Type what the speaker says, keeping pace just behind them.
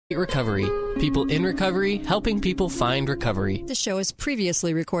Recovery. People in recovery, helping people find recovery. The show is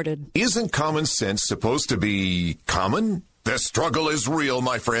previously recorded. Isn't common sense supposed to be common? The struggle is real,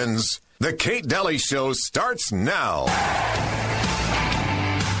 my friends. The Kate Daly Show starts now.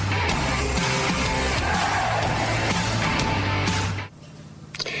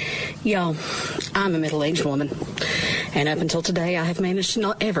 Y'all, I'm a middle-aged woman, and up until today, I have managed to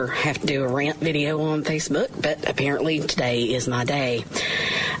not ever have to do a rant video on Facebook, but apparently today is my day.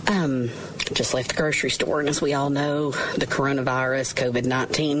 Just left the grocery store, and as we all know, the coronavirus,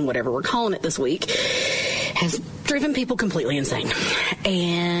 COVID-19, whatever we're calling it this week, has driven people completely insane.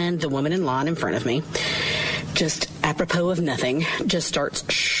 And the woman in line in front of me, just apropos of nothing, just starts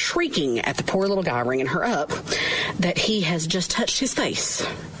shrieking at the poor little guy ringing her up that he has just touched his face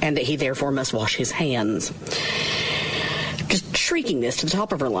and that he therefore must wash his hands. Just shrieking this to the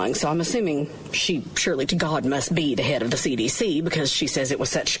top of her lungs, so I'm assuming she surely to God must be the head of the CDC because she says it with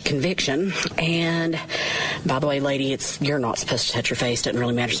such conviction. And by the way, lady, you're not supposed to touch your face. Doesn't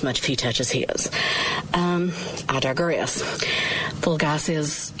really matter so much if he touches his. I digress. The little guy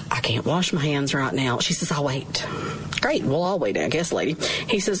says, I can't wash my hands right now. She says, I'll wait. Great, well, I'll wait, I guess, lady.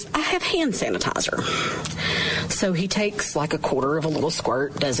 He says, I have hand sanitizer. So he takes like a quarter of a little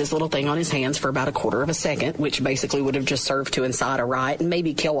squirt, does his little thing on his hands for about a quarter of a second, which basically would have just served to incite a riot and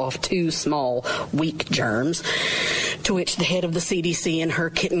maybe kill off 2 small, weak germs, to which the head of the CDC in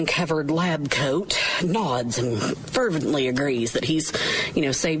her kitten-covered lab coat nods and fervently agrees that he's,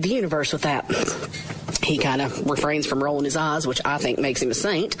 saved the universe with that. He kind of refrains from rolling his eyes, which I think makes him a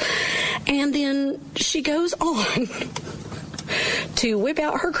saint. And then she goes on to whip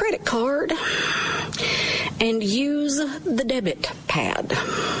out her credit card and use the debit pad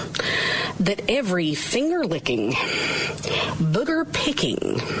that every finger-licking,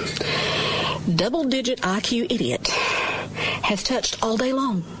 booger-picking, double-digit IQ idiot has touched all day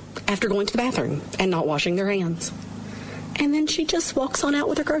long after going to the bathroom and not washing their hands. And then she just walks on out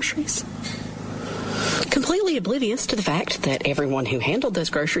with her groceries, completely oblivious to the fact that everyone who handled those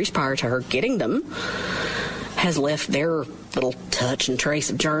groceries prior to her getting them has left their little touch and trace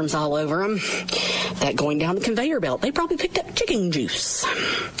of germs all over them. That going down the conveyor belt, they probably picked up chicken juice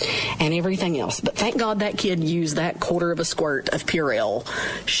and everything else. But thank God that kid used that quarter of a squirt of Purell.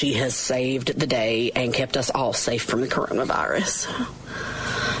 She has saved the day and kept us all safe from the coronavirus.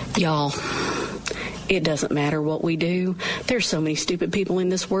 Y'all, it doesn't matter what we do. There's so many stupid people in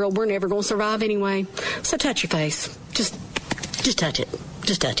this world. We're never going to survive anyway. So touch your face. Just touch it.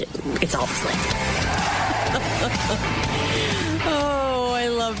 Just touch it. It's all that's left. Oh, I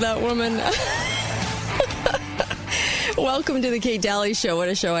love that woman. Welcome to the Kate Daly Show. What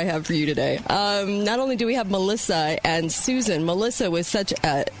a show I have for you today. Not only do we have Melissa and Susan. Melissa was such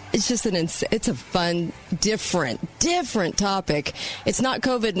a... It's a fun, different topic. It's not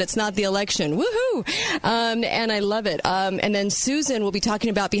COVID and it's not the election. Woohoo! And I love it. And then Susan will be talking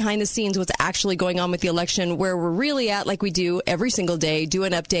about behind the scenes what's actually going on with the election, where we're really at, like we do every single day, do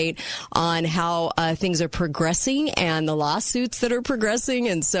an update on how things are progressing and the lawsuits that are progressing.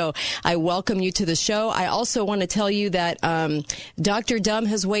 And so I welcome you to the show. I also want to tell you that Dr. Dumb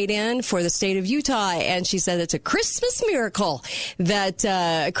has weighed in for the state of Utah, and she said it's a Christmas miracle that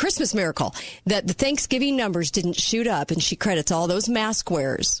the Thanksgiving numbers didn't shoot up, and she credits all those mask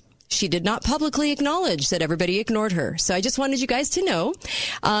wearers. She did not publicly acknowledge that everybody ignored her. So I just wanted you guys to know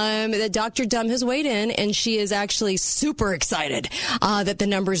that Dr. Dumb has weighed in, and she is actually super excited that the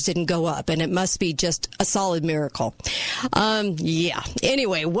numbers didn't go up, and it must be just a solid miracle. Yeah.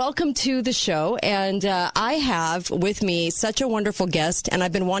 Anyway, welcome to the show, and I have with me such a wonderful guest, and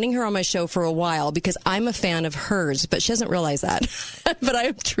I've been wanting her on my show for a while because I'm a fan of hers, but she doesn't realize that. But I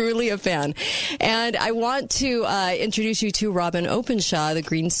am truly a fan. And I want to introduce you to Robin Openshaw, the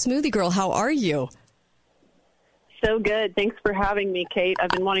Green Smoothie Girl. How are you? So good. Thanks for having me, Kate. I've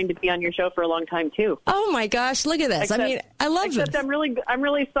been wanting to be on your show for a long time too. Oh my gosh, look at this. I love this. I'm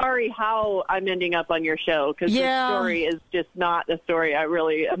really sorry how I'm ending up on your show, because the story is just not a story I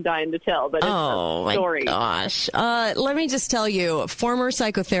really am dying to tell, but it's a story. Oh my gosh. Let me just tell you, former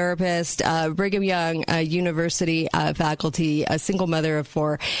psychotherapist, Brigham Young University faculty, a single mother of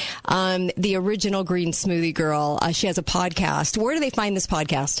 4, the original Green Smoothie Girl. She has a podcast. Where do they find this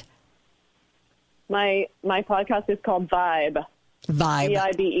podcast? My podcast is called Vibe. Vibe.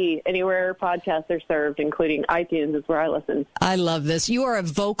 VIBE. Anywhere podcasts are served, including iTunes, is where I listen. I love this. You are a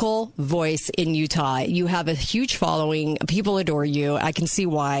vocal voice in Utah. You have a huge following. People adore you. I can see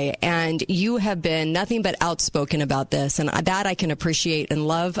why. And you have been nothing but outspoken about this. And that I can appreciate and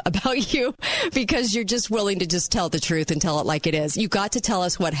love about you, because you're just willing to just tell the truth and tell it like it is. You got to tell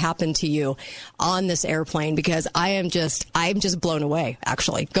us what happened to you on this airplane, because I'm just blown away,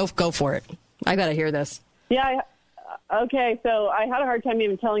 actually. Go for it. I got to hear this. Yeah. Okay, so I had a hard time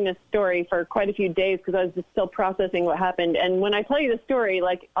even telling this story for quite a few days because I was just still processing what happened. And when I tell you the story,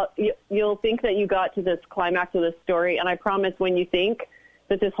 like you'll think that you got to this climax of this story, and I promise when you think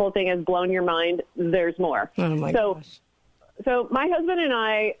that this whole thing has blown your mind, there's more. Oh my gosh. So my husband and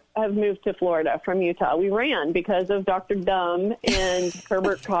I have moved to Florida from Utah. We ran because of Dr. Dumb and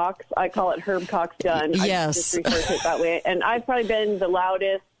Herbert Cox. I call it Herb Cox Gun. Yes. I just refer to it that way. And I've probably been the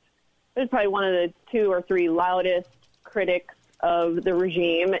loudest. It was probably one of the 2 or 3 loudest critics of the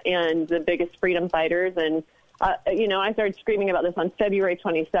regime and the biggest freedom fighters. And, I started screaming about this on February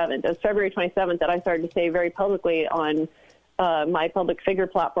 27th. It was February 27th that I started to say very publicly on my public figure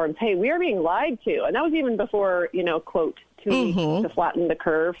platforms, hey, we are being lied to. And that was even before, quote, 2 weeks to flatten the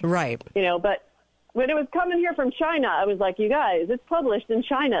curve. Right. But when it was coming here from China, I was like, you guys, it's published in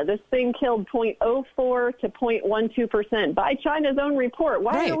China. This thing killed 0.04 to 0.12% by China's own report.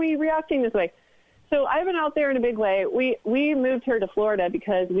 Why are we reacting this way? So I've been out there in a big way. We moved here to Florida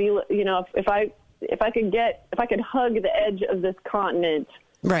because if I could hug the edge of this continent,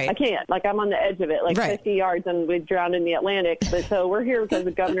 right. I can't. Like I'm on the edge of it, like 50 yards, and we drowned in the Atlantic. But so we're here because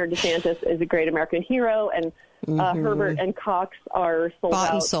the Governor DeSantis is a great American hero, and Herbert and Cox are sold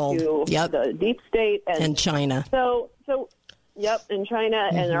out to the deep state and China. So in China,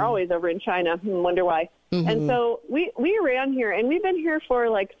 and they're always over in China. Wonder why. And so we ran here, and we've been here for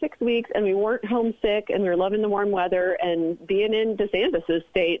like 6 weeks, and we weren't homesick, and we were loving the warm weather and being in DeSantis'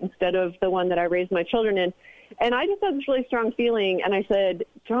 state instead of the one that I raised my children in. And I just had this really strong feeling, and I said,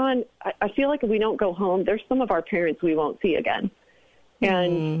 John, I feel like if we don't go home, there's some of our parents we won't see again.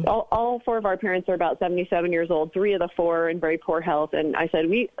 And all 4 of our parents are about 77 years old, 3 of the 4 in very poor health. And I said,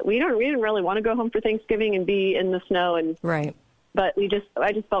 we didn't really want to go home for Thanksgiving and be in the snow. And but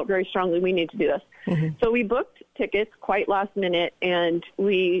I just felt very strongly we need to do this. So we booked tickets quite last minute, and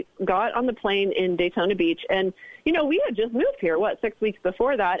we got on the plane in Daytona Beach. And, we had just moved here, 6 weeks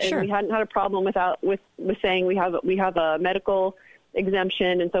before that, and we hadn't had a problem with saying we have a medical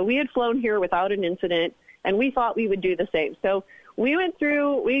exemption. And so we had flown here without an incident, and we thought we would do the same. So we went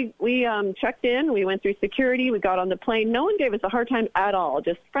through, we checked in, we went through security, we got on the plane. No one gave us a hard time at all,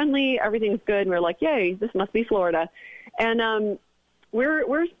 just friendly, everything's good. And we're like, yay, this must be Florida. And we're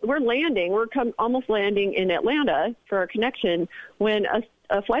landing, almost landing in Atlanta for our connection when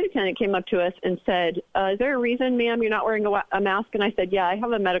a flight attendant came up to us and said, is there a reason, ma'am, you're not wearing a mask? And I said, yeah, I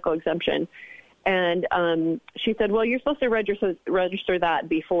have a medical exemption. And she said, well, you're supposed to register that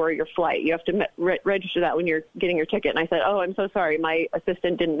before your flight. You have to register that when you're getting your ticket. And I said, oh, I'm so sorry. My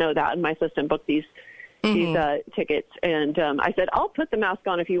assistant didn't know that, and my assistant booked these tickets. And I said, I'll put the mask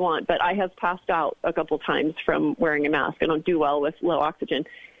on if you want, but I have passed out a couple times from wearing a mask. I don't do well with low oxygen.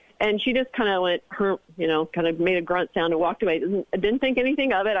 And she just kind of went, kind of made a grunt sound and walked away. Didn't think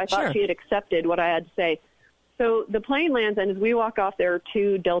anything of it. I thought she had accepted what I had to say. So the plane lands, and as we walk off, there are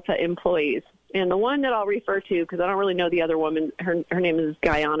 2 Delta employees. And the one that I'll refer to, because I don't really know the other woman, her name is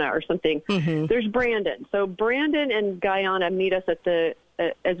Guyana or something. There's Brandon. So Brandon and Guyana meet us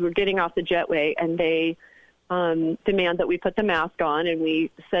as we're getting off the jetway, and they demand that we put the mask on, and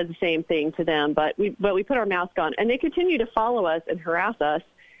we said the same thing to them, but we put our mask on, and they continue to follow us and harass us.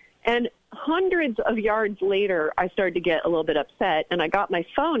 And hundreds of yards later, I started to get a little bit upset, and I got my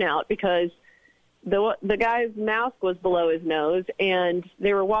phone out because the guy's mask was below his nose, and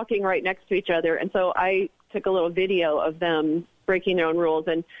they were walking right next to each other. And so I took a little video of them breaking their own rules.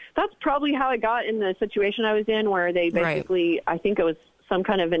 And that's probably how I got in the situation I was in, where they basically, I think it was some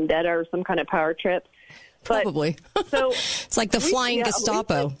kind of vendetta or some kind of power trip. Probably. So it's like the flying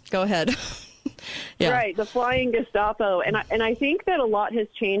Gestapo. Go ahead. Right, the flying Gestapo. And I think that a lot has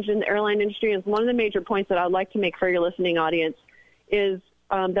changed in the airline industry. And one of the major points that I'd like to make for your listening audience is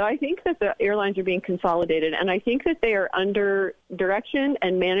that I think that the airlines are being consolidated, and I think that they are under direction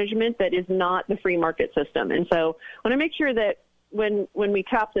and management that is not the free market system. And so I want to make sure that when we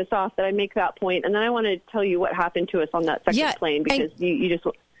cap this off, that I make that point, and then I want to tell you what happened to us on that second plane, because you just...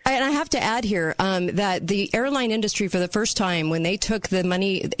 And I have to add here that the airline industry, for the first time, when they took the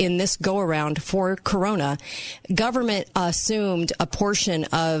money in this go-around for Corona, government assumed a portion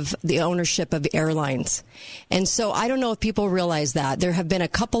of the ownership of airlines. And so I don't know if people realize that. There have been a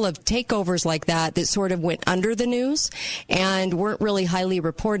couple of takeovers like that sort of went under the news and weren't really highly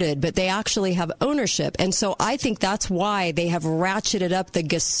reported, but they actually have ownership. And so I think that's why they have ratcheted up the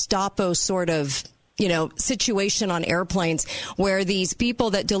Gestapo sort of situation on airplanes, where these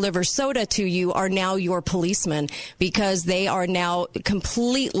people that deliver soda to you are now your policemen, because they are now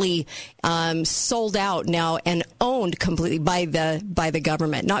completely sold out now and owned completely by the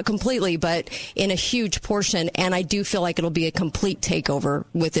government. Not completely, but in a huge portion. And I do feel like it'll be a complete takeover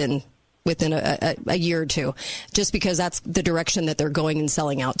within a year or two, just because that's the direction that they're going and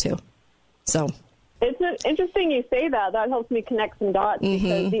selling out to. So. It's interesting you say that. That helps me connect some dots,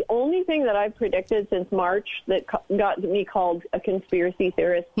 because the only thing that I've predicted since March that got me called a conspiracy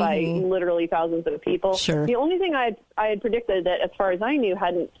theorist by literally thousands of people, the only thing I had predicted that, as far as I knew,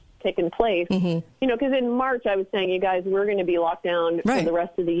 hadn't taken place, because in March I was saying, you guys, we're going to be locked down for the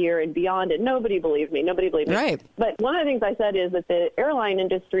rest of the year and beyond, and nobody believed me. Right. But one of the things I said is that the airline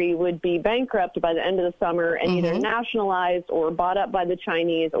industry would be bankrupt by the end of the summer and either nationalized or bought up by the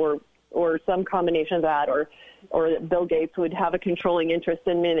Chinese or some combination of that, or that Bill Gates would have a controlling interest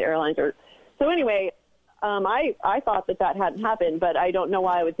in many airlines. So anyway, I thought that hadn't happened, but I don't know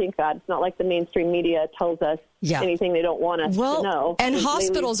why I would think that. It's not like the mainstream media tells us anything they don't want us to know. And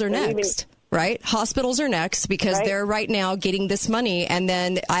hospitals are next. Right? Hospitals are next, because they're right now getting this money. And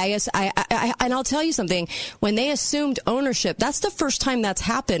then and I'll tell you something, when they assumed ownership, that's the first time that's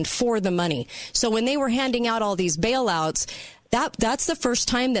happened for the money. So when they were handing out all these bailouts, that's the first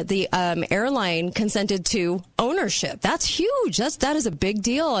time that the airline consented to ownership. That's huge. That is a big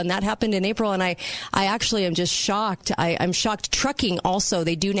deal. And that happened in April. And I actually am just shocked. I'm shocked. Trucking also,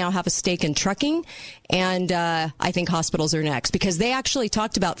 they do now have a stake in trucking. And I think hospitals are next, because they actually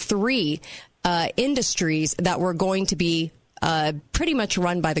talked about 3 industries that were going to be pretty much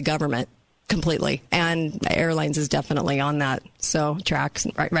run by the government completely, and airlines is definitely on that tracks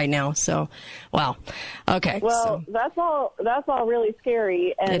right now. So, wow. Okay. Well, that's all really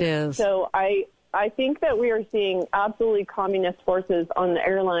scary. And it is. So I think that we are seeing absolutely communist forces on the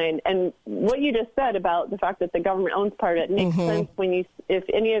airline. And what you just said about the fact that the government owns part of it makes sense if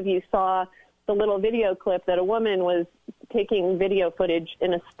any of you saw the little video clip that a woman was taking video footage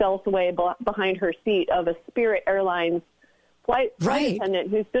in a stealth way behind her seat of a Spirit Airlines flight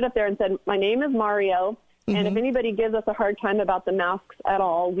attendant who stood up there and said, "My name is Mario, and if anybody gives us a hard time about the masks at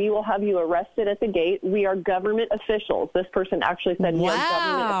all, we will have you arrested at the gate. We are government officials." This person actually said, "We are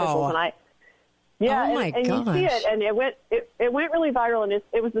government officials." And and you see it, and it went really viral, and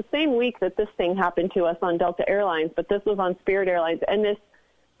it was the same week that this thing happened to us on Delta Airlines, but this was on Spirit Airlines, and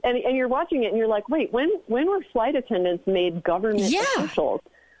you're watching it, and you're like, wait, when were flight attendants made government officials?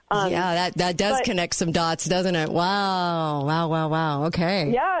 That does connect some dots, doesn't it? Wow. Okay.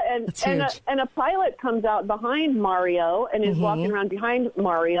 Yeah, and a pilot comes out behind Mario and is walking around behind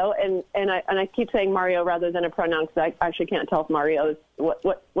Mario, and I keep saying Mario rather than a pronoun, because I actually can't tell if Mario is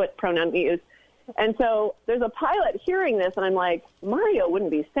what pronoun he is. And so there's a pilot hearing this, and I'm like, Mario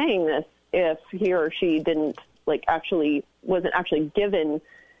wouldn't be saying this if he or she didn't wasn't actually given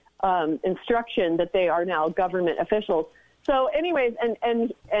instruction that they are now government officials. So anyways,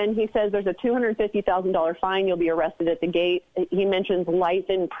 and he says there's a $250,000 fine. You'll be arrested at the gate. He mentions life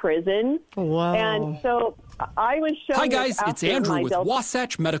in prison. Wow. And so I was shown. Hi, guys. It's Andrew with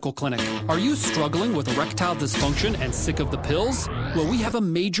Wasatch Medical Clinic. Are you struggling with erectile dysfunction and sick of the pills? Well, we have a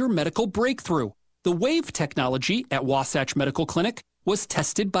major medical breakthrough. The WAVE technology at Wasatch Medical Clinic was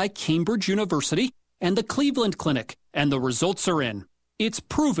tested by Cambridge University and the Cleveland Clinic, and the results are in. It's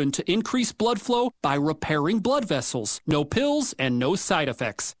proven to increase blood flow by repairing blood vessels. No pills and no side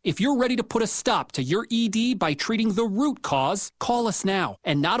effects. If you're ready to put a stop to your ED by treating the root cause, call us now.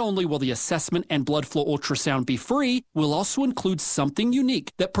 And not only will the assessment and blood flow ultrasound be free, we'll also include something unique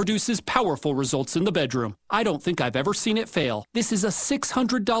that produces powerful results in the bedroom. I don't think I've ever seen it fail. This is a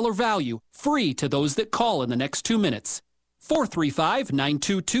 $600 value, free to those that call in the next 2 minutes.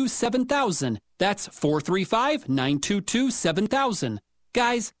 435-922-7000. That's 435-922-7000.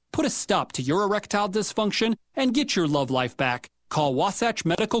 Guys, put a stop to your erectile dysfunction and get your love life back. Call Wasatch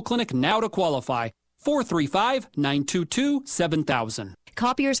Medical Clinic now to qualify. 435-922-7000.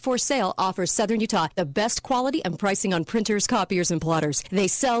 Copiers for Sale offers Southern Utah the best quality and pricing on printers, copiers, and plotters. They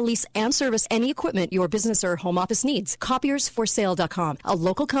sell, lease, and service any equipment your business or home office needs. Copiersforsale.com, a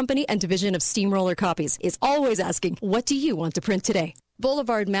local company and division of Steamroller Copies, is always asking, what do you want to print today?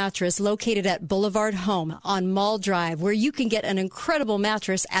 Boulevard Mattress, located at Boulevard Home on Mall Drive, where you can get an incredible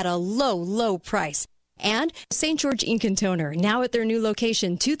mattress at a low, low price. And St. George Ink and Toner, now at their new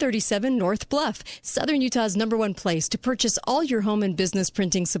location, 237 North Bluff, Southern Utah's #1 place to purchase all your home and business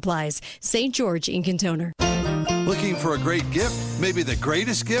printing supplies. St. George Ink and Toner. Looking for a great gift? Maybe the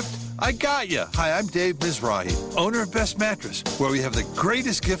greatest gift? I got you. Hi, I'm Dave Mizrahi, owner of Best Mattress, where we have the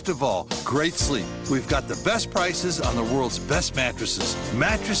greatest gift of all, great sleep. We've got the best prices on the world's best mattresses.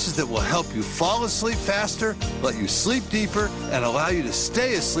 Mattresses that will help you fall asleep faster, let you sleep deeper, and allow you to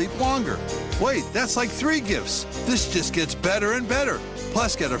stay asleep longer. Wait, that's like 3 gifts. This just gets better and better.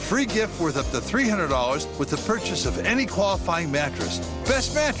 Plus, get a free gift worth up to $300 with the purchase of any qualifying mattress.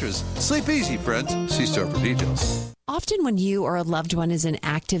 Best Mattress. Sleep easy, friends. See store for details. Often when you or a loved one is in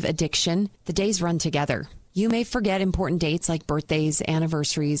active addiction, the days run together. You may forget important dates like birthdays,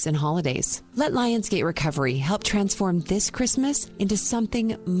 anniversaries, and holidays. Let Lionsgate Recovery help transform this Christmas into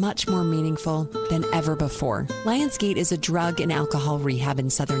something much more meaningful than ever before. Lionsgate is a drug and alcohol rehab in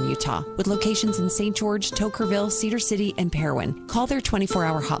Southern Utah with locations in St. George, Tokerville, Cedar City, and Parowan. Call their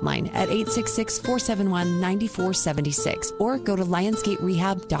 24-hour hotline at 866-471-9476 or go to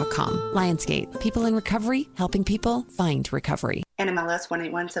lionsgaterehab.com. Lionsgate, people in recovery, helping people find recovery. NMLS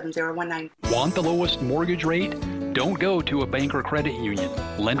 1817019. Want the lowest mortgage rate? Don't go to a bank or credit union.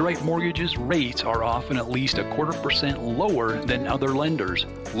 LendRight Mortgage's rates are often at least 0.25% lower than other lenders.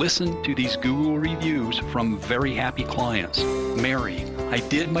 Listen to these Google reviews from very happy clients. Mary, I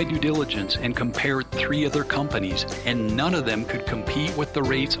did my due diligence and compared 3 other companies, and none of them could compete with the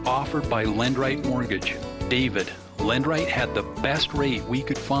rates offered by LendRight Mortgage. David, LendRight had the best rate we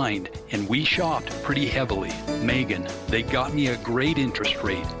could find, and we shopped pretty heavily. Megan, they got me a great interest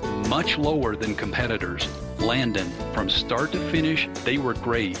rate, much lower than competitors. Landon, from start to finish, they were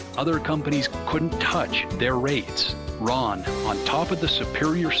great. Other companies couldn't touch their rates. Ron, on top of the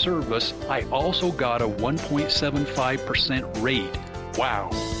superior service, I also got a 1.75% rate.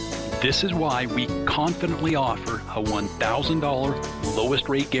 Wow. This is why we confidently offer a $1,000 lowest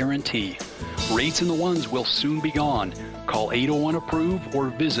rate guarantee. Rates in the ones will soon be gone. Call 801-APPROVE or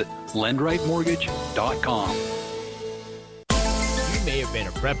visit lendrightmortgage.com. You may have been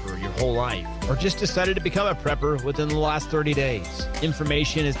a prepper your whole life or just decided to become a prepper within the last 30 days.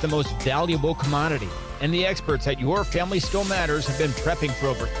 Information is the most valuable commodity, and the experts at Your Family Still Matters have been prepping for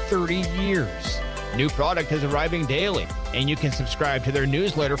over 30 years. New product is arriving daily, and you can subscribe to their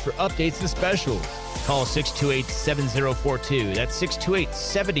newsletter for updates and specials. Call 628-7042. That's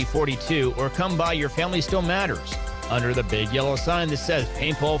 628-7042, or come by Your Family Still Matters under the big yellow sign that says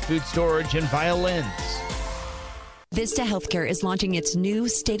paintball, food storage, and violins. Vista Healthcare is launching its new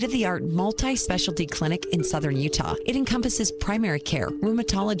state-of-the-art multi-specialty clinic in Southern Utah. It encompasses primary care,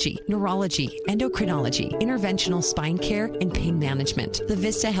 rheumatology, neurology, endocrinology, interventional spine care, and pain management. The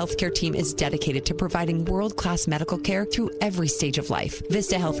Vista Healthcare team is dedicated to providing world-class medical care through every stage of life.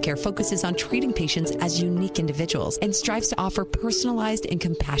 Vista Healthcare focuses on treating patients as unique individuals and strives to offer personalized and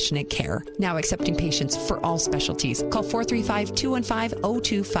compassionate care. Now accepting patients for all specialties. Call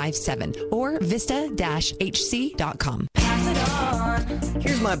 435-215-0257 or vista-hc.com.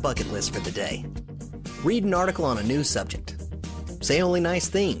 Here's my bucket list for the day. Read an article on a new subject. Say only nice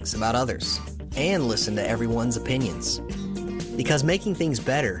things about others. And listen to everyone's opinions. Because making things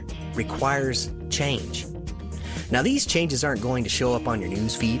better requires change. Now, these changes aren't going to show up on your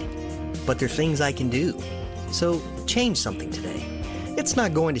news feed, but they're things I can do. So change something today. It's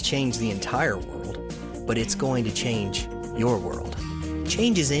not going to change the entire world, but it's going to change your world.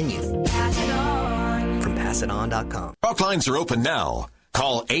 Change is in you. From PassItOn.com. Talk lines are open now.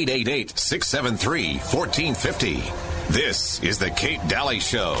 Call 888-673-1450. This is the Kate Daly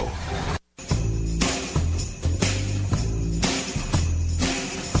Show.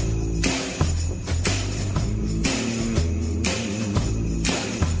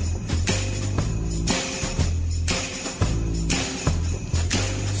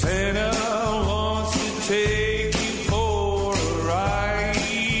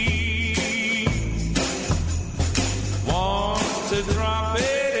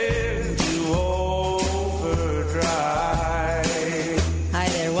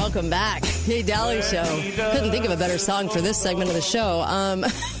 Welcome back. Kate Daly Show. Couldn't think of a better song for this segment of the show.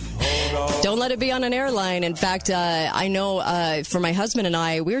 Don't let it be on an airline. In fact, I know for my husband and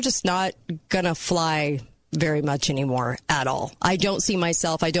I, we're just not going to fly very much anymore at all. I don't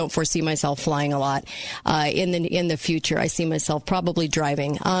foresee myself flying a lot in the future. I see myself probably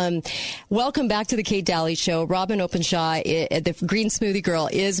driving. Welcome back to the Kate Daly Show. Robin Openshaw, the Green Smoothie Girl,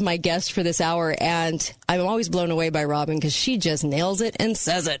 is my guest for this hour, and I'm always blown away by Robin because she just nails it and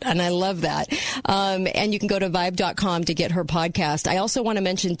says it, and I love that. And you can go to vibe.com to get her podcast. I also want to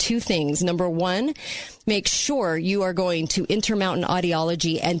mention two things. Number one, make sure you are going to Intermountain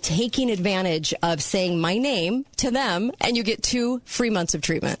Audiology and taking advantage of saying my name to them, and you get 2 free months of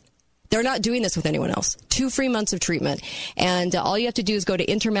treatment. They're not doing this with anyone else. 2 free months of treatment. And all you have to do is go to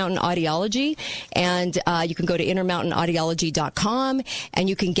Intermountain Audiology, and you can go to intermountainaudiology.com, and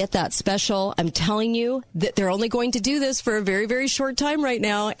you can get that special. I'm telling you that they're only going to do this for a very, very short time right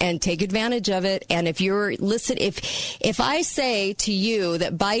now, and take advantage of it. And if I say to you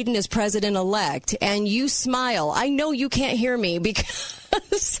that Biden is president-elect and you smile, I know you can't hear me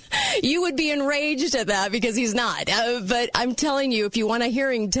because you would be enraged at that because he's not. But I'm telling you, if you want a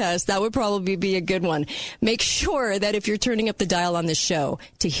hearing test, that would probably be a good one. Make sure that if you're turning up the dial on this show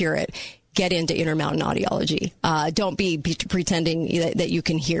to hear it, get into Intermountain Audiology. Don't be pretending that you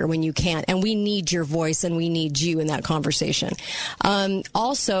can hear when you can't. And we need your voice, and we need you in that conversation.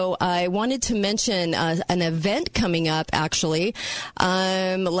 Also, I wanted to mention an event coming up, actually.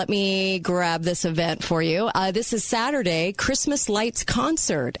 Let me grab this event for you. This is Saturday, Christmas Lights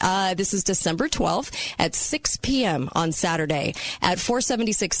Concert. This is December 12th at 6 p.m. on Saturday at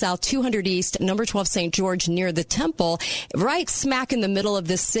 476 South 200 East, number 12 St. George, near the Temple, right smack in the middle of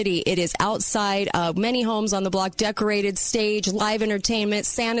this city. It is outside, many homes on the block, decorated, stage, live entertainment.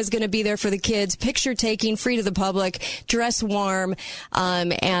 Santa's going to be there for the kids, picture taking, free to the public, dress warm,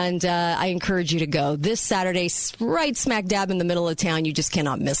 and I encourage you to go this Saturday, right smack dab in the middle of town. You just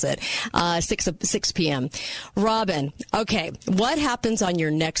cannot miss it. 6 p.m. Robin, okay, what happens on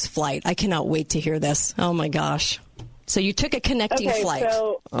your next flight? I cannot wait to hear this. Oh my gosh! So you took a connecting flight.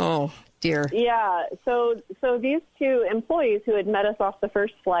 Oh dear. Yeah. So these 2 employees who had met us off the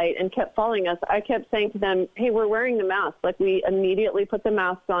first flight and kept following us, I kept saying to them, hey, we're wearing the mask. Like, we immediately put the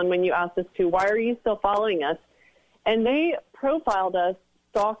masks on when you asked us to. Why are you still following us? And they profiled us,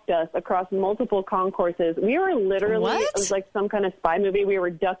 stalked us across multiple concourses. We were literally, it was like some kind of spy movie. We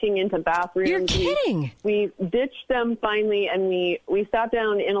were ducking into bathrooms. You're kidding. We ditched them finally, and we sat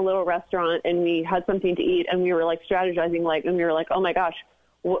down in a little restaurant, and we had something to eat, and we were like strategizing, and we were like, oh my gosh,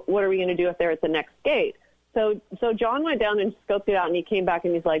 what are we going to do if they're at the next gate? So John went down and scoped it out, and he came back,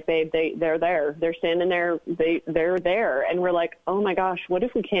 and he's like, babe, they're there. They're standing there. They're there. And we're like, oh my gosh, what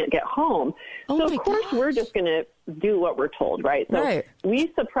if we can't get home? So of course we're just going to do what we're told, right? So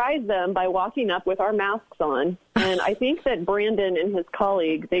we surprised them by walking up with our masks on. And I think that Brandon and his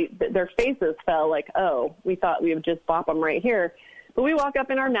colleague, their faces fell like, oh, we thought we would just bop them right here. But we walk up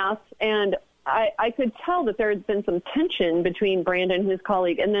in our masks, and I could tell that there had been some tension between Brandon and his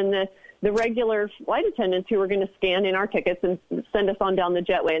colleague, and then the regular flight attendants who were going to scan in our tickets and send us on down the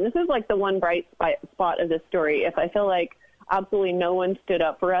jetway. And this is like the one bright spot of this story. If I feel like absolutely no one stood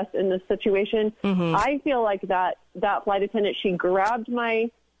up for us in this situation, I feel like that flight attendant, she grabbed my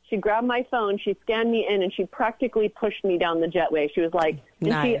phone, she scanned me in, and she practically pushed me down the jetway. She was like,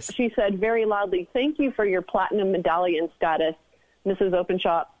 nice. And she said very loudly, thank you for your platinum medallion status, Mrs.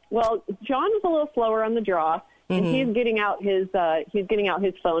 Openshaw. Well, John was a little slower on the draw, and he's getting out his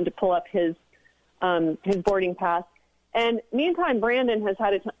phone to pull up his boarding pass. And meantime, Brandon has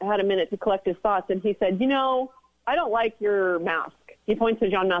had a minute to collect his thoughts, and he said, I don't like your mask. He points to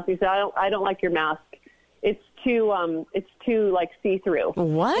John Mask. He said, I don't like your mask. It's too like see-through.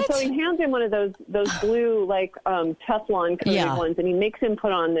 What? And so he hands him one of those blue like Teflon coated ones, and he makes him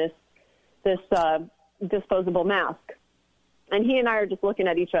put on this disposable mask. And he and I are just looking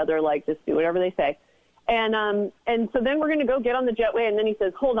at each other like, just do whatever they say. And so then we're going to go get on the jetway, and then he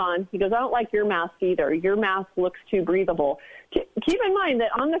says, hold on. He goes, I don't like your mask either. Your mask looks too breathable. Keep in mind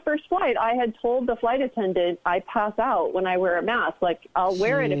that on the first flight, I had told the flight attendant I pass out when I wear a mask. Like, I'll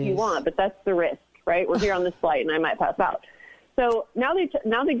wear it if you want, but that's the risk, right? We're here on this flight, and I might pass out. So now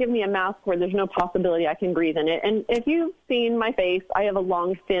they give me a mask where there's no possibility I can breathe in it. And if you've seen my face, I have a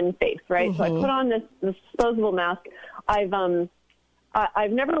long, thin face, right? So I put on this disposable mask.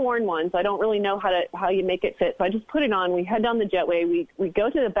 I've never worn one, so I don't really know how you make it fit. So I just put it on. We head down the jetway. We go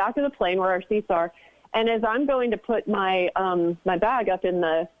to the back of the plane where our seats are. And as I'm going to put my bag up in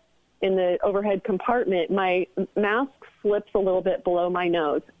the overhead compartment, my mask slips a little bit below my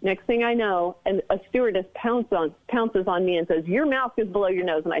nose. Next thing I know, and a stewardess pounces on me and says, your mask is below your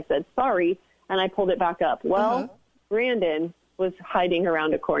nose. And I said, sorry, and I pulled it back up. Well, Brandon was hiding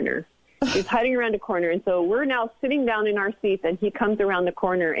around a corner. He's hiding around a corner, and so we're now sitting down in our seats, and he comes around the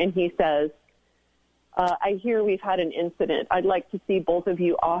corner, and he says, I hear we've had an incident. I'd like to see both of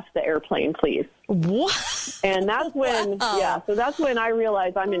you off the airplane, please. What? And that's when, so that's when I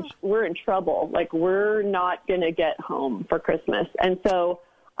realized we're in trouble. Like, we're not going to get home for Christmas. And so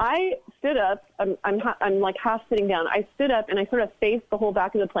I stood up. I'm like half sitting down. I stood up and I sort of faced the whole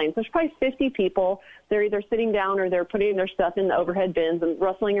back of the plane. So there's probably 50 people. They're either sitting down or they're putting their stuff in the overhead bins and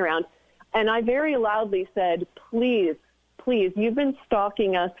rustling around. And I very loudly said, please, you've been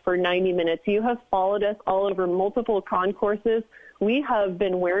stalking us for 90 minutes. You have followed us all over multiple concourses. We have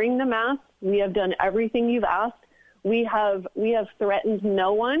been wearing the mask. We have done everything you've asked. We have threatened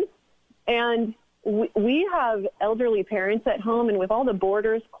no one. And we have elderly parents at home, and with all the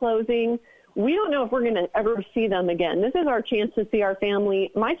borders closing, we don't know if we're going to ever see them again. This is our chance to see our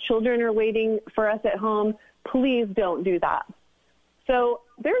family. My children are waiting for us at home. Please don't do that. So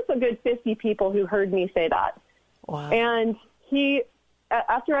there's a good 50 people who heard me say that. Wow. And he,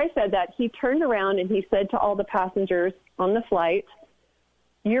 after I said that, he turned around and he said to all the passengers on the flight,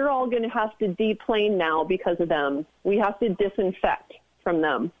 you're all going to have to deplane now because of them. We have to disinfect from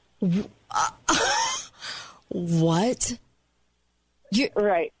them. What?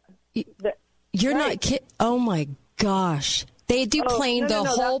 Right. You're not kidding. Oh, my gosh. They deplaned the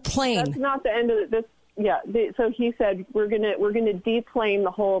whole plane. That's not the end of this. Yeah. So he said, we're going to deplane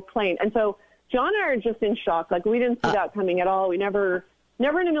the whole plane. And so John and I are just in shock. Like, we didn't see that coming at all. We never in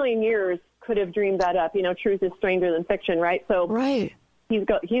a million years could have dreamed that up. You know, truth is stranger than fiction, right? So right.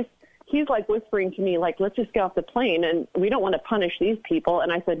 He's like whispering to me, like, let's just get off the plane, and we don't want to punish these people.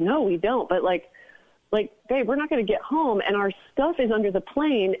 And I said, no, we don't. But like, babe, we're not going to get home, and our stuff is under the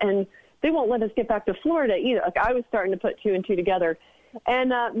plane, and they won't let us get back to Florida either. Like, I was starting to put two and two together.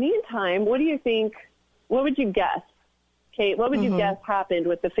 And meantime, what do you think? What would you guess? Kate, what would you guess happened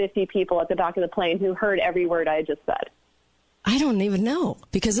with the 50 people at the back of the plane who heard every word I just said? I don't even know,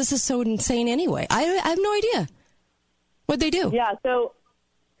 because this is so insane anyway. I have no idea. What'd they do? Yeah, so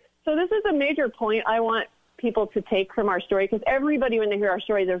this is a major point I want people to take from our story, because everybody, when they hear our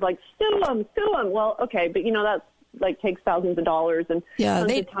story, there's like, sue them. Well, okay, but, you know, that's like takes thousands of dollars and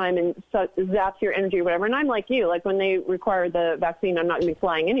tons of time and zaps your energy or whatever. And I'm like you, like when they require the vaccine, I'm not going to be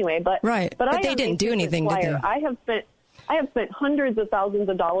flying anyway. But they didn't do anything, did they? I have spent hundreds of thousands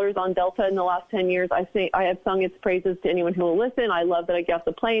of dollars on Delta in the last 10 years. I have sung its praises to anyone who will listen. I love that I get off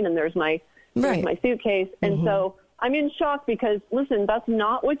the plane and there's my suitcase. And so I'm in shock because, listen, that's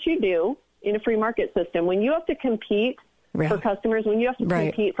not what you do in a free market system. When you have to compete for customers, when you have to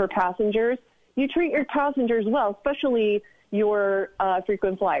compete for passengers, you treat your passengers well, especially your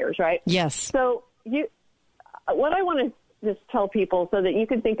frequent flyers, right? Yes. So what I want to just tell people so that you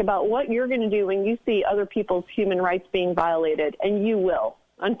can think about what you're going to do when you see other people's human rights being violated, and you will.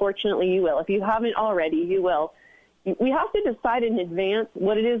 Unfortunately, you will. If you haven't already, you will. We have to decide in advance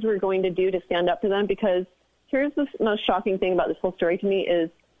what it is we're going to do to stand up to them, because here's the most shocking thing about this whole story to me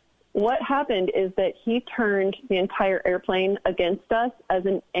is what happened is that he turned the entire airplane against us as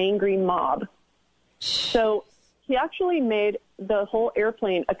an angry mob. So he actually made the whole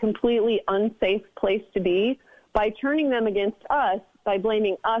airplane a completely unsafe place to be by turning them against us, by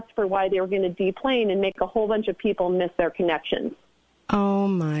blaming us for why they were going to deplane and make a whole bunch of people miss their connections. Oh,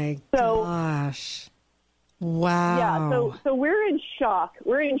 my gosh. Wow. Yeah, so we're in shock.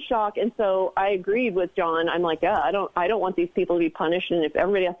 We're in shock, and so I agreed with John. I'm like, I don't want these people to be punished, and if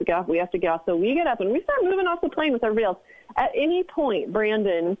everybody has to get off, we have to get off. So we get up, and we start moving off the plane with everybody else. At any point,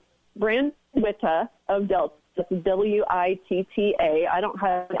 Brandon Witta of Delta, WITTA, I don't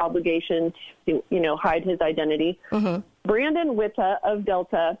have an obligation to, hide his identity. Brandon Witta of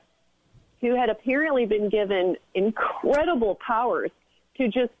Delta, who had apparently been given incredible powers to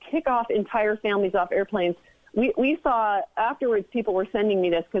just kick off entire families off airplanes. We saw afterwards, people were sending me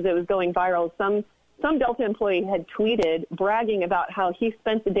this because it was going viral. Some Delta employee had tweeted bragging about how he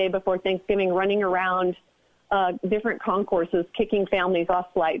spent the day before Thanksgiving running around different concourses, kicking families off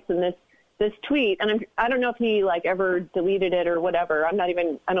flights. And this tweet, and I don't know if he ever deleted it or whatever.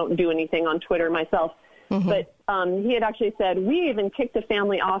 I don't do anything on Twitter myself. But he had actually said, we even kicked a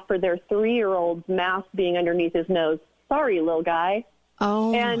family off for their 3-year-old's mask being underneath his nose. Sorry, little guy.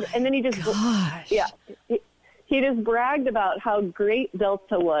 Oh, and then he just, he just bragged about how great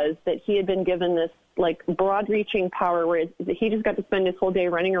Delta was, that he had been given this broad-reaching power where he just got to spend his whole day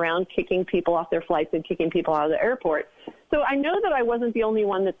running around kicking people off their flights and kicking people out of the airport. So I know that I wasn't the only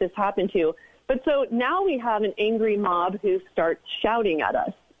one that this happened to. But so now we have an angry mob who starts shouting at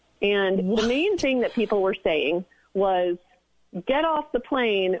us. And the main thing that people were saying was, get off the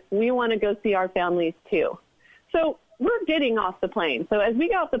plane. We want to go see our families too. So we're getting off the plane. So as we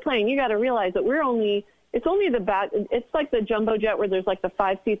get off the plane, you got to realize that we're only It's only the back. It's like the jumbo jet where there's like the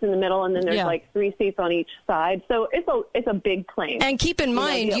 5 seats in the middle and then there's like 3 seats on each side. So it's a big plane. And keep in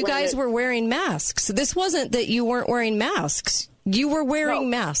mind, you guys were wearing masks. This wasn't that you weren't wearing masks. You were wearing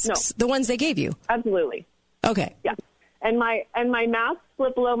masks, the ones they gave you. Absolutely. Okay. Yeah. And my mask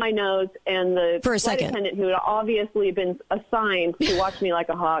slipped below my nose, and the flight attendant, who had obviously been assigned to watch me like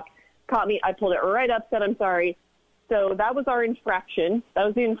a hawk, caught me. I pulled it right up, said I'm sorry. So that was our infraction. That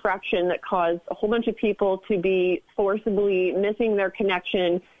was the infraction that caused a whole bunch of people to be forcibly missing their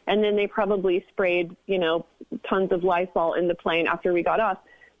connection, and then they probably sprayed, tons of Lysol in the plane after we got off.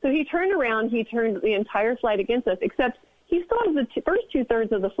 So he turned around. He turned the entire flight against us, except he still has the first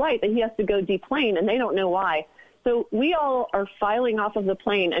 2/3 of the flight that he has to go deplane, and they don't know why. So we all are filing off of the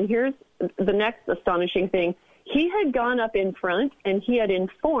plane, and here's the next astonishing thing. He had gone up in front, and he had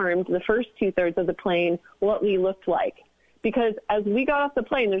informed the first 2/3 of the plane what we looked like. Because as we got off the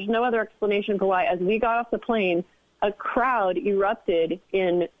plane, there's no other explanation for why, as we got off the plane, a crowd erupted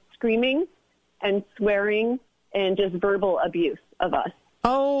in screaming and swearing and just verbal abuse of us.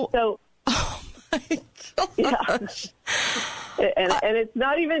 Oh my gosh. Yeah. And it's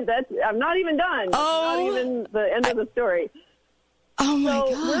not even, I'm not even done. Not even the end of the story. Oh my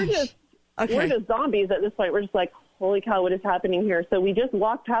gosh. We're just zombies at this point. We're just like, holy cow, what is happening here? So we just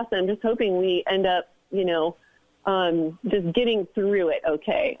walked past them, just hoping we end up, just getting through it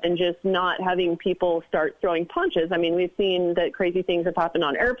okay, and just not having people start throwing punches. I mean, we've seen that crazy things have happened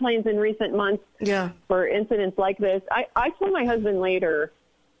on airplanes in recent months for incidents like this. I told my husband later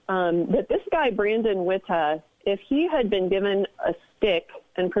that this guy, Brandon Witta, if he had been given a stick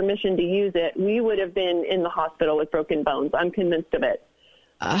and permission to use it, we would have been in the hospital with broken bones. I'm convinced of it.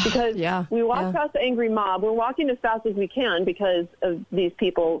 Because we walk past the angry mob. We're walking as fast as we can because of these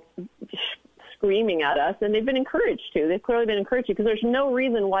people screaming at us, and they've been encouraged to. They've clearly been encouraged to, because there's no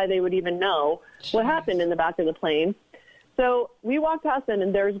reason why they would even know what happened in the back of the plane. So we walk past them,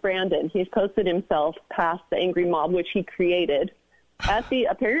 and there's Brandon. He's posted himself past the angry mob, which he created,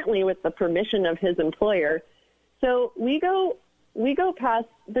 apparently with the permission of his employer. So we go past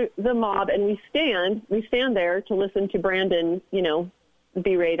the mob, and we stand there to listen to Brandon,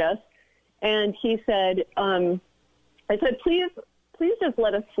 berate us. And he said, I said, please just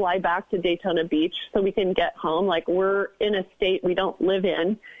let us fly back to Daytona Beach so we can get home. Like, we're in a state we don't live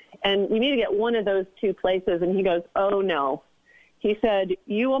in, and we need to get one of those two places. And he goes, oh no. He said,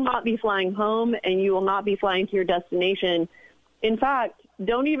 you will not be flying home, and you will not be flying to your destination. In fact,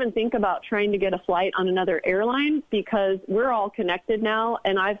 don't even think about trying to get a flight on another airline, because we're all connected now,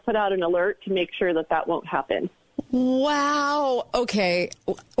 and I've put out an alert to make sure that won't happen. Wow. Okay.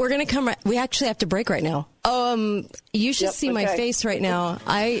 We're going to come we actually have to break right now. You should see my face right now.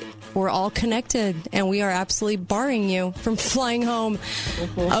 We're all connected, and we are absolutely barring you from flying home.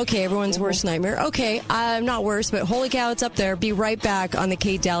 Okay, everyone's worst nightmare. Okay, I'm not worse, but holy cow, it's up there. Be right back on the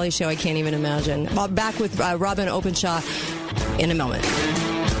Kate Daly Show. I can't even imagine. Back with Robin Openshaw in a moment.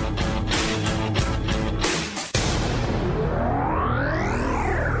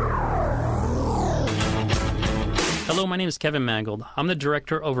 Hello, my name is Kevin Mangold. I'm the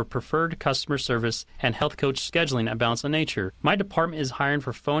Director over Preferred Customer Service and Health Coach Scheduling at Balance of Nature. My department is hiring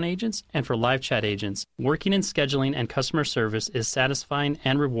for phone agents and for live chat agents. Working in scheduling and customer service is satisfying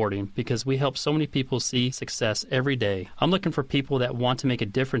and rewarding because we help so many people see success every day. I'm looking for people that want to make a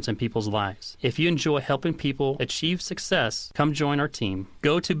difference in people's lives. If you enjoy helping people achieve success, come join our team.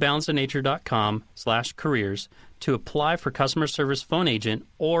 Go to balanceofnature.com/careers to apply for customer service phone agent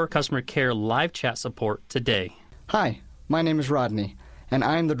or customer care live chat support today. Hi, my name is Rodney, and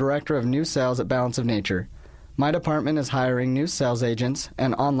I am the Director of New Sales at Balance of Nature. My department is hiring new sales agents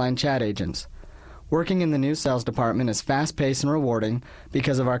and online chat agents. Working in the new sales department is fast-paced and rewarding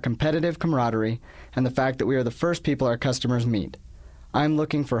because of our competitive camaraderie and the fact that we are the first people our customers meet. I am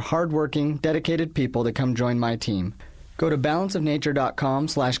looking for hard-working, dedicated people to come join my team. Go to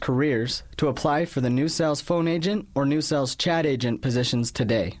balanceofnature.com/careers to apply for the new sales phone agent or new sales chat agent positions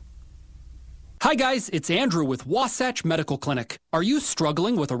today. Hi guys, it's Andrew with Wasatch Medical Clinic. Are you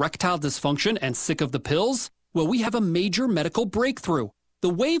struggling with erectile dysfunction and sick of the pills? Well, we have a major medical breakthrough. The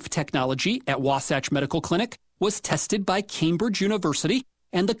WAVE technology at Wasatch Medical Clinic was tested by Cambridge University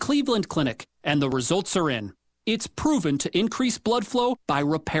and the Cleveland Clinic, and the results are in. It's proven to increase blood flow by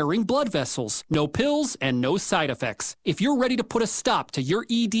repairing blood vessels. No pills and no side effects. If you're ready to put a stop to your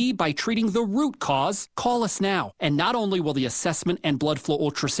ED by treating the root cause, call us now. And not only will the assessment and blood flow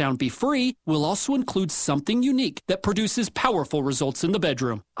ultrasound be free, we'll also include something unique that produces powerful results in the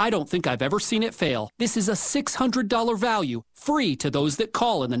bedroom. I don't think I've ever seen it fail. This is a $600 value, free to those that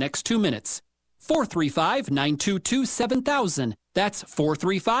call in the next 2 minutes. 435-922-7000. That's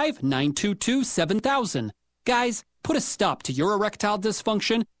 435-922-7000. Guys, put a stop to your erectile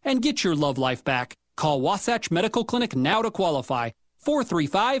dysfunction and get your love life back. Call Wasatch Medical Clinic now to qualify.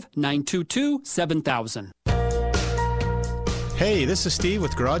 435-922-7000. Hey, this is Steve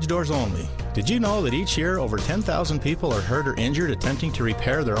with Garage Doors Only. Did you know that each year over 10,000 people are hurt or injured attempting to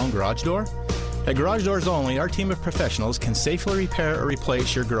repair their own garage door? At Garage Doors Only, our team of professionals can safely repair or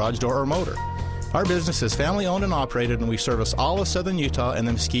replace your garage door or motor. Our business is family owned and operated, and we service all of southern Utah and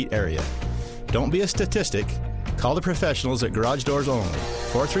the Mesquite area. Don't be a statistic. Call the professionals at Garage Doors Only,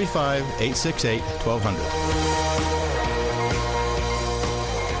 435-868-1200.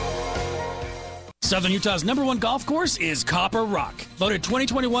 Southern Utah's #1 golf course is Copper Rock, voted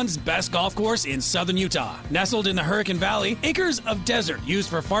 2021's best golf course in Southern Utah. Nestled in the Hurricane Valley, acres of desert used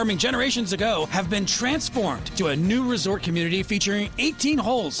for farming generations ago have been transformed to a new resort community featuring 18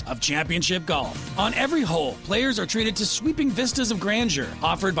 holes of championship golf. On every hole, players are treated to sweeping vistas of grandeur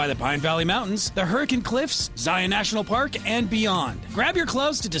offered by the Pine Valley Mountains, the Hurricane Cliffs, Zion National Park, and beyond. Grab your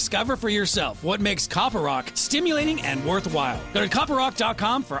clubs to discover for yourself what makes Copper Rock stimulating and worthwhile. Go to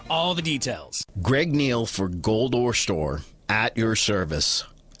copperrock.com for all the details. Greg Neal for Gold Ore Store, at your service.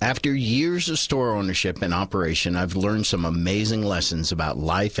 After years of store ownership and operation, I've learned some amazing lessons about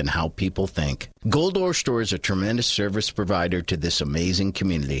life and how people think. Gold Ore Store is a tremendous service provider to this amazing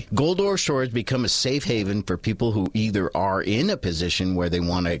community. Gold Ore Store has become a safe haven for people who either are in a position where they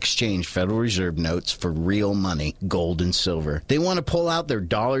want to exchange Federal Reserve notes for real money, gold and silver. They want to pull out their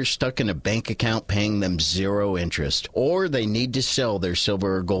dollars stuck in a bank account paying them zero interest, or they need to sell their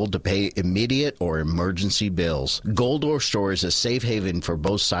silver or gold to pay immediate or emergency bills. Gold Ore Store is a safe haven for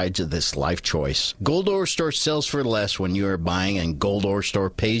both sides of this life choice. Gold Ore Store sells for less when you are buying, and Gold Ore Store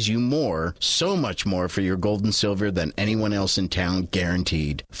pays you more, so much more for your gold and silver than anyone else in town,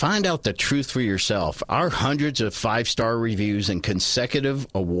 guaranteed. Find out the truth for yourself. Our hundreds of 5-star reviews and consecutive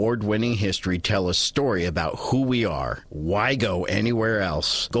award-winning history tell a story about who we are. Why go anywhere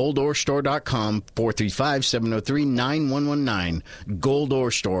else? GoldOreStore.com, 435-703-9119. Gold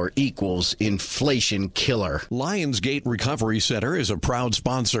Ore Store equals inflation killer. Lionsgate Recovery Center is a proud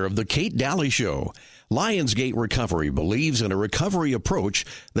sponsor of the Kate Daly Show. Lionsgate Recovery believes in a recovery approach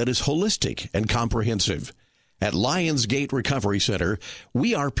that is holistic and comprehensive. At Lionsgate Recovery Center,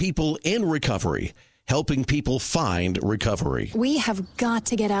 we are people in recovery, helping people find recovery. We have got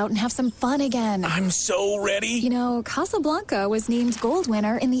to get out and have some fun again. I'm so ready. You know, Casablanca was named gold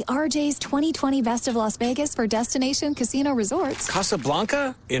winner in the RJ's 2020 Best of Las Vegas for Destination Casino Resorts.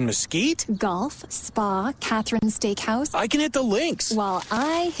 Casablanca? In Mesquite? Golf, spa, Catherine's Steakhouse. I can hit the links. While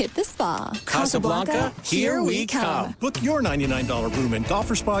I hit the spa. Casablanca, here we come. Book your $99 room and golf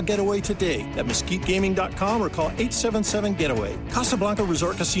or spa getaway today at MesquiteGaming.com or call 877-GETAWAY. Casablanca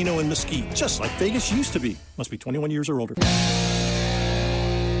Resort Casino in Mesquite, just like Vegas used to be. Must be 21 years or older.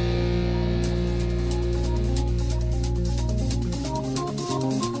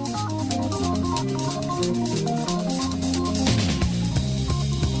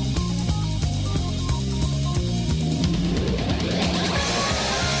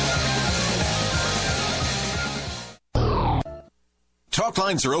 Talk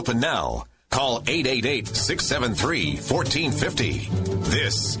lines are open now. Call 888-673-1450.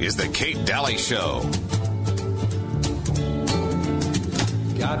 This is the Kate Daly Show.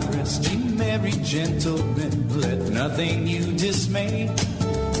 God rest you, merry gentlemen, let nothing you dismay.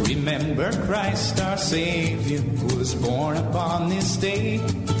 Remember Christ our Savior was born upon this day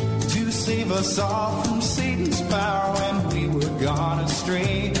to save us all from Satan's power when we were gone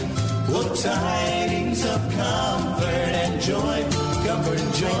astray. Oh, tidings of comfort and joy.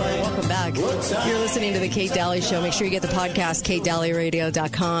 Welcome back. You're listening to the Kate Daly Show. Make sure you get the podcast,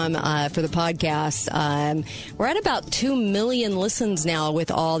 KateDalyRadio.com for the podcast. We're at about 2 million listens now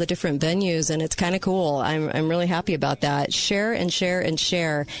with all the different venues, and it's kind of cool. I'm really happy about that. Share and share and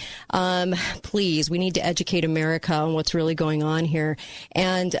share. Please, we need to educate America on what's really going on here.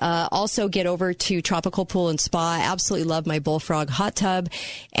 And also get over to Tropical Pool and Spa. I absolutely love my Bullfrog hot tub.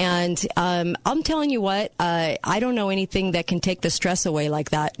 And I'm telling you what, I don't know anything that can take the stress away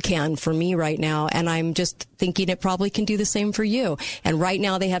like that can for me right now, and I'm just thinking it probably can do the same for you. And right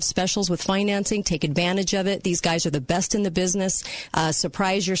now they have specials with financing. Take advantage of it. These guys are the best in the business.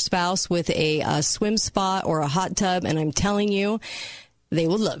 Surprise your spouse with a swim spa or a hot tub, and I'm telling you, they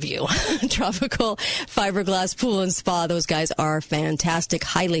will love you. Tropical Fiberglass Pool and Spa. Those guys are fantastic.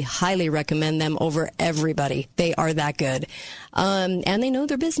 Highly, highly recommend them over everybody. They are that good. And they know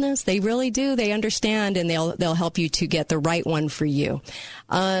their business. They really do. They understand, and they'll help you to get the right one for you.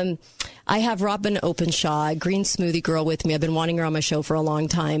 I have Robin Openshaw, Green Smoothie Girl, with me. I've been wanting her on my show for a long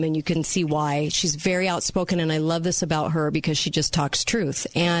time, and you can see why. She's very outspoken, and I love this about her because she just talks truth.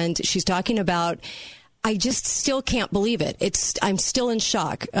 And she's talking about, I just still can't believe it. I'm still in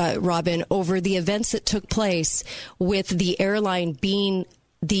shock, Robin, over the events that took place with the airline being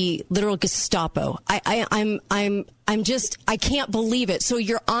the literal Gestapo. I'm just, I can't believe it. So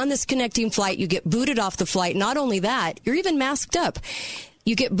you're on this connecting flight, you get booted off the flight. Not only that, you're even masked up.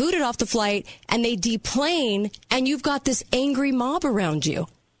 You get booted off the flight and they deplane, and you've got this angry mob around you.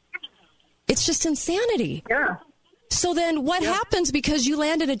 It's just insanity. Yeah. So then what happens, because you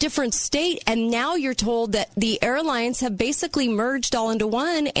land in a different state and now you're told that the airlines have basically merged all into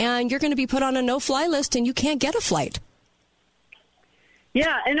one, and you're going to be put on a no-fly list and you can't get a flight?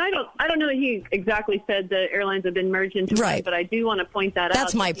 Yeah, and I don't know that he exactly said the airlines have been merged into one, but I do want to point that out.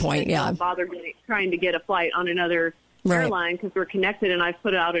 That's my point, yeah. Don't bother trying to get a flight on another airline because we're connected, and I've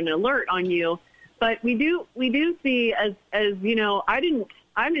put out an alert on you. But we do see, as you know,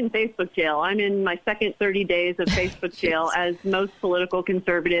 I'm in Facebook jail. I'm in my second 30 days of Facebook jail, as most political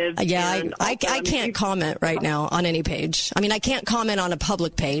conservatives. Yeah, I can't comment right now on any page. I mean, I can't comment on a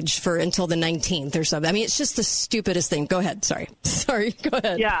public page until the 19th or something. I mean, it's just the stupidest thing. Go ahead. Sorry, go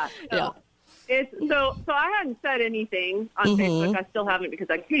ahead. Yeah. So I hadn't said anything on Facebook. I still haven't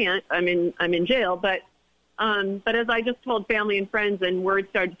because I can't. I'm in jail. But as I just told family and friends, and word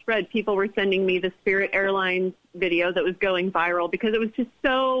started to spread, people were sending me the Spirit Airlines video that was going viral because it was just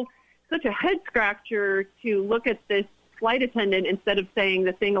such a head scratcher to look at this flight attendant instead of saying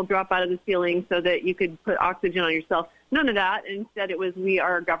the thing will drop out of the ceiling so that you could put oxygen on yourself. None of that. Instead, it was, we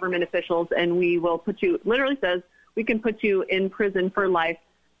are government officials and we will put you, literally says, we can put you in prison for life.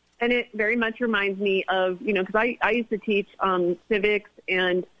 And it very much reminds me of, because I used to teach civics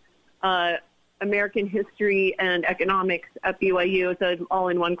and American history and economics at BYU. It's an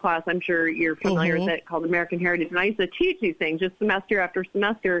all-in-one class. I'm sure you're familiar with it, called American Heritage. And I used to teach these things just semester after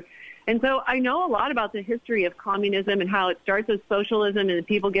semester. And so I know a lot about the history of communism and how it starts as socialism and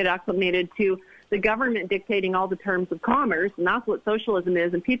people get acclimated to the government dictating all the terms of commerce. And that's what socialism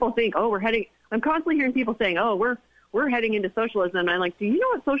is. And people think, I'm constantly hearing people saying, we're heading into socialism. And I'm like, do you know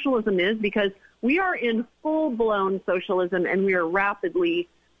what socialism is? Because we are in full-blown socialism and we are rapidly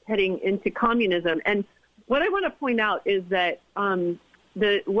heading into communism. And what I want to point out is that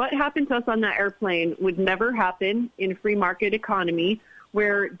what happened to us on that airplane would never happen in a free market economy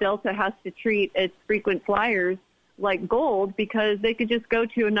where Delta has to treat its frequent flyers like gold because they could just go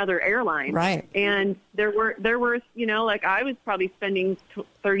to another airline. Right. And there were like I was probably spending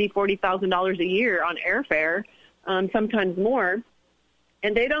 $30,000-$40,000 a year on airfare, sometimes more.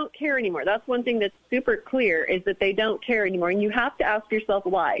 And they don't care anymore. That's one thing that's super clear, is that they don't care anymore. And you have to ask yourself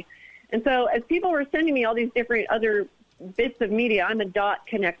why. And so as people were sending me all these different other bits of media, I'm a dot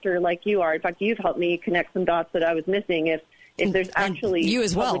connector like you are. In fact, you've helped me connect some dots that I was missing if there's actually you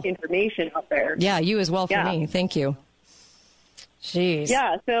as well. public information out there. Yeah, you as well for me. Thank you. Jeez.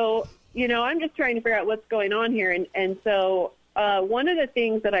 Yeah, so, I'm just trying to figure out what's going on here. And so one of the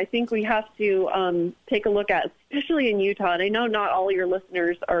things that I think we have to take a look at, especially in Utah, and I know not all your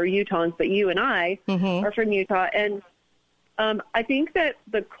listeners are Utahns, but you and I are from Utah, and I think that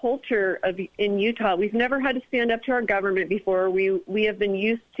the culture in Utah, we've never had to stand up to our government before. We have been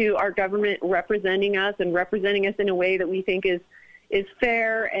used to our government representing us in a way that we think is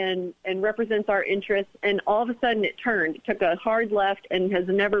fair and represents our interests, and all of a sudden it turned. It took a hard left and has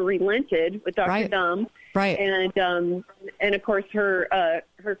never relented with Dr. Dumb. Right. And of course her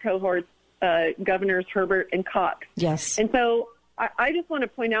cohorts, Governors Herbert and Cox. Yes. And so I just want to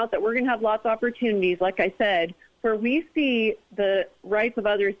point out that we're going to have lots of opportunities, like I said, where we see the rights of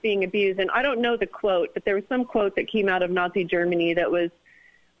others being abused. And I don't know the quote, but there was some quote that came out of Nazi Germany that was,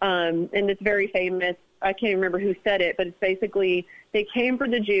 and it's very famous. I can't remember who said it, but it's basically, they came for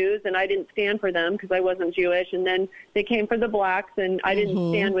the Jews and I didn't stand for them because I wasn't Jewish. And then they came for the blacks and I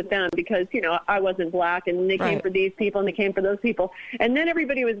didn't stand with them because, I wasn't black. And they came for these people and they came for those people. And then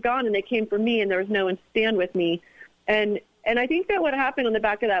everybody was gone and they came for me and there was no one to stand with me. And I think that what happened on the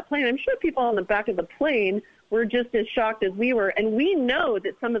back of that plane, I'm sure people on the back of the plane were just as shocked as we were. And we know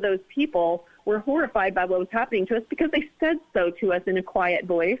that some of those people were horrified by what was happening to us because they said so to us in a quiet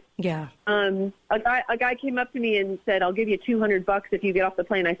voice. Yeah. A guy came up to me and said, I'll give you $200 if you get off the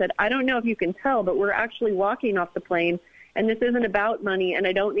plane. I said, I don't know if you can tell, but we're actually walking off the plane, and this isn't about money, and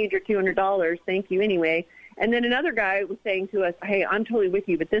I don't need your $200. Thank you anyway. And then another guy was saying to us, hey, I'm totally with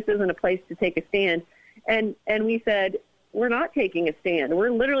you, but this isn't a place to take a stand. And we said, we're not taking a stand. We're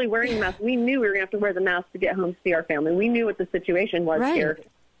literally wearing a mask. We knew we were going to have to wear the mask to get home to see our family. We knew what the situation was here.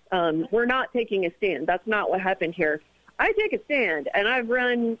 We're not taking a stand. That's not what happened here. I take a stand, and I've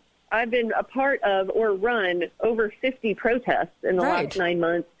run I've been a part of or run over 50 protests in the last 9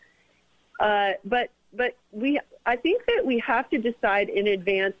 months. But I think that we have to decide in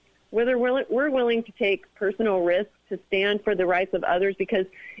advance whether we're willing to take personal risks to stand for the rights of others, because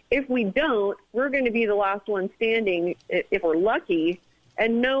if we don't, we're going to be the last one standing if we're lucky,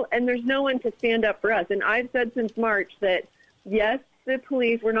 and there's no one to stand up for us. And I've said since March that, yes, the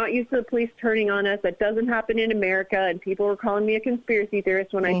police, we're not used to the police turning on us. That doesn't happen in America, and people were calling me a conspiracy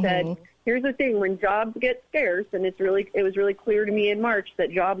theorist when I said, here's the thing, when jobs get scarce, and it was really clear to me in March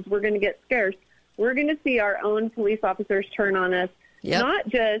that jobs were going to get scarce, we're going to see our own police officers turn on us, not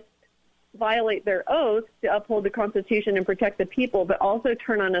just violate their oath to uphold the Constitution and protect the people, but also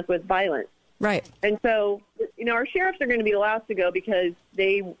turn on us with violence. Right. And so, our sheriffs are going to be the last to go because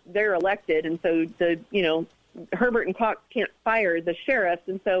they're elected, and so Herbert and Cox can't fire the sheriffs,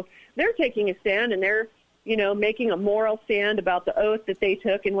 and so they're taking a stand, and they're making a moral stand about the oath that they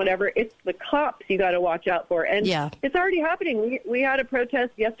took and whatever. It's the cops you got to watch out for. And it's already happening. We had a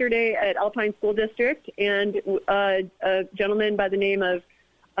protest yesterday at Alpine School District, and a gentleman by the name of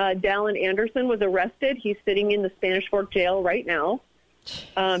Dallin Anderson was arrested. He's sitting in the Spanish Fork jail right now.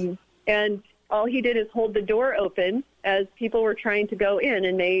 And all he did is hold the door open as people were trying to go in,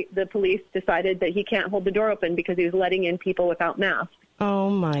 and the police decided that he can't hold the door open because he was letting in people without masks. Oh,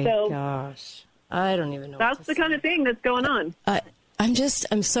 my gosh. I don't even know. That's the kind of thing that's going on.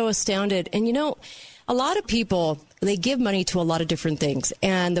 I'm so astounded. And, a lot of people, they give money to a lot of different things,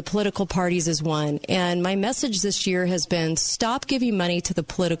 and the political parties is one. And my message this year has been, stop giving money to the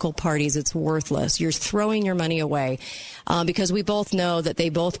political parties. It's worthless. You're throwing your money away because we both know that they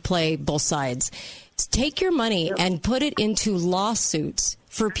both play both sides. Take your money and put it into lawsuits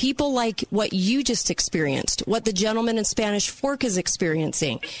for people like what you just experienced, what the gentleman in Spanish Fork is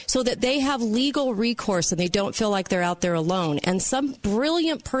experiencing, so that they have legal recourse and they don't feel like they're out there alone. And some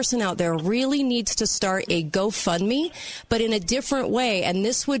brilliant person out there really needs to start a GoFundMe, but in a different way. And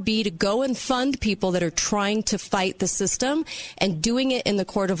this would be to go and fund people that are trying to fight the system and doing it in the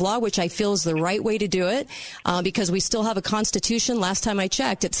court of law, which I feel is the right way to do it, because we still have a constitution. Last time I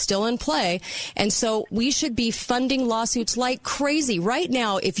checked, it's still in play. And so we should be funding lawsuits like crazy right now.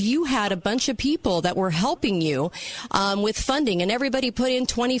 If you had a bunch of people that were helping you with funding, and everybody put in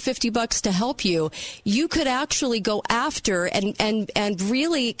 $20-$50 to help you, you could actually go after and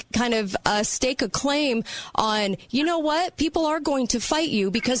really kind of stake a claim on, what? People are going to fight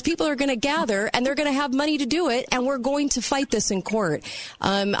you because people are going to gather and they're going to have money to do it, and we're going to fight this in court.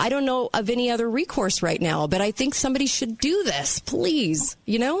 I don't know of any other recourse right now, but I think somebody should do this, please.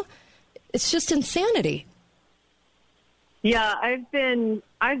 It's just insanity. Yeah, I've been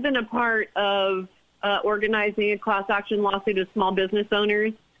a part of organizing a class action lawsuit of small business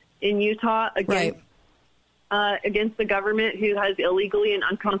owners in Utah against the government, who has illegally and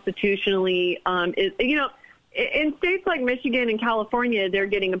unconstitutionally in states like Michigan and California, they're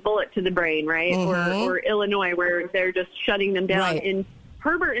getting a bullet to the brain, right? Or Illinois, where they're just shutting them down. Right. And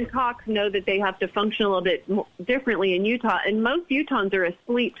Herbert and Cox know that they have to function a little bit differently in Utah, and most Utahns are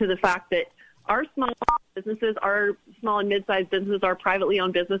asleep to the fact that our small businesses, our small and mid-sized businesses, our privately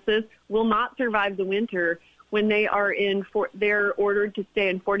owned businesses will not survive the winter when they are they're ordered to stay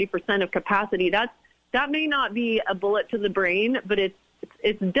in 40% of capacity. That may not be a bullet to the brain, but it's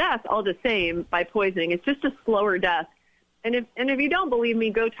death all the same by poisoning. It's just a slower death. And if you don't believe me,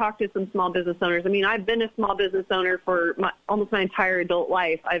 go talk to some small business owners. I mean, I've been a small business owner for almost my entire adult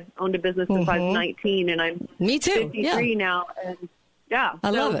life. I've owned a business since I was 19, and I'm 53 now. And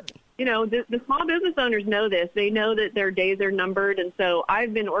I love it. The small business owners know this. They know that their days are numbered. And so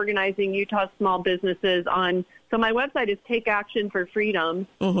I've been organizing Utah small businesses so my website is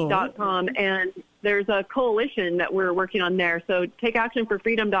takeactionforfreedom.com, and there's a coalition that we're working on there. So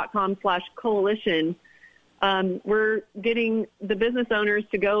takeactionforfreedom.com/coalition. We're getting the business owners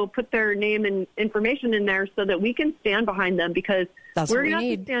to go put their name and information in there so that we can stand behind them, because we're going to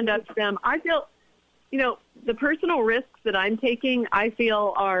have to stand up to them. I feel, the personal risks that I'm taking, I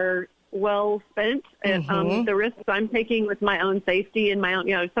feel are well spent. The risks I'm taking with my own safety and my own,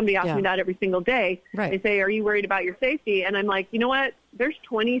 somebody asks me that every single day. Right. They say, are you worried about your safety? And I'm like, you know what? There's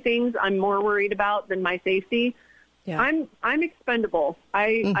 20 things I'm more worried about than my safety. Yeah. I'm expendable.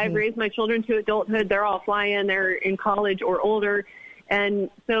 I've raised my children to adulthood. They're all flying. They're in college or older. And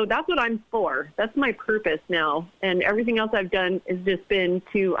so that's what I'm for. That's my purpose now. And everything else I've done has just been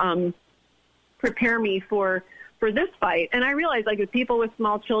to prepare me for this fight. And I realize, with people with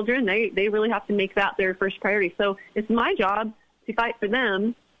small children, they really have to make that their first priority. So it's my job to fight for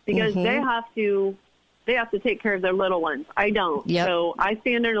them, because they have to take care of their little ones. I don't. Yep. So I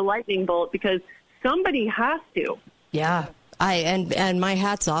stand in a lightning bolt because somebody has to. Yeah. And my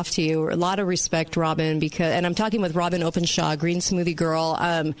hat's off to you. A lot of respect, Robin, and I'm talking with Robin Openshaw, Green Smoothie Girl.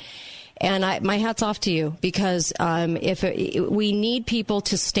 And my hat's off to you, because we need people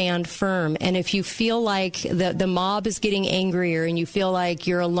to stand firm. And if you feel like the mob is getting angrier and you feel like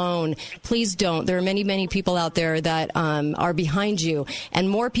you're alone, please don't. There are many, many people out there that are behind you. And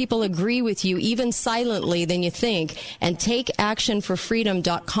more people agree with you, even silently, than you think. And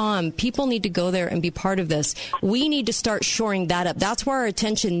takeactionforfreedom.com. People need to go there and be part of this. We need to start shoring that up. That's where our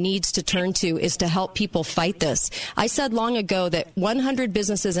attention needs to turn to, is to help people fight this. I said long ago that 100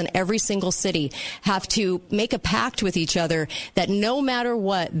 businesses in every single city have to make a pact with each other that no matter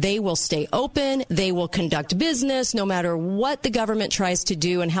what, they will stay open, they will conduct business, no matter what the government tries to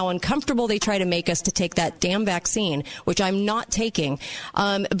do and how uncomfortable they try to make us to take that damn vaccine, which I'm not taking.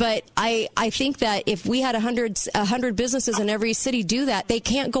 But I think that if we had 100 businesses in every city do that, they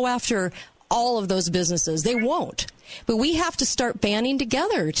can't go after all of those businesses. They won't. But we have to start banding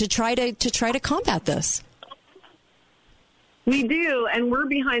together to try to combat this. We do, and we're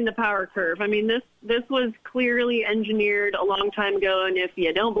behind the power curve. I mean, this was clearly engineered a long time ago, and if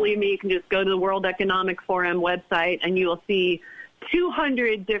you don't believe me, you can just go to the World Economic Forum website, and you will see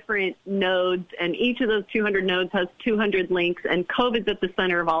 200 different nodes, and each of those 200 nodes has 200 links, and COVID's at the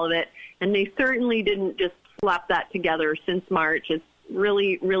center of all of it, and they certainly didn't just slap that together since March. It's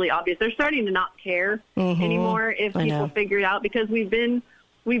really, really obvious. They're starting to not care anymore if people figure it out, because we've been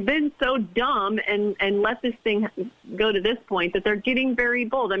so dumb and let this thing go to this point that they're getting very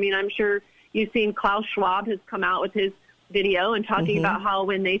bold. I mean, I'm sure you've seen Klaus Schwab has come out with his video and talking about how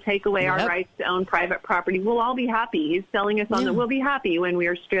when they take away our rights to own private property, we'll all be happy. He's telling us on that we'll be happy when we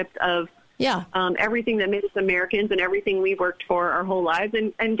are stripped of everything that makes us Americans and everything we've worked for our whole lives.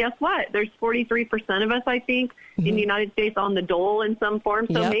 And guess what? There's 43% of us, I think, in the United States on the dole in some form.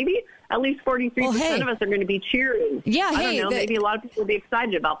 So maybe at least 43% of us are going to be cheering. Yeah, I don't know. Maybe a lot of people will be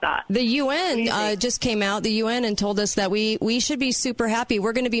excited about that. The UN just came out, the UN, and told us that we should be super happy.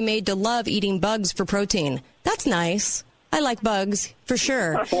 We're going to be made to love eating bugs for protein. That's nice. I like bugs, for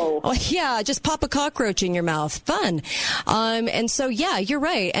sure. Oh, yeah, just pop a cockroach in your mouth. Fun. And so, yeah, you're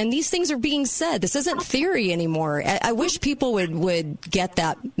right. And these things are being said. This isn't theory anymore. I wish people would get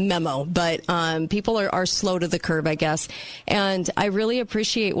that memo, but people are slow to the curb, I guess. And I really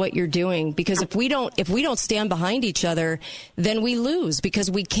appreciate what you're doing, because if we don't stand behind each other, then we lose, because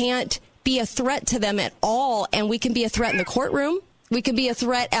we can't be a threat to them at all, and we can be a threat in the courtroom. We can be a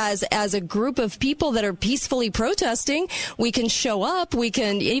threat as a group of people that are peacefully protesting. We can show up. We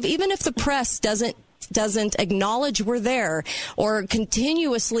can, even if the press doesn't acknowledge we're there or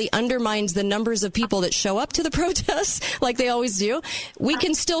continuously undermines the numbers of people that show up to the protests like they always do, we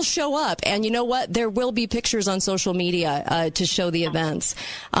can still show up. And you know what? There will be pictures on social media to show the events.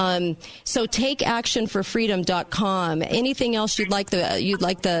 So takeactionforfreedom.com. Anything else you'd like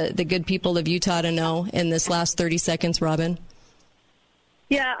the good people of Utah to know in this last 30 seconds, Robin?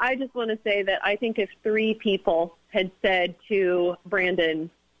 Yeah, I just want to say that I think if 3 people had said to Brandon,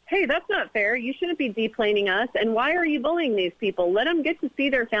 hey, that's not fair. You shouldn't be deplaning us. And why are you bullying these people? Let them get to see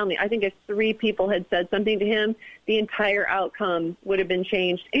their family. I think if 3 people had said something to him, the entire outcome would have been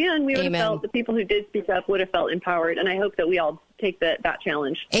changed. And we would have felt, the people who did speak up would have felt empowered. And I hope that we all take that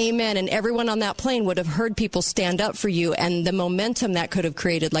challenge. Amen. And everyone on that plane would have heard people stand up for you. And the momentum that could have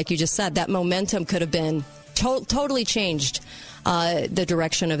created, like you just said, that momentum could have been totally changed. The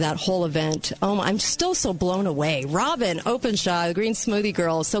direction of that whole event. Oh, I'm still so blown away. Robin Openshaw, the Green Smoothie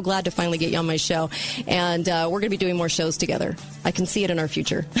Girl, so glad to finally get you on my show. And we're going to be doing more shows together. I can see it in our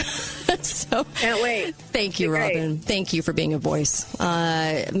future. So, can't wait. Thank you, Robin. Thank you for being a voice.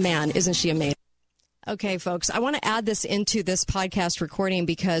 Man, isn't she amazing? Okay, folks, I want to add this into this podcast recording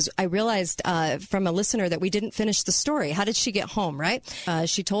because I realized from a listener that we didn't finish the story. How did she get home, right?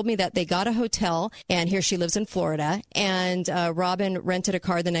 She told me that they got a hotel, and here she lives in Florida, and Robin rented a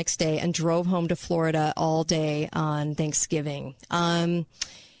car the next day and drove home to Florida all day on Thanksgiving.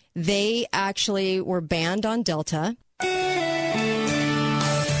 They actually were banned on Delta.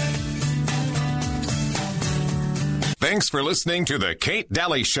 Thanks for listening to The Kate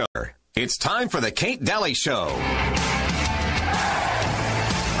Daly Show. It's time for The Kate Daly Show.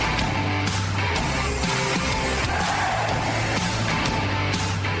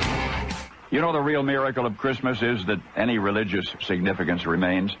 You know, the real miracle of Christmas is that any religious significance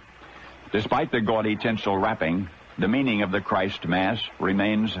remains. Despite the gaudy tinsel wrapping, the meaning of the Christ Mass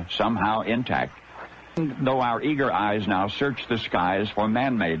remains somehow intact. And though our eager eyes now search the skies for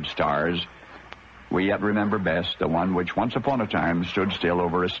man-made stars, we yet remember best the one which once upon a time stood still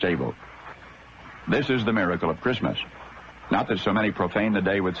over a stable. This is the miracle of Christmas. Not that so many profane the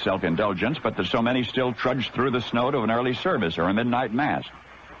day with self-indulgence, but that so many still trudge through the snow to an early service or a midnight mass.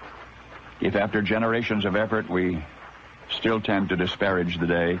 If after generations of effort we still tend to disparage the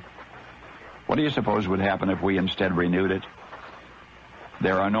day, what do you suppose would happen if we instead renewed it?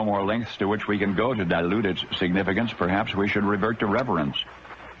 There are no more lengths to which we can go to dilute its significance. Perhaps we should revert to reverence.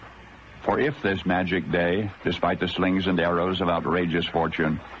 For if this magic day, despite the slings and arrows of outrageous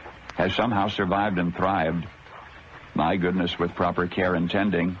fortune, has somehow survived and thrived, my goodness, with proper care and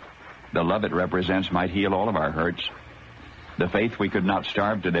tending, the love it represents might heal all of our hurts. The faith we could not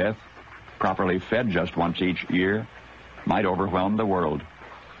starve to death, properly fed just once each year, might overwhelm the world.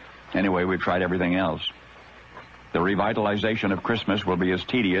 Anyway, we've tried everything else. The revitalization of Christmas will be as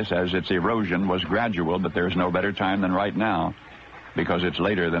tedious as its erosion was gradual, but there's no better time than right now, because it's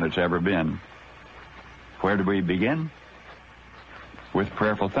later than it's ever been. Where do we begin? With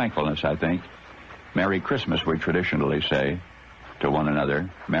prayerful thankfulness, I think. Merry Christmas, we traditionally say to one another.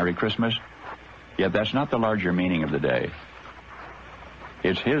 Merry Christmas. Yet that's not the larger meaning of the day.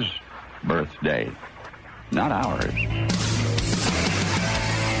 It's his birthday, not ours.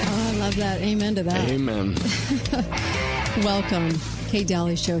 Oh, I love that. Amen to that. Amen. Welcome. Kate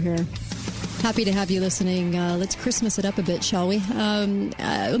Daly Show here. Happy to have you listening. Let's Christmas it up a bit, shall we?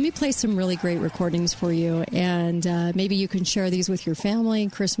 Let me play some really great recordings for you, and maybe you can share these with your family,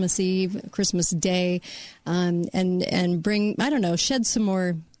 Christmas Eve, Christmas Day, and bring, I don't know, shed some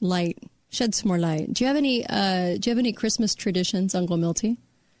more light. Shed some more light. Do you have any Christmas traditions, Uncle Milty,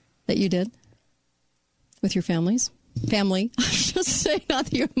 that you did with your families? Family, I should say, not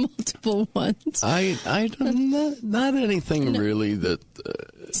that you have multiple ones. I don't, not anything really that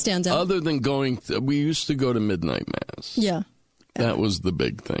stands out. Other than we used to go to midnight mass. Yeah. That was the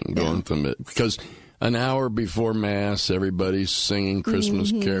big thing, going to because an hour before mass, everybody's singing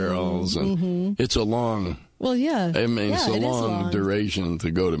Christmas carols, and it's a long. Well, yeah. I mean, it's a long duration to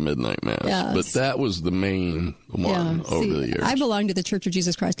go to midnight mass. Yes. But that was the main one over the years. I belong to the Church of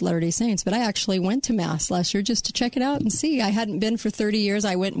Jesus Christ of Latter-day Saints, but I actually went to mass last year just to check it out and see. I hadn't been for 30 years.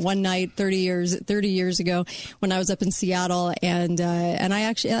 I went one night 30 years ago when I was up in Seattle, and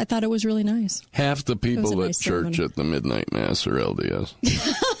I thought it was really nice. Half the people at church at the midnight mass are LDS.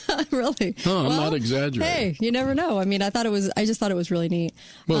 Really? No, I'm not exaggerating. Hey, you never know. I mean, I just thought it was really neat.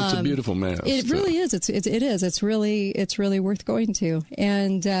 Well, it's a beautiful mass. It really is. It is. It's really worth going to.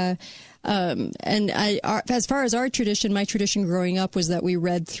 And as far as our tradition, my tradition growing up was that we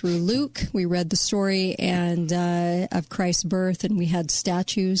read through Luke. We read the story of Christ's birth, and we had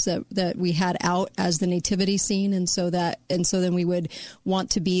statues that we had out as the nativity scene, and so then we would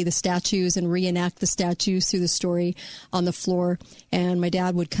want to be the statues and reenact the statues through the story on the floor. And my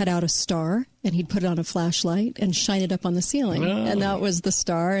dad would cut out a star, and he'd put it on a flashlight and shine it up on the ceiling. Oh. And that was the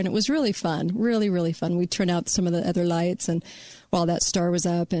star, and it was really fun, really, really fun. We'd turn out some of the other lights and while that star was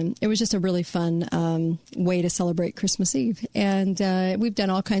up, and it was just a really fun way to celebrate Christmas Eve. And we've done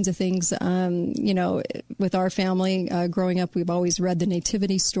all kinds of things, with our family. Growing up, we've always read the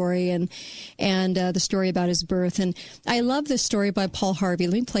nativity story and the story about his birth. And I love this story by Paul Harvey.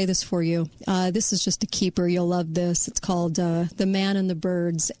 Let me play this for you. This is just a keeper. You'll love this. It's called The Man and the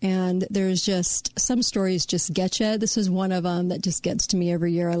Birds. And there's just some stories just get you. This is one of them that just gets to me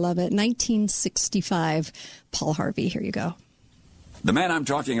every year. I love it. 1965, Paul Harvey. Here you go. The man I'm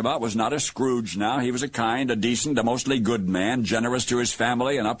talking about was not a Scrooge now. He was a kind, a decent, a mostly good man, generous to his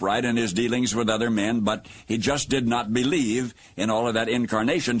family and upright in his dealings with other men, but he just did not believe in all of that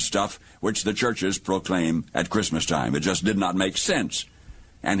incarnation stuff which the churches proclaim at Christmas time. It just did not make sense,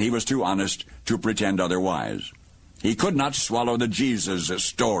 and he was too honest to pretend otherwise. He could not swallow the Jesus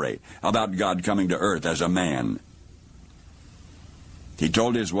story about God coming to earth as a man. He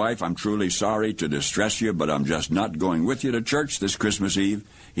told his wife, "I'm truly sorry to distress you, but I'm just not going with you to church this Christmas Eve."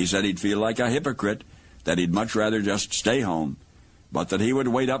 He said he'd feel like a hypocrite, that he'd much rather just stay home, but that he would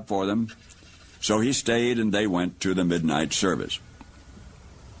wait up for them. So he stayed, and they went to the midnight service.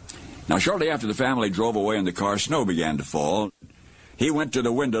 Now, shortly after the family drove away in the car, snow began to fall. He went to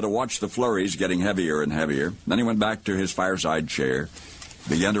the window to watch the flurries getting heavier and heavier. Then he went back to his fireside chair,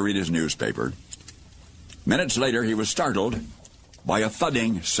 began to read his newspaper. Minutes later, he was startled by a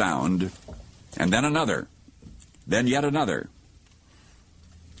thudding sound, and then another, then yet another.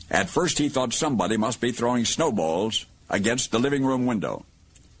 At first he thought somebody must be throwing snowballs against the living room window.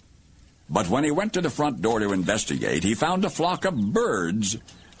 But when he went to the front door to investigate, he found a flock of birds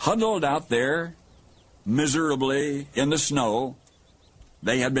huddled out there miserably in the snow.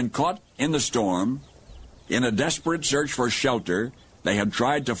 They had been caught in the storm. In a desperate search for shelter, they had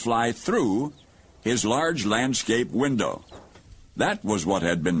tried to fly through his large landscape window. That was what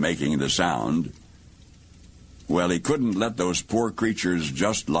had been making the sound. Well, he couldn't let those poor creatures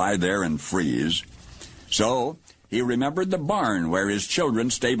just lie there and freeze. So he remembered the barn where his children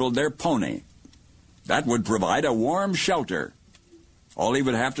stabled their pony. That would provide a warm shelter. All he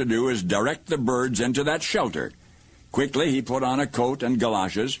would have to do is direct the birds into that shelter. Quickly, he put on a coat and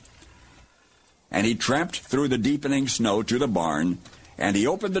galoshes, and he tramped through the deepening snow to the barn, and he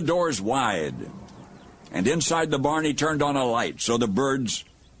opened the doors wide. And inside the barn, he turned on a light so the birds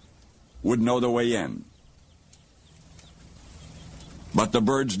would know the way in. But the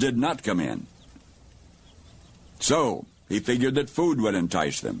birds did not come in. So he figured that food would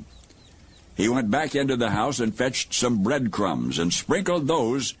entice them. He went back into the house and fetched some breadcrumbs and sprinkled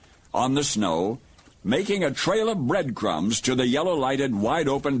those on the snow, making a trail of breadcrumbs to the yellow-lighted,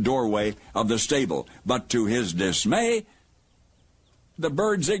 wide-open doorway of the stable. But to his dismay, the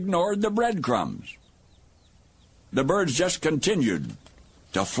birds ignored the breadcrumbs. The birds just continued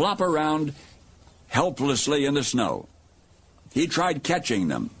to flop around helplessly in the snow. He tried catching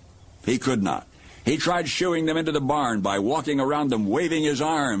them. He could not. He tried shooing them into the barn by walking around them, waving his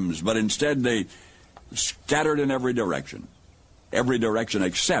arms, but instead they scattered in every direction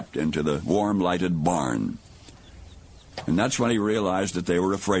except into the warm, lighted barn. And that's when he realized that they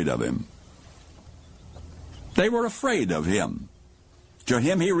were afraid of him. They were afraid of him. To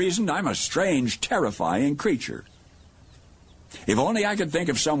him, he reasoned, I'm a strange, terrifying creature. If only I could think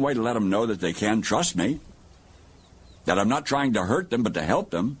of some way to let them know that they can trust me, that I'm not trying to hurt them but to help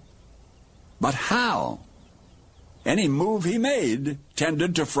them. But how? Any move he made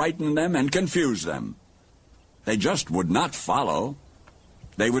tended to frighten them and confuse them. They just would not follow.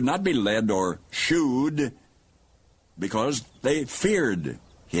 They would not be led or shooed because they feared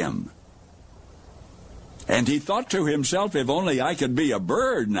him. And he thought to himself, if only I could be a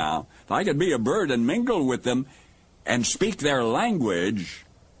bird now, if I could be a bird and mingle with them and speak their language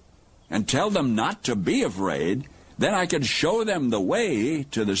and tell them not to be afraid, then I could show them the way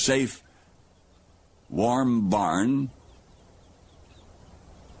to the safe, warm barn.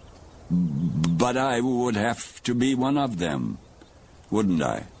 But I would have to be one of them, wouldn't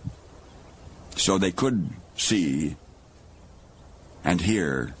I? So they could see and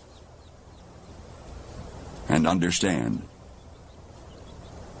hear and understand.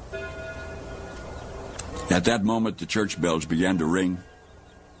 At that moment, the church bells began to ring.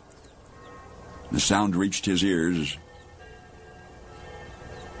 The sound reached his ears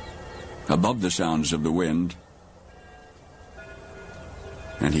above the sounds of the wind,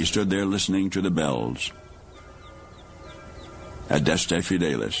 and he stood there listening to the bells. Adeste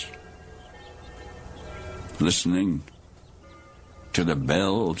Fidelis. Listening to the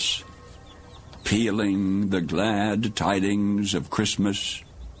bells, pealing the glad tidings of Christmas,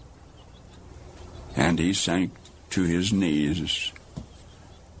 and he sank to his knees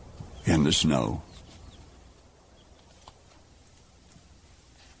in the snow.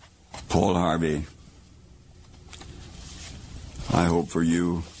 Paul Harvey, I hope for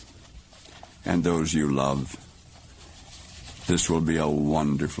you and those you love, this will be a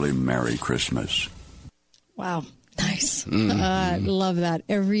wonderfully Merry Christmas. Wow. Nice. I love that.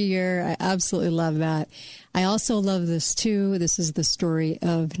 Every year, I absolutely love that. I also love this, too. This is the story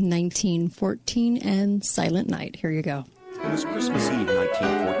of 1914 and Silent Night. Here you go. It was Christmas Eve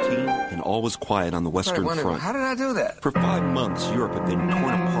 1914, and all was quiet on the Western Front. How did I do that? For 5 months, Europe had been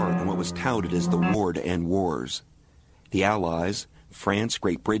torn apart in what was touted as the war to end wars. The Allies, France,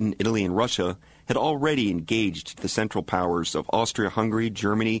 Great Britain, Italy, and Russia, had already engaged the Central Powers of Austria-Hungary,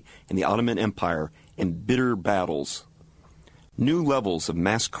 Germany, and the Ottoman Empire in bitter battles. New levels of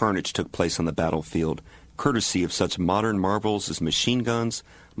mass carnage took place on the battlefield, courtesy of such modern marvels as machine guns,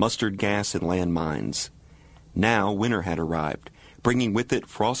 mustard gas, and landmines. Now winter had arrived, bringing with it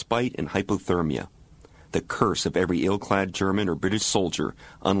frostbite and hypothermia, the curse of every ill-clad German or British soldier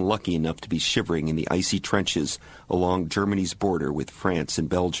unlucky enough to be shivering in the icy trenches along Germany's border with France and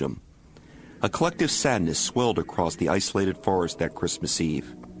Belgium. A collective sadness swelled across the isolated forest that Christmas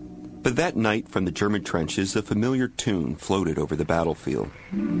Eve. But that night, from the German trenches, a familiar tune floated over the battlefield.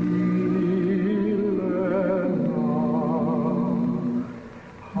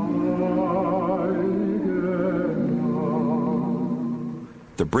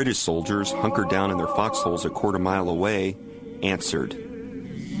 The British soldiers, hunkered down in their foxholes a quarter mile away, answered.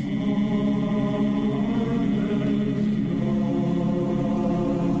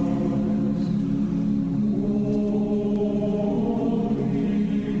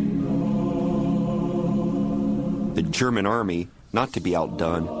 The German army, not to be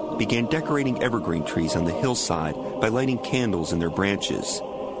outdone, began decorating evergreen trees on the hillside by lighting candles in their branches.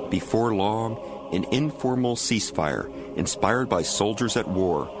 Before long, an informal ceasefire, inspired by soldiers at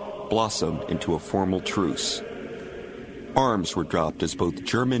war, blossomed into a formal truce. Arms were dropped as both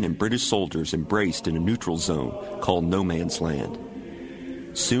German and British soldiers embraced in a neutral zone called No Man's Land.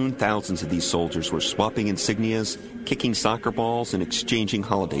 Soon, thousands of these soldiers were swapping insignias, kicking soccer balls, and exchanging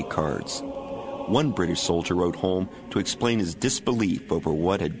holiday cards. One British soldier wrote home to explain his disbelief over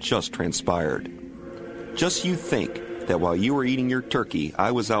what had just transpired. Just you think that while you were eating your turkey,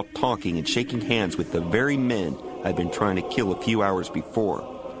 I was out talking and shaking hands with the very men I'd been trying to kill a few hours before.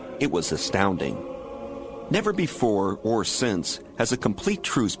 It was astounding. Never before or since has a complete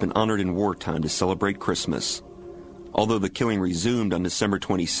truce been honored in wartime to celebrate Christmas. Although the killing resumed on December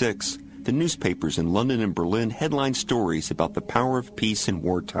 26, the newspapers in London and Berlin headlined stories about the power of peace in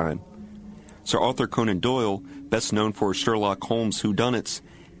wartime. Sir Arthur Conan Doyle, best known for Sherlock Holmes' whodunits,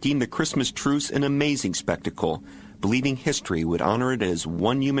 deemed the Christmas truce an amazing spectacle, believing history would honor it as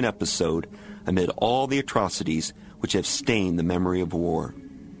one human episode amid all the atrocities which have stained the memory of war.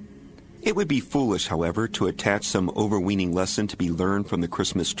 It would be foolish, however, to attach some overweening lesson to be learned from the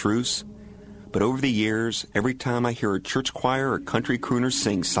Christmas truce. But over the years, every time I hear a church choir or country crooner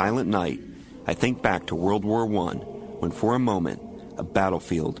sing Silent Night, I think back to World War I, when for a moment, a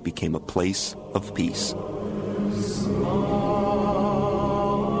battlefield became a place of peace.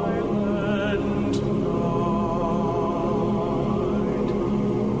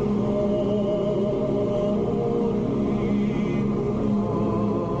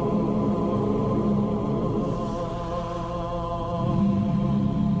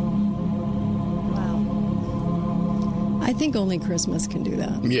 I think only Christmas can do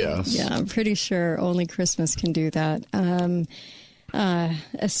that. Yes. Yeah, I'm pretty sure only Christmas can do that.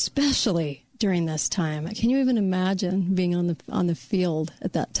 Especially during this time. Can you even imagine being on the field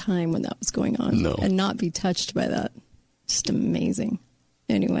at that time when that was going on? No. And not be touched by that? Just amazing.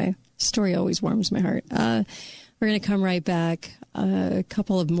 Anyway, story always warms my heart. We're going to come right back. A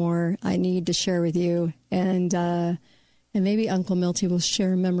couple of more I need to share with you. And maybe Uncle Milty will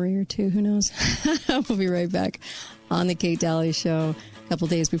share a memory or two. Who knows? We'll be right back on the Kate Daly Show a couple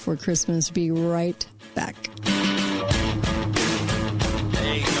days before Christmas. Be right back.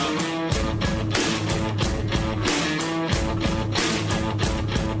 There you go.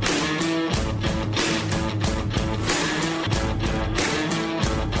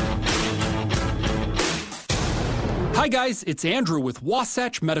 Hi guys, it's Andrew with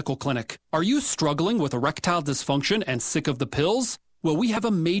Wasatch Medical Clinic. Are you struggling with erectile dysfunction and sick of the pills? Well, we have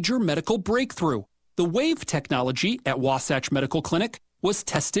a major medical breakthrough. The WAVE technology at Wasatch Medical Clinic was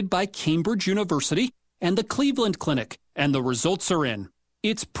tested by Cambridge University and the Cleveland Clinic, and the results are in.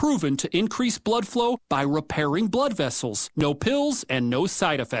 It's proven to increase blood flow by repairing blood vessels. No pills and no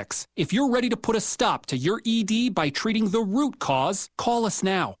side effects. If you're ready to put a stop to your ED by treating the root cause, call us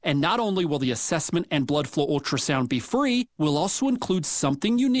now. And not only will the assessment and blood flow ultrasound be free, we'll also include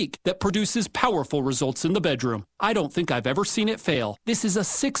something unique that produces powerful results in the bedroom. I don't think I've ever seen it fail. This is a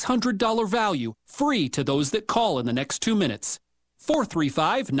 $600 value, free to those that call in the next 2 minutes.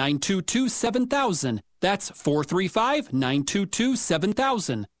 435-922-7000. That's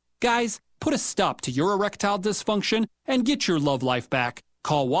 435-922-7000. Guys, put a stop to your erectile dysfunction and get your love life back.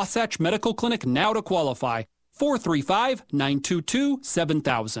 Call Wasatch Medical Clinic now to qualify.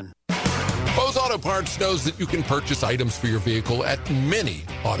 435-922-7000. Bose Auto Parts knows that you can purchase items for your vehicle at many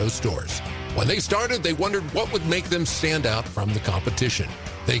auto stores. When they started, they wondered what would make them stand out from the competition.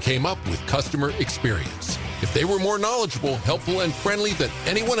 They came up with customer experience. If they were more knowledgeable, helpful, and friendly than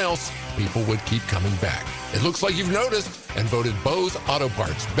anyone else, people would keep coming back. It looks like you've noticed and voted Bose Auto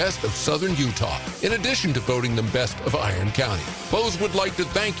Parts Best of Southern Utah, in addition to voting them Best of Iron County. Bose would like to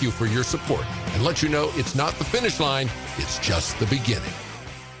thank you for your support and let you know it's not the finish line, it's just the beginning.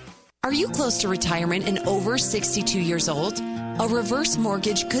 Are you close to retirement and over 62 years old? A reverse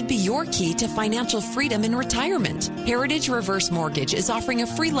mortgage could be your key to financial freedom in retirement. Heritage Reverse Mortgage is offering a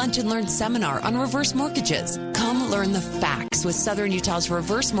free Lunch and Learn seminar on reverse mortgages. Come learn the facts with Southern Utah's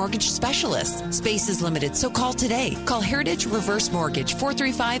reverse mortgage specialists. Space is limited, so call today. Call Heritage Reverse Mortgage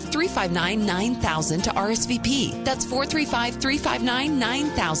 435-359-9000 to RSVP. That's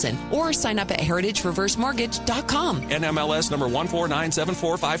 435-359-9000. Or sign up at heritagereversemortgage.com. NMLS number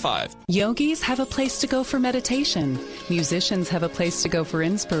 1497455. Yogis have a place to go for meditation. Musicians have a place to go for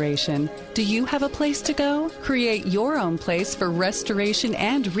inspiration. Do you have a place to go? Create your own place for restoration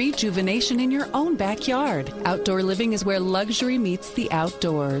and rejuvenation in your own backyard. Outdoor Outdoor Living is where luxury meets the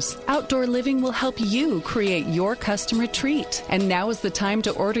outdoors. Outdoor Living will help you create your custom retreat. And now is the time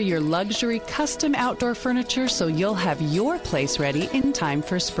to order your luxury custom outdoor furniture so you'll have your place ready in time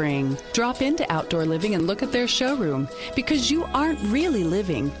for spring. Drop into Outdoor Living and look at their showroom, because you aren't really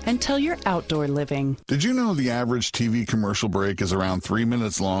living until you're outdoor living. Did you know the average TV commercial break is around 3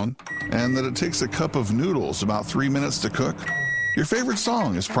 minutes long, and that it takes a cup of noodles about 3 minutes to cook? Your favorite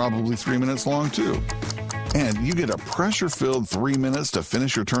song is probably 3 minutes long too. And you get a pressure-filled 3 minutes to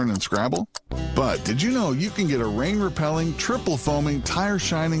finish your turn in Scrabble? But did you know you can get a rain-repelling, triple-foaming,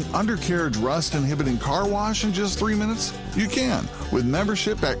 tire-shining, undercarriage rust-inhibiting car wash in just 3 minutes? You can, with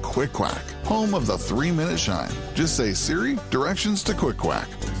membership at Quick Quack, home of the 3-minute shine. Just say, Siri, directions to Quick Quack.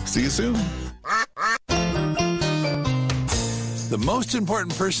 See you soon. The most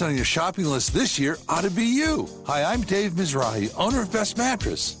important person on your shopping list this year ought to be you. Hi, I'm Dave Mizrahi, owner of Best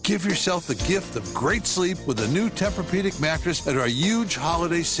Mattress. Give yourself the gift of great sleep with a new Tempur-Pedic mattress at our huge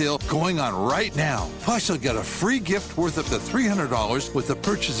holiday sale going on right now. Plus, you'll get a free gift worth up to $300 with the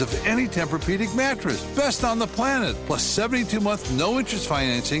purchase of any Tempur-Pedic mattress. Best on the planet. Plus 72-month no-interest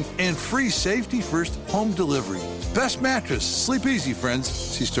financing and free safety-first home delivery. Best Mattress. Sleep easy, friends.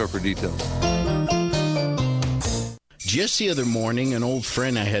 See store for details. Just the other morning, an old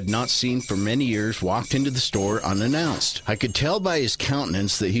friend I had not seen for many years walked into the store unannounced. I could tell by his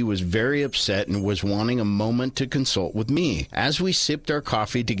countenance that he was very upset and was wanting a moment to consult with me. As we sipped our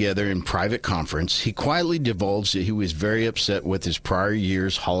coffee together in private conference, he quietly divulged that he was very upset with his prior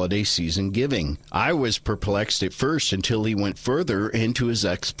year's holiday season giving. I was perplexed at first until he went further into his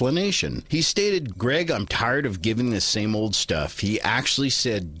explanation. He stated, "Greg, I'm tired of giving the same old stuff." He actually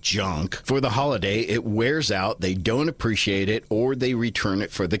said junk. For the holiday, it wears out, they don't appreciate it, or they return it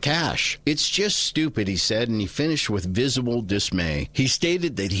for the cash. It's just stupid, he said, and he finished with visible dismay. He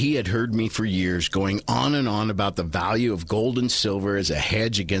stated that he had heard me for years going on and on about the value of gold and silver as a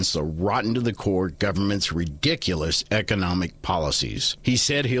hedge against the rotten-to-the-core government's ridiculous economic policies. He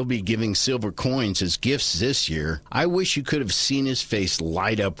said he'll be giving silver coins as gifts this year. I wish you could have seen his face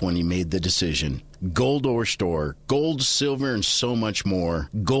light up when he made the decision. Gold Ore Store. Gold, silver, and so much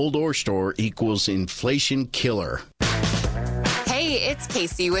more. Gold Ore Store equals inflation killer. Hey, it's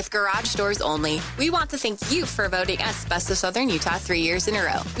Casey with Garage Doors Only. We want to thank you for voting us Best of Southern Utah 3 years in a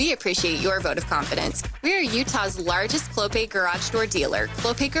row. We appreciate your vote of confidence. We are Utah's largest Clopay garage door dealer.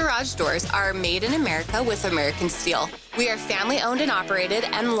 Clopay garage doors are made in America with American steel. We are family owned and operated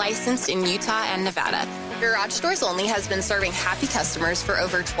and licensed in Utah and Nevada. Garage Doors Only has been serving happy customers for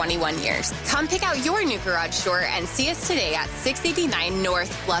over 21 years. Come pick out your new garage door and see us today at 689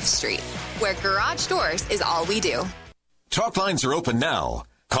 North Bluff Street, where garage doors is all we do. Talk lines are open now.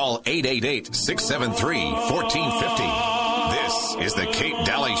 Call 888-673-1450. This is the Kate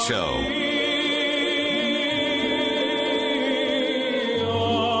Daly Show.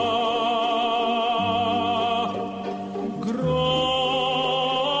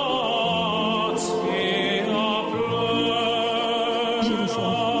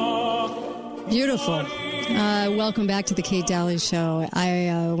 Beautiful. Welcome back to the Kate Daly Show.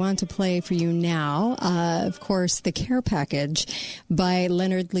 I want to play for you now, of course, The Care Package by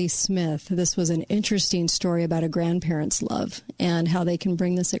Leonard Lee Smith. This was an interesting story about a grandparent's love and how they can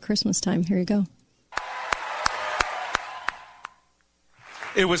bring this at Christmas time. Here you go.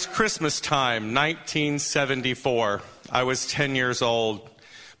 It was Christmas time, 1974. I was 10 years old,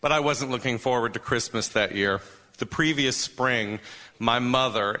 but I wasn't looking forward to Christmas that year. The previous spring, my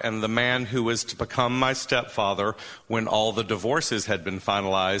mother and the man who was to become my stepfather when all the divorces had been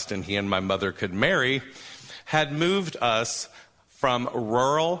finalized and he and my mother could marry, had moved us from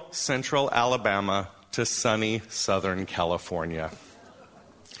rural central Alabama to sunny Southern California.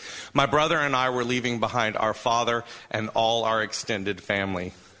 My brother and I were leaving behind our father and all our extended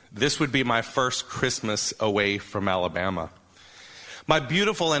family. This would be my first Christmas away from Alabama. My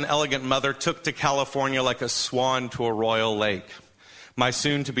beautiful and elegant mother took to California like a swan to a royal lake. My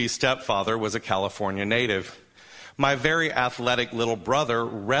soon-to-be stepfather was a California native. My very athletic little brother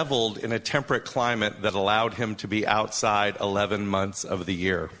reveled in a temperate climate that allowed him to be outside 11 months of the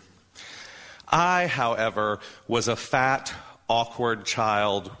year. I, however, was a fat, awkward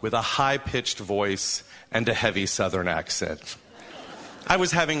child with a high-pitched voice and a heavy Southern accent. I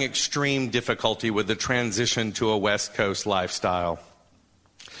was having extreme difficulty with the transition to a West Coast lifestyle.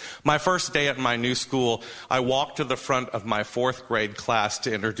 My first day at my new school, I walked to the front of my 4th grade class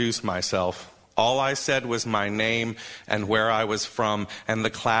to introduce myself. All I said was my name and where I was from, and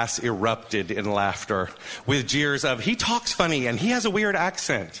the class erupted in laughter, with jeers of, "He talks funny and he has a weird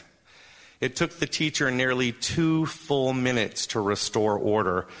accent." It took the teacher nearly 2 full minutes to restore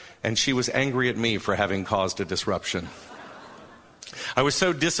order, and she was angry at me for having caused a disruption. I was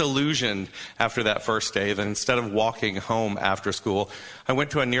so disillusioned after that first day that instead of walking home after school, I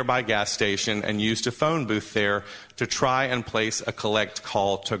went to a nearby gas station and used a phone booth there to try and place a collect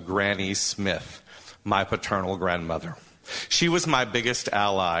call to Granny Smith, my paternal grandmother. She was my biggest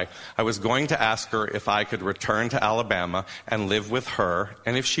ally. I was going to ask her if I could return to Alabama and live with her,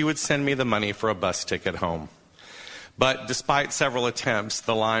 and if she would send me the money for a bus ticket home. But despite several attempts,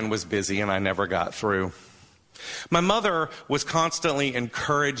 the line was busy and I never got through. My mother was constantly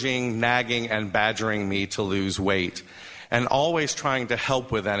encouraging, nagging, and badgering me to lose weight, and always trying to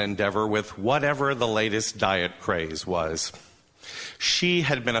help with that endeavor with whatever the latest diet craze was. She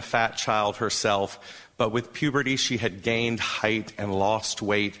had been a fat child herself, but with puberty she had gained height and lost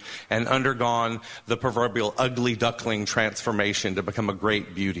weight and undergone the proverbial ugly duckling transformation to become a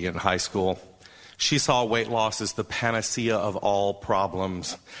great beauty in high school. She saw weight loss as the panacea of all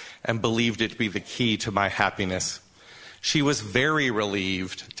problems and believed it to be the key to my happiness. She was very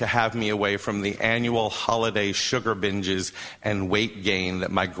relieved to have me away from the annual holiday sugar binges and weight gain that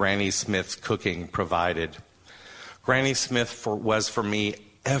my Granny Smith's cooking provided. Granny Smith was for me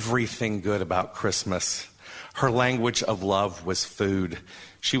everything good about Christmas. Her language of love was food.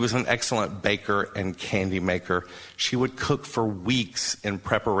 She was an excellent baker and candy maker. She would cook for weeks in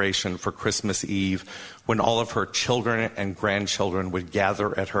preparation for Christmas Eve, when all of her children and grandchildren would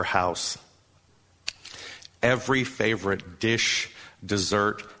gather at her house. Every favorite dish,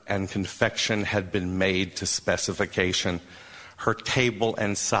 dessert, and confection had been made to specification. Her table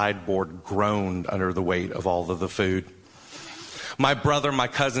and sideboard groaned under the weight of all of the food. My brother, my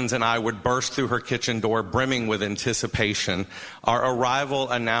cousins, and I would burst through her kitchen door brimming with anticipation, our arrival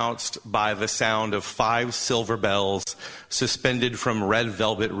announced by the sound of 5 silver bells suspended from red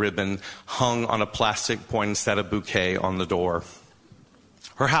velvet ribbon hung on a plastic poinsettia bouquet on the door.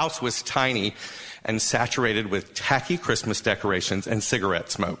 Her house was tiny and saturated with tacky Christmas decorations and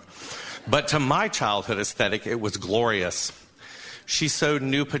cigarette smoke. But to my childhood aesthetic, it was glorious. She sewed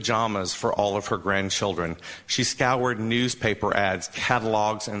new pajamas for all of her grandchildren. She scoured newspaper ads,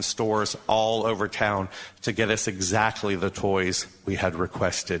 catalogs, and stores all over town to get us exactly the toys we had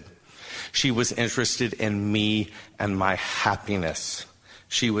requested. She was interested in me and my happiness.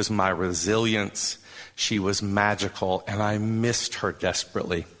 She was my resilience. She was magical, and I missed her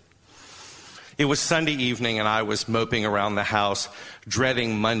desperately. It was Sunday evening, and I was moping around the house,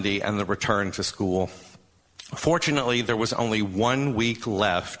 dreading Monday and the return to school. Fortunately, there was only 1 week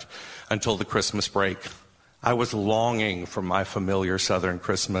left until the Christmas break. I was longing for my familiar Southern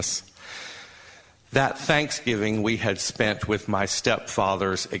Christmas. That Thanksgiving we had spent with my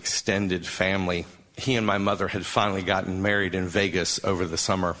stepfather's extended family. He and my mother had finally gotten married in Vegas over the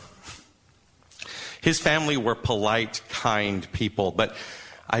summer. His family were polite, kind people, but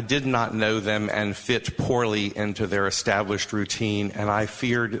I did not know them and fit poorly into their established routine, and I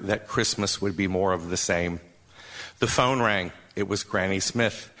feared that Christmas would be more of the same. The phone rang. It was Granny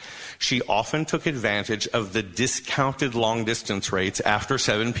Smith. She often took advantage of the discounted long-distance rates after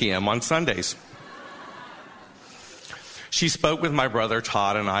 7 p.m. on Sundays. She spoke with my brother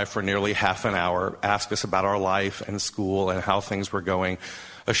Todd and I for nearly half an hour, asked us about our life and school and how things were going,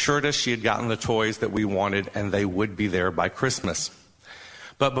 assured us she had gotten the toys that we wanted and they would be there by Christmas.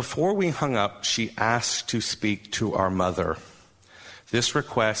 But before we hung up, she asked to speak to our mother. This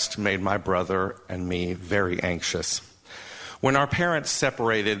request made my brother and me very anxious. When our parents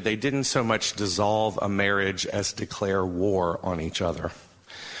separated, they didn't so much dissolve a marriage as declare war on each other.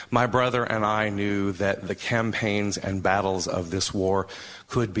 My brother and I knew that the campaigns and battles of this war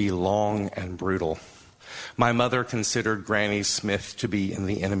could be long and brutal. My mother considered Granny Smith to be in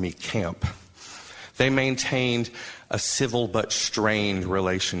the enemy camp. They maintained a civil but strained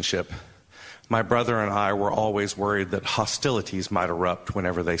relationship. My brother and I were always worried that hostilities might erupt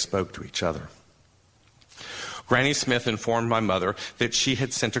whenever they spoke to each other. Granny Smith informed my mother that she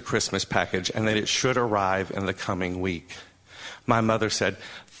had sent a Christmas package and that it should arrive in the coming week. My mother said,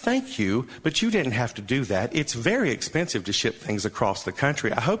 "Thank you, but you didn't have to do that. It's very expensive to ship things across the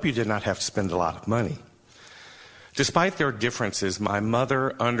country. I hope you did not have to spend a lot of money." Despite their differences, my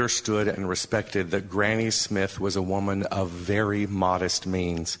mother understood and respected that Granny Smith was a woman of very modest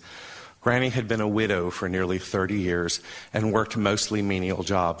means. Granny had been a widow for nearly 30 years and worked mostly menial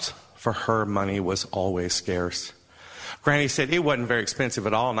jobs. For her, money was always scarce. Granny said it wasn't very expensive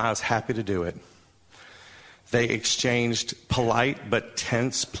at all, and I was happy to do it. They exchanged polite but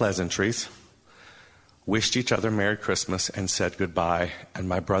tense pleasantries, wished each other Merry Christmas, and said goodbye, and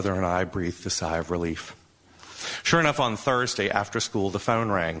my brother and I breathed a sigh of relief. Sure enough, on Thursday after school, the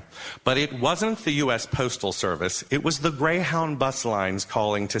phone rang. But it wasn't the U.S. Postal Service. It was the Greyhound bus lines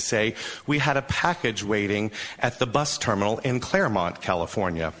calling to say we had a package waiting at the bus terminal in Claremont,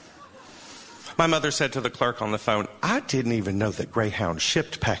 California. My mother said to the clerk on the phone, "I didn't even know that Greyhound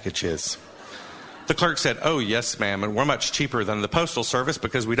shipped packages." The clerk said, "Oh, yes, ma'am, and we're much cheaper than the Postal Service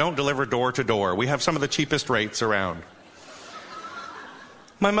because we don't deliver door to door. We have some of the cheapest rates around."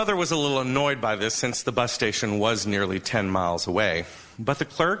 My mother was a little annoyed by this since the bus station was nearly 10 miles away. But the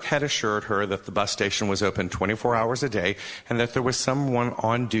clerk had assured her that the bus station was open 24 hours a day and that there was someone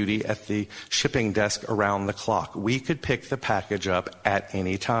on duty at the shipping desk around the clock. We could pick the package up at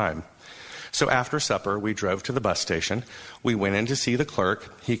any time. So after supper, we drove to the bus station. We went in to see the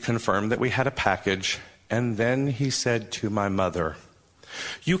clerk. He confirmed that we had a package. And then he said to my mother,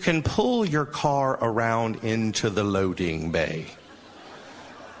 "You can pull your car around into the loading bay."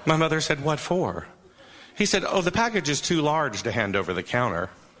 My mother said, "What for?" He said, "Oh, the package is too large to hand over the counter."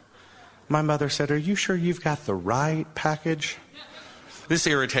 My mother said, "Are you sure you've got the right package?" This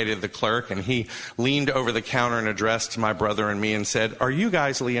irritated the clerk, and he leaned over the counter and addressed my brother and me and said, "Are you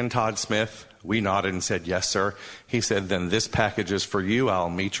guys Lee and Todd Smith?" We nodded and said, "Yes, sir." He said, "Then this package is for you. I'll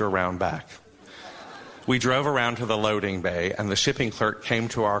meet you around back." We drove around to the loading bay, and the shipping clerk came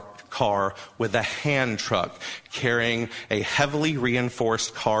to our car with a hand truck carrying a heavily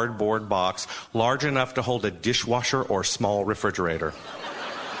reinforced cardboard box large enough to hold a dishwasher or small refrigerator.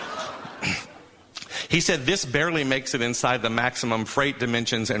 He said this barely makes it inside the maximum freight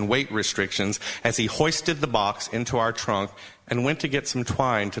dimensions and weight restrictions as he hoisted the box into our trunk and went to get some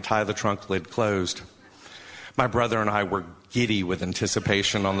twine to tie the trunk lid closed. My brother and I were giddy with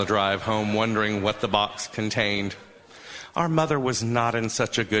anticipation on the drive home, wondering what the box contained. Our mother was not in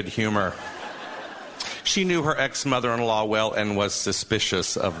such a good humor. She knew her ex-mother-in-law well and was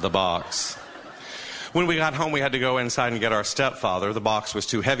suspicious of the box. When we got home, we had to go inside and get our stepfather. The box was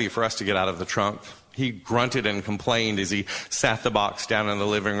too heavy for us to get out of the trunk. He grunted and complained as he sat the box down in the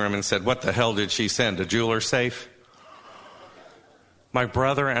living room and said, "What the hell did she send, a jeweler's safe?" My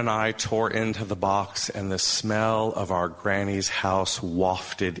brother and I tore into the box, and the smell of our granny's house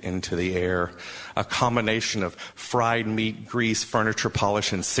wafted into the air, a combination of fried meat, grease, furniture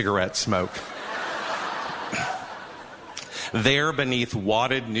polish, and cigarette smoke. There, beneath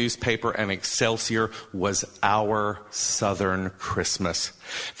wadded newspaper and Excelsior, was our Southern Christmas.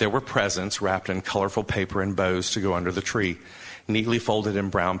 There were presents wrapped in colorful paper and bows to go under the tree. Neatly folded in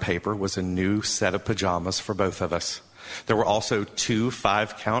brown paper was a new set of pajamas for both of us. There were also 2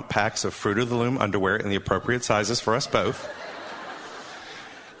 5-count packs of Fruit of the Loom underwear in the appropriate sizes for us both.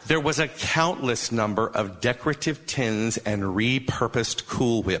 There was a countless number of decorative tins and repurposed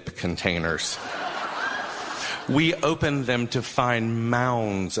Cool Whip containers. We opened them to find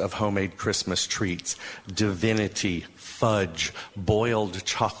mounds of homemade Christmas treats, divinity, fudge, boiled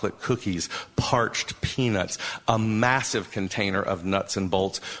chocolate cookies, parched peanuts, a massive container of nuts and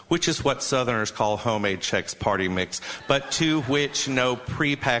bolts, which is what Southerners call homemade Chex Party Mix, but to which no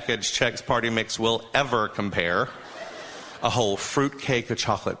prepackaged Chex Party Mix will ever compare. A whole fruit cake, a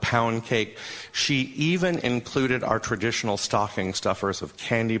chocolate pound cake. She even included our traditional stocking stuffers of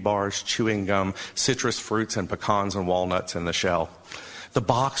candy bars, chewing gum, citrus fruits, and pecans and walnuts in the shell. The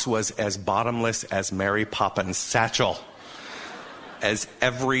box was as bottomless as Mary Poppins' satchel. As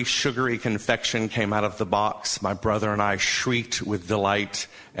every sugary confection came out of the box, my brother and I shrieked with delight,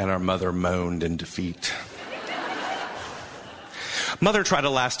 and our mother moaned in defeat. Mother tried a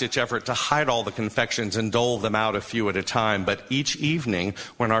last-ditch effort to hide all the confections and dole them out a few at a time, but each evening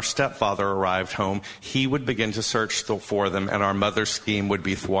when our stepfather arrived home, he would begin to search for them, and our mother's scheme would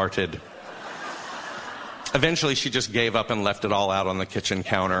be thwarted. Eventually, she just gave up and left it all out on the kitchen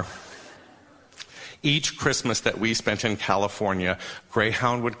counter. Each Christmas that we spent in California,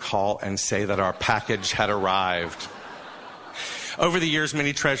 Greyhound would call and say that our package had arrived. Over the years,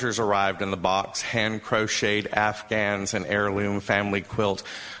 many treasures arrived in the box: hand-crocheted Afghans, an heirloom family quilt,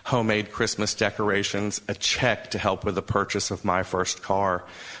 homemade Christmas decorations, a check to help with the purchase of my first car.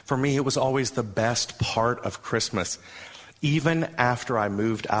 For me, it was always the best part of Christmas. Even after I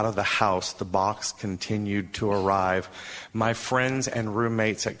moved out of the house, the box continued to arrive. My friends and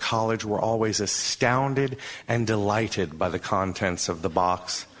roommates at college were always astounded and delighted by the contents of the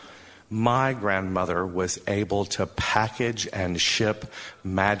box. My grandmother was able to package and ship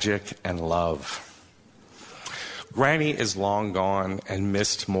magic and love. Granny is long gone and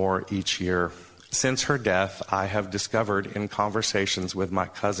missed more each year. Since her death, I have discovered in conversations with my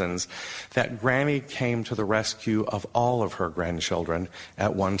cousins that Granny came to the rescue of all of her grandchildren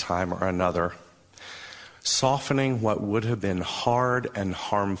at one time or another, softening what would have been hard and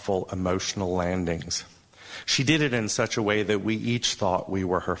harmful emotional landings. She did it in such a way that we each thought we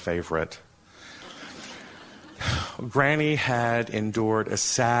were her favorite. Granny had endured a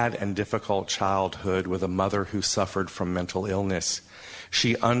sad and difficult childhood with a mother who suffered from mental illness.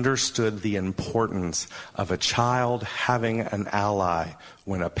 She understood the importance of a child having an ally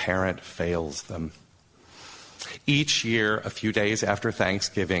when a parent fails them. Each year, a few days after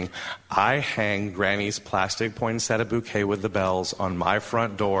Thanksgiving, I hang Granny's plastic poinsettia bouquet with the bells on my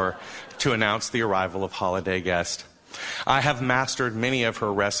front door to announce the arrival of holiday guests. I have mastered many of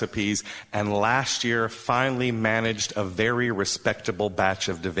her recipes, and last year finally managed a very respectable batch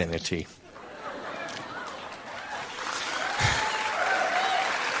of divinity.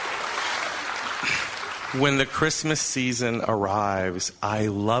 When the Christmas season arrives, I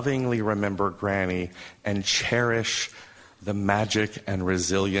lovingly remember Granny and cherish the magic and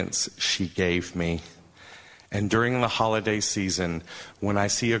resilience she gave me. And during the holiday season, when I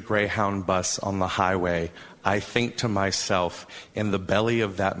see a Greyhound bus on the highway, I think to myself, in the belly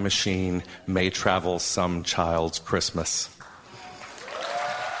of that machine may travel some child's Christmas.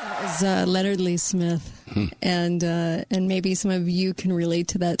 That was Leonard Lee Smith. And maybe some of you can relate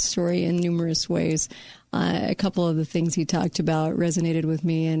to that story in numerous ways. A couple of the things he talked about resonated with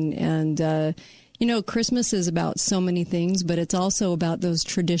me. And you know, Christmas is about so many things, but it's also about those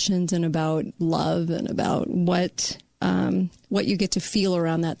traditions and about love and about what you get to feel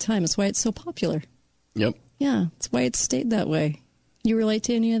around that time. It's why it's so popular. Yep. Yeah, it's why it's stayed that way. You relate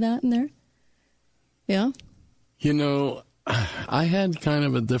to any of that in there? Yeah? You know, I had kind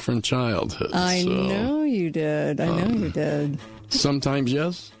of a different childhood. I know you did. I know you did. Sometimes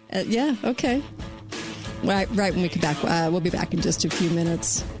yes. Yeah, okay. Right when we come back, we'll be back in just a few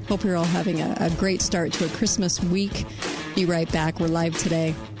minutes. Hope you're all having a great start to a Christmas week. Be right back. We're live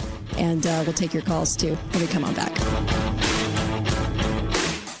today, and we'll take your calls, too, when we come on back.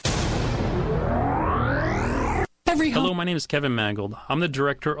 Hello, my name is Kevin Mangold. I'm the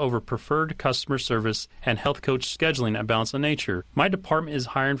Director over Preferred Customer Service and Health Coach Scheduling at Balance of Nature. My department is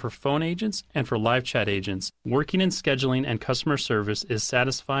hiring for phone agents and for live chat agents. Working in scheduling and customer service is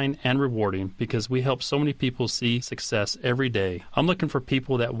satisfying and rewarding because we help so many people see success every day. I'm looking for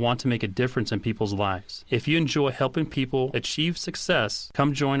people that want to make a difference in people's lives. If you enjoy helping people achieve success,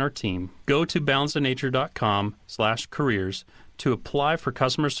 come join our team. Go to balanceofnature.com/careers to apply for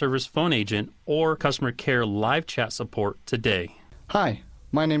customer service phone agent or customer care live chat support today. Hi,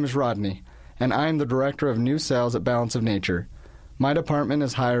 my name is Rodney, and I am the Director of New Sales at Balance of Nature. My department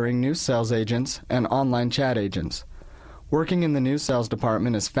is hiring new sales agents and online chat agents. Working in the new sales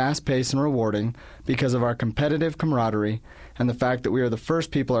department is fast-paced and rewarding because of our competitive camaraderie and the fact that we are the first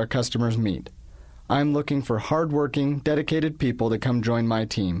people our customers meet. I am looking for hard-working, dedicated people to come join my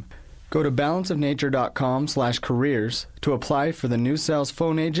team. Go to balanceofnature.com/careers to apply for the new sales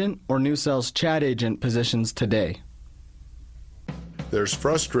phone agent or new sales chat agent positions today. There's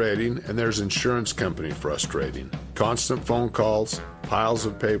frustrating and there's insurance company frustrating. Constant phone calls, piles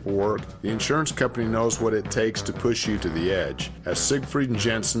of paperwork. The insurance company knows what it takes to push you to the edge. At Siegfried &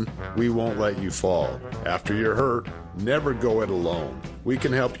 Jensen, we won't let you fall. After you're hurt, never go it alone. We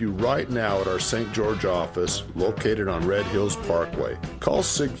can help you right now at our St. George office located on Red Hills Parkway. Call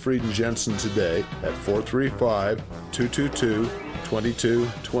Siegfried & Jensen today at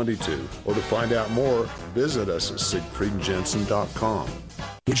 435-222-2222. Or to find out more, visit us at siegfriedjensen.com.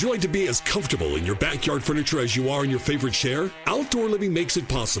 Would you like to be as comfortable in your backyard furniture as you are in your favorite chair? Outdoor Living makes it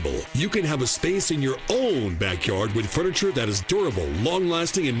possible. You can have a space in your own backyard with furniture that is durable,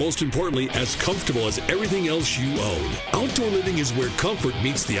 long-lasting, and most importantly, as comfortable as everything else you own. Outdoor Living is where comfort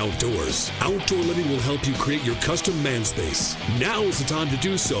meets the outdoors. Outdoor Living will help you create your custom man space. Now is the time to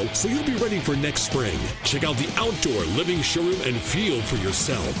do so you'll be ready for next spring. Check out the Outdoor Living showroom and feel for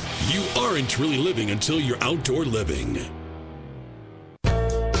yourself. You aren't really living until you're outdoor living.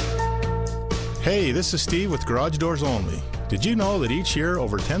 Hey, this is Steve with Garage Doors Only. Did you know that each year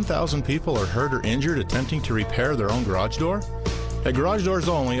over 10,000 people are hurt or injured attempting to repair their own garage door? At Garage Doors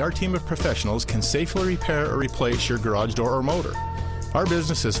Only, our team of professionals can safely repair or replace your garage door or motor. Our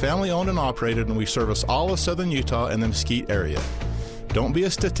business is family owned and operated, and we service all of southern Utah and the Mesquite area. Don't be a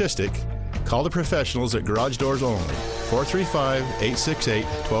statistic. Call the professionals at Garage Doors Only,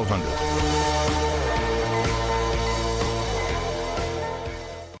 435-868-1200.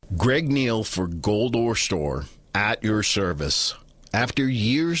 Greg Neal for Gold Ore Store, at your service. After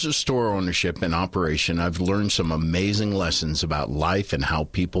years of store ownership and operation, I've learned some amazing lessons about life and how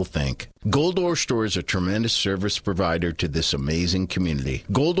people think. Gold Ore Store is a tremendous service provider to this amazing community.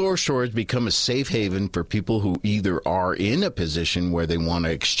 Gold Ore Store has become a safe haven for people who either are in a position where they want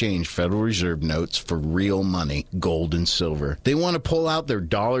to exchange Federal Reserve notes for real money, gold and silver. They want to pull out their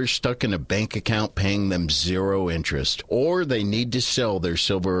dollars stuck in a bank account paying them zero interest, or they need to sell their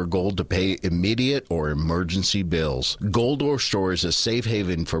silver or gold to pay immediate or emergency bills. Gold Ore Store is a safe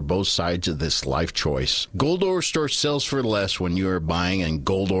haven for both sides of this life choice. Gold Ore Store sells for less when you are buying, and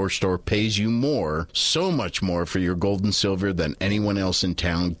Gold Ore Store pays you more, so much more for your gold and silver than anyone else in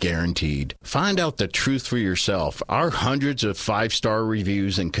town, guaranteed. Find out the truth for yourself. Our hundreds of 5-star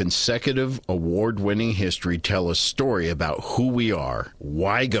reviews and consecutive award-winning history tell a story about who we are.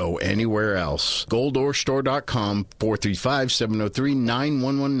 Why go anywhere else? GoldOreStore.com,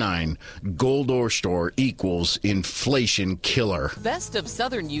 435-703-9119. Gold Ore Store equals inflation killer. Best of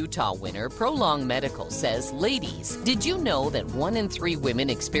Southern Utah winner Prolong Medical says, ladies, did you know that 1 in 3 women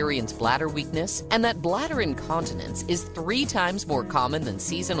experience bladder weakness and that bladder incontinence is 3 times more common than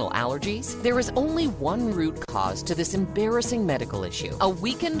seasonal allergies? There is only one root cause to this embarrassing medical issue: a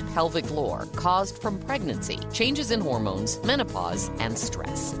weakened pelvic floor caused from pregnancy, changes in hormones, menopause, and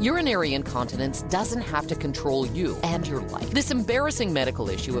stress. Urinary incontinence doesn't have to control you and your life. This embarrassing medical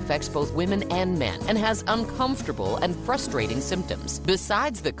issue affects both women and men and has uncomfortable and frustrating symptoms.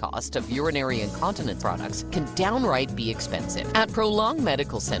 Besides, the cost of urinary incontinence products can downright be expensive. At Prolong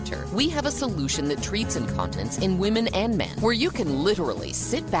Medical Center, we have a solution that treats incontinence in women and men, where you can literally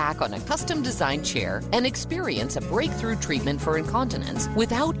sit back on a custom-designed chair and experience a breakthrough treatment for incontinence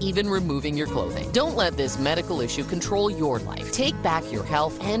without even removing your clothing. Don't let this medical issue control your life. Take back your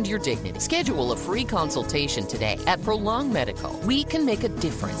health and your dignity. Schedule a free consultation today at Prolong Medical. We can make a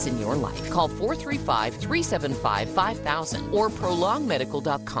difference in your life. Call 435-375-5000 or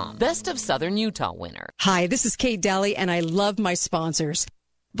prolongmedical.com. Best of Southern Utah winner. Hi, this is Kate Daly, and I love my sponsors.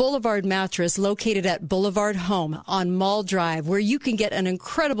 Boulevard Mattress, located at Boulevard Home on Mall Drive, where you can get an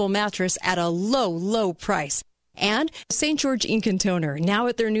incredible mattress at a low, low price. And St. George Ink and Toner, now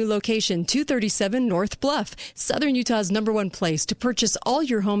at their new location, 237 North Bluff, Southern Utah's #1 place to purchase all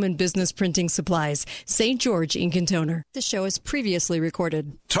your home and business printing supplies. St. George Ink and Toner. The show is previously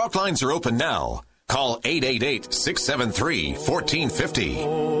recorded. Talk lines are open now. Call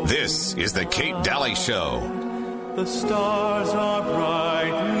 888-673-1450. This is the Kate Daly Show. The stars are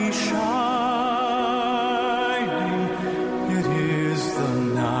brightly shining. It is the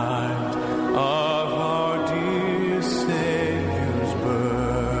night of our dear Savior's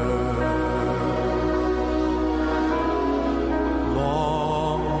birth.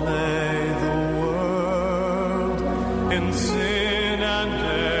 Long lay the world in sin and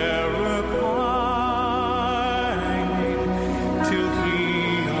error pining, till He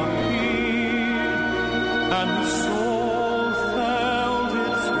appeared and the soul felt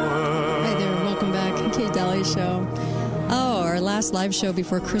its worth. Hi there, welcome back. Kate Daly Show. Oh, our last live show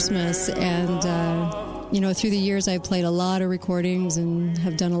before Christmas, and through the years I've played a lot of recordings and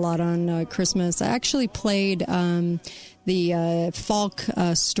have done a lot on Christmas. I actually played the Falk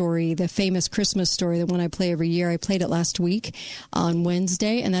story, the famous Christmas story, the one I play every year. I played it last week on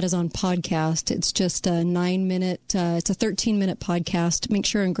Wednesday, and that is on podcast. It's just a 9-minute, it's a 13-minute podcast. Make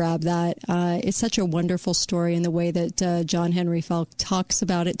sure and grab that. It's such a wonderful story, and the way that John Henry Falk talks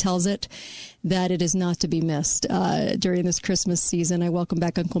about it, tells it, that it is not to be missed during this Christmas season. I welcome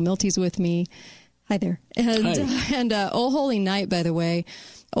back Uncle Milty's with me. Hi there. And Oh Holy Night, by the way.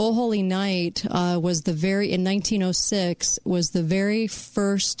 Oh Holy Night was in 1906, was the very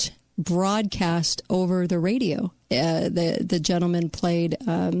first broadcast over the radio. The gentleman played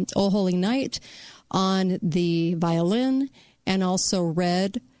Oh Holy Night on the violin and also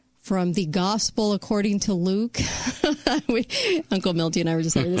read from the Gospel according to Luke. Uncle Milty and I were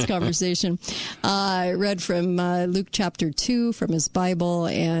just having this conversation. Read from Luke chapter 2 from his Bible,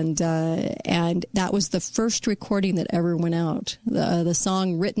 and that was the first recording that ever went out. The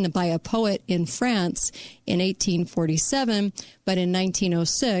song written by a poet in France in 1847, but in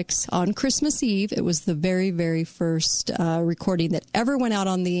 1906, on Christmas Eve, it was the very, very first recording that ever went out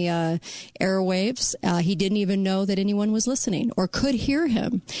on the airwaves. He didn't even know that anyone was listening or could hear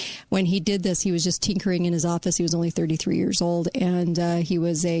him. When he did this, he was just tinkering in his office. He was only 33 years old, and he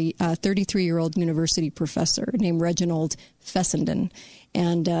was a 33-year-old university professor named Reginald Fessenden,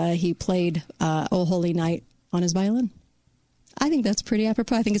 and he played O Holy Night on his violin. I think that's pretty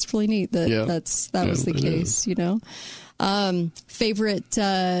apropos. I think it's really neat that that was the case, you know. Favorite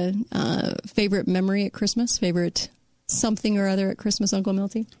memory at Christmas? Favorite something or other at Christmas, Uncle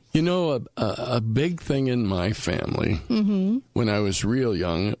Milty? You know, a big thing in my family, when I was real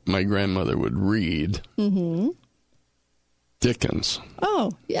young, my grandmother would read. Dickens.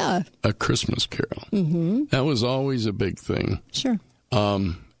 Oh, yeah. A Christmas Carol. Mm-hmm. That was always a big thing. Sure.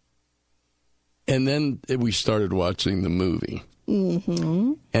 And then we started watching the movie.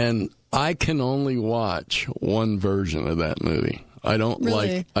 Mm-hmm. And I can only watch one version of that movie. I don't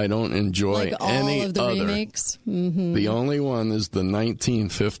I don't enjoy any all of the other. remakes. Mm-hmm. The only one is the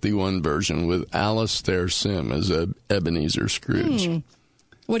 1951 version with Alastair Sim as Ebenezer Scrooge.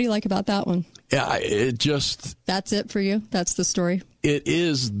 What do you like about that one? Yeah, it just... That's it for you? That's the story? It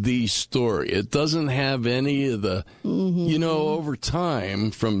is the story. It doesn't have any of the... You know, over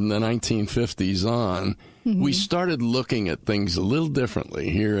time, from the 1950s on, we started looking at things a little differently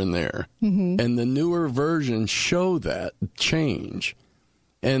here and there. And the newer versions show that change.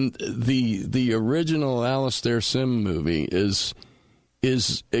 And the original Alastair Sim movie is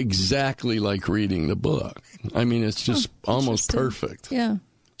exactly like reading the book. I mean, it's just almost perfect. Yeah.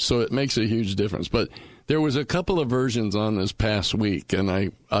 So it makes a huge difference. But there was a couple of versions on this past week, and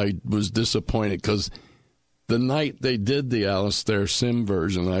I was disappointed because the night they did the Alastair Sim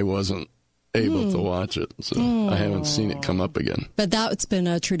version, I wasn't able to watch it. So I haven't seen it come up again. But that's been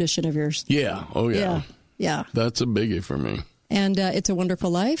a tradition of yours. Yeah. Oh, yeah. Yeah. That's a biggie for me. And It's a Wonderful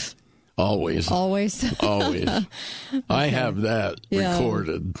Life? Always. Always? Always. I have that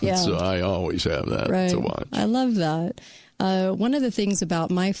recorded, so I always have that to watch. I love that. One of the things about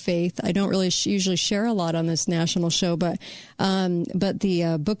my faith, I don't really usually share a lot on this national show, but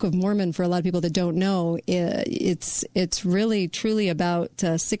the Book of Mormon, for a lot of people that don't know, it's really truly about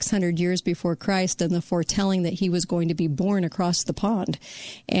 600 years before Christ and the foretelling that he was going to be born across the pond,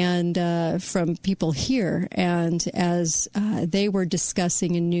 and from people here. And as they were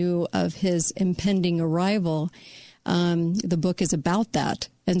discussing and knew of his impending arrival, the book is about that.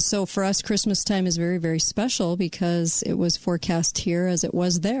 And so for us, Christmas time is very, very special because it was forecast here as it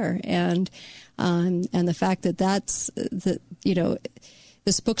was there. And the fact that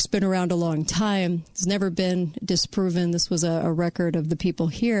this book's been around a long time. It's never been disproven. This was a record of the people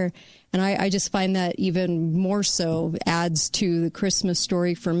here. And I just find that even more so adds to the Christmas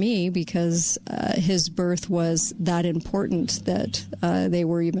story for me because his birth was that important that they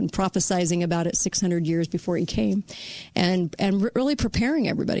were even prophesizing about it 600 years before he came and really preparing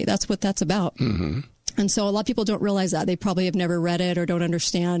everybody. That's what that's about. Mm-hmm. And so a lot of people don't realize that. They probably have never read it or don't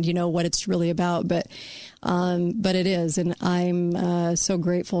understand, what it's really about. But it is. And I'm so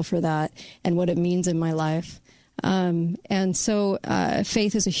grateful for that and what it means in my life. And so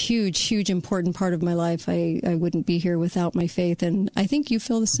faith is a huge, huge, important part of my life. I wouldn't be here without my faith. And I think you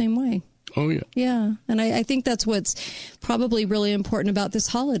feel the same way. Oh, yeah. Yeah. And I think that's what's probably really important about this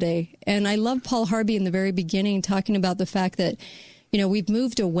holiday. And I love Paul Harvey in the very beginning talking about the fact that, we've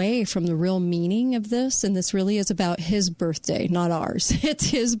moved away from the real meaning of this, and this really is about his birthday, not ours. It's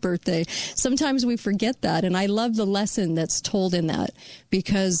his birthday. Sometimes we forget that, and I love the lesson that's told in that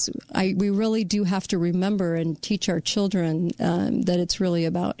because we really do have to remember and teach our children that it's really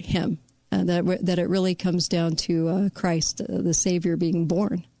about him, that it really comes down to Christ, the Savior, being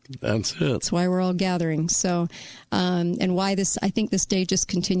born. That's it. That's why we're all gathering. So, and why I think this day just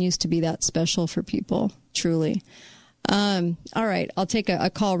continues to be that special for people, truly. All right, I'll take a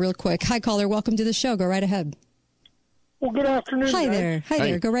call real quick. Hi, caller. Welcome to the show. Go right ahead. Well, good afternoon. Hi guys. there. Hi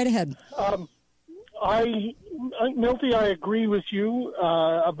there. Go right ahead. Milty, I agree with you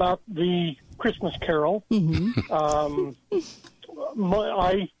about the Christmas Carol. Mm-hmm.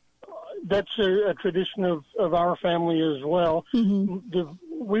 That's a tradition of our family as well. Mm-hmm.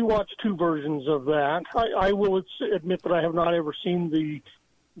 We watch two versions of that. I will admit that I have not ever seen the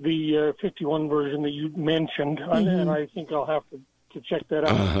 51 version that you mentioned, and I think I'll have to check that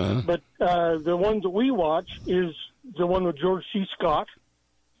out. Uh-huh. But the ones that we watch is the one with George C. Scott,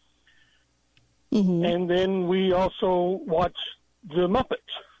 and then we also watch the Muppets.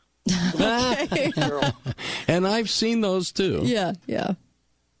 And I've seen those too. Yeah.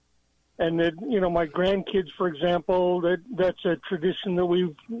 And that, my grandkids, for example, that's a tradition that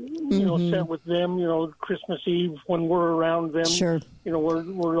we've, set with them. Christmas Eve when we're around them. Sure.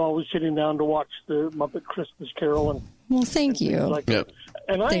 We're always sitting down to watch the Muppet Christmas Carol. And well, thank you. Like yep.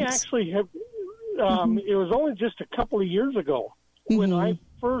 And I Thanks. actually have. It was only just a couple of years ago when I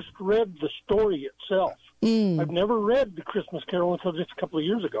first read the story itself. I've never read the Christmas Carol until just a couple of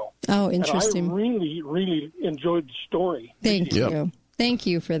years ago. Oh, interesting. And I really, really enjoyed the story. Thank you. Thank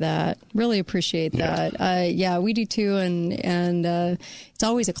you for that. Really appreciate that. We do too, and it's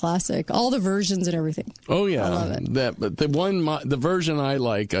always a classic. All the versions and everything. Oh yeah, I love it. But the version I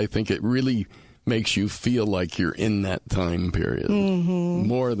like, I think it really makes you feel like you're in that time period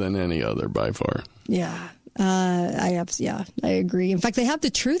more than any other by far. Yeah, I agree. In fact, they have the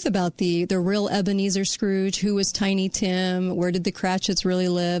truth about the real Ebenezer Scrooge. Who was Tiny Tim? Where did the Cratchits really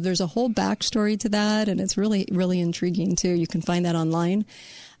live? There's a whole backstory to that, and it's really, really intriguing too. You can find that online.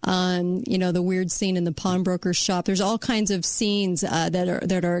 The weird scene in the pawnbroker's shop. There's all kinds of scenes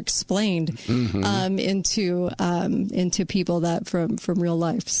that are explained into people that from real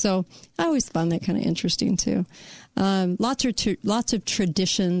life. So I always found that kind of interesting too. Lots of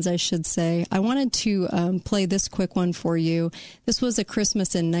traditions, I should say. I wanted to play this quick one for you. This was a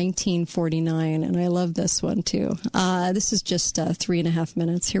Christmas in 1949, and I love this one too. This is just 3.5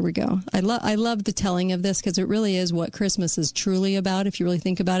 minutes. Here we go. I love the telling of this because it really is what Christmas is truly about, if you really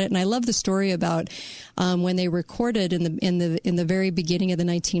think about it. And I love the story about when they recorded in the very beginning of the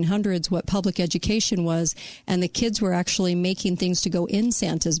 1900s what public education was, and the kids were actually making things to go in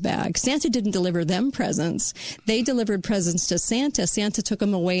Santa's bag. Santa didn't deliver them presents. They delivered presents to Santa. Santa took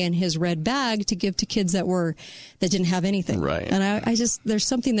them away in his red bag to give to kids that didn't have anything. Right. And I just, there's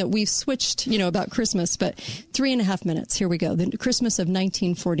something that we've switched, about Christmas, but 3.5 minutes. Here we go. The Christmas of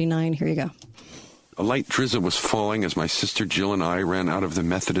 1949. Here you go. A light drizzle was falling as my sister Jill and I ran out of the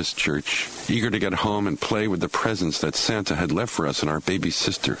Methodist church, eager to get home and play with the presents that Santa had left for us and our baby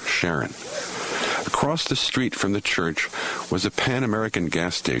sister, Sharon. Across the street from the church was a Pan American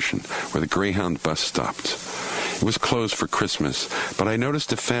gas station where the Greyhound bus stopped. It was closed for Christmas, but I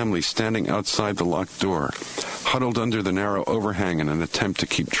noticed a family standing outside the locked door, huddled under the narrow overhang in an attempt to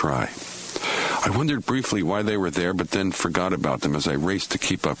keep dry. I wondered briefly why they were there, but then forgot about them as I raced to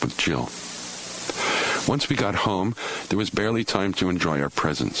keep up with Jill. Once we got home, there was barely time to enjoy our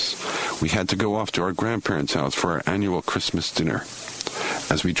presents. We had to go off to our grandparents' house for our annual Christmas dinner.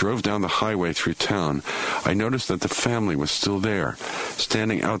 As we drove down the highway through town, I noticed that the family was still there,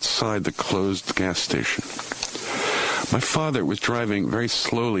 standing outside the closed gas station. My father was driving very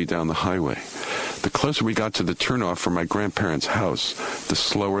slowly down the highway. The closer we got to the turnoff from my grandparents' house, the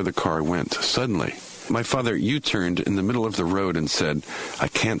slower the car went. Suddenly, my father U-turned in the middle of the road and said, "I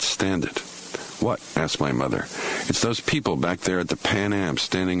can't stand it." "What?" asked my mother. "It's those people back there at the Pan Am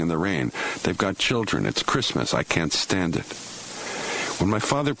standing in the rain. They've got children. It's Christmas. I can't stand it." When my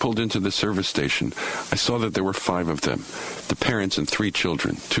father pulled into the service station, I saw that there were 5 of them, the parents and 3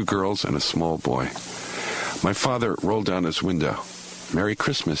 children, 2 girls and a small boy. My father rolled down his window. "Merry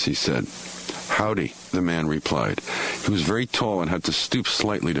Christmas," he said. "Howdy," the man replied. He was very tall and had to stoop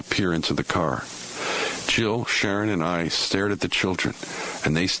slightly to peer into the car. Jill, Sharon, and I stared at the children,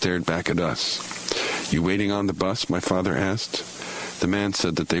 and they stared back at us. "You waiting on the bus?" my father asked. The man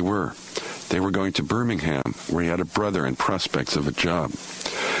said that they were. They were going to Birmingham, where he had a brother and prospects of a job.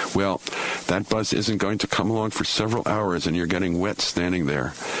 "Well, that bus isn't going to come along for several hours, and you're getting wet standing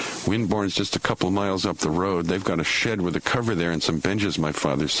there. Windborne's just a couple miles up the road. They've got a shed with a cover there and some benches," my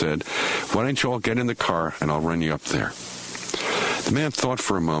father said. "Why don't you all get in the car, and I'll run you up there." The man thought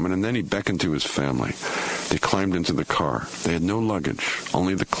for a moment, and then he beckoned to his family. They climbed into the car. They had no luggage,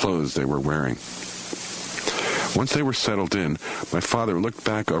 only the clothes they were wearing. Once they were settled in, my father looked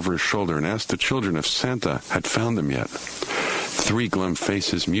back over his shoulder and asked the children if Santa had found them yet. 3 glum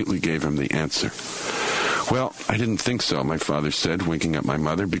faces mutely gave him the answer. "Well, I didn't think so," my father said, winking at my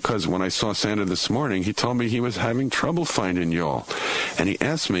mother, "because when I saw Santa this morning, he told me he was having trouble finding y'all, and he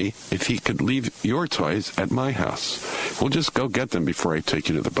asked me if he could leave your toys at my house. We'll just go get them before I take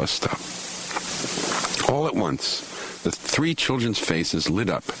you to the bus stop." All at once, the 3 children's faces lit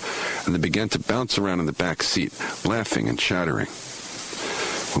up, and they began to bounce around in the back seat, laughing and chattering.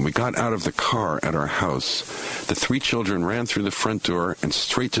 When we got out of the car at our house, the 3 children ran through the front door and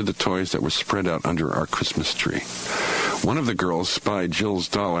straight to the toys that were spread out under our Christmas tree. One of the girls spied Jill's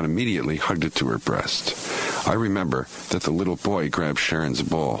doll and immediately hugged it to her breast. I remember that the little boy grabbed Sharon's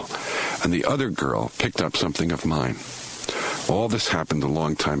ball, and the other girl picked up something of mine. All this happened a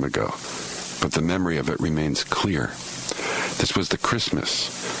long time ago, but the memory of it remains clear. This was the Christmas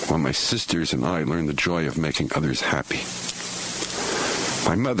when my sisters and I learned the joy of making others happy.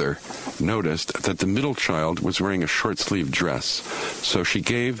 My mother noticed that the middle child was wearing a short-sleeved dress, so she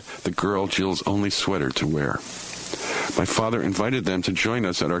gave the girl Jill's only sweater to wear. My father invited them to join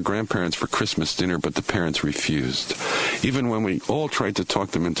us at our grandparents' for Christmas dinner, but the parents refused. Even when we all tried to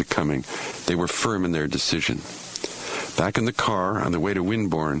talk them into coming, they were firm in their decision. Back in the car on the way to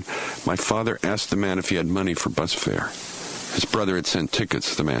Windborne, my father asked the man if he had money for bus fare. His brother had sent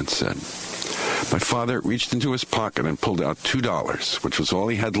tickets, the man said. My father reached into his pocket and pulled out $2, which was all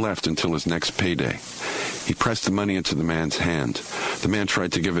he had left until his next payday. He pressed the money into the man's hand. The man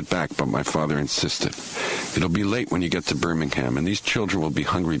tried to give it back, but my father insisted. "It'll be late when you get to Birmingham, and these children will be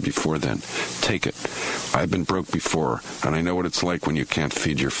hungry before then. Take it. I've been broke before, and I know what it's like when you can't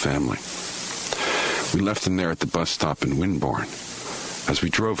feed your family." We left them there at the bus stop in Winborn. As we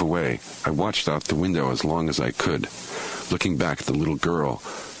drove away, I watched out the window as long as I could, looking back at the little girl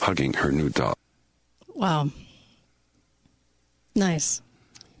hugging her new doll. Wow. Nice.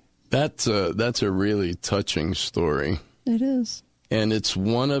 That's a really touching story. It is. And it's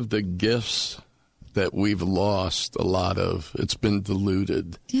one of the gifts that we've lost a lot of. It's been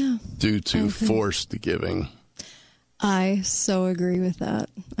diluted due to forced giving. I so agree with that.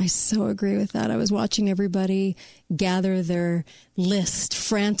 I was watching everybody gather their list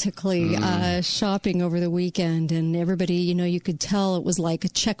frantically, shopping over the weekend, and everybody, you could tell it was like a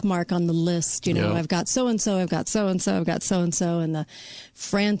check mark on the list. I've got so-and-so, I've got so-and-so, I've got so-and-so, and the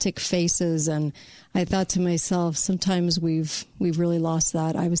frantic faces. And I thought to myself, sometimes we've really lost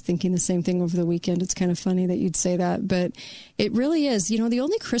that. I was thinking the same thing over the weekend. It's kind of funny that you'd say that, but it really is. The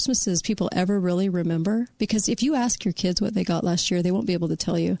only Christmases people ever really remember, because if you ask your kids what they got last year, they won't be able to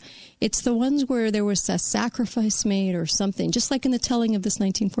tell you. It's the ones where there was a sacrifice made or something, just like in the telling of this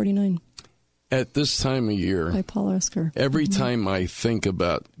 1949. At this time of year, by Paul Oscar. Every time I think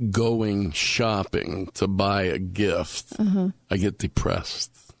about going shopping to buy a gift, I get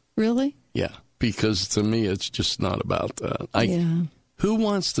depressed. Really? Yeah. Because to me, it's just not about that. Who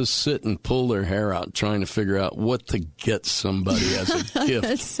wants to sit and pull their hair out trying to figure out what to get somebody as a gift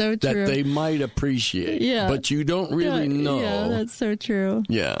that's so that true. They might appreciate? Yeah. But you don't really know. Yeah, that's so true.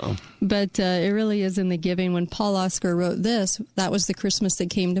 Yeah. But it really is in the giving. When Paul Oscar wrote this, that was the Christmas that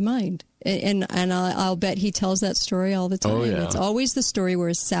came to mind. And I'll bet he tells that story all the time. Oh, yeah. It's always the story where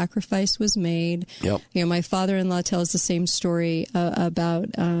a sacrifice was made. Yep. My father-in-law tells the same story about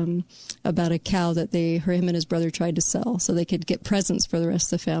a cow that him and his brother tried to sell so they could get presents for the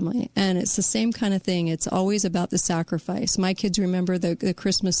rest of the family. And it's the same kind of thing. It's always about the sacrifice. My kids remember the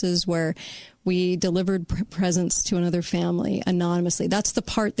Christmases where we delivered presents to another family anonymously. That's the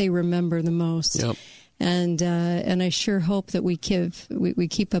part they remember the most. Yep. And I sure hope that we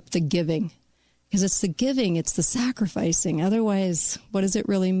keep up the giving, because it's the giving, it's the sacrificing. Otherwise, what does it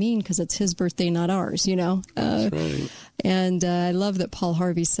really mean? Because it's his birthday, not ours, That's right. And I love that Paul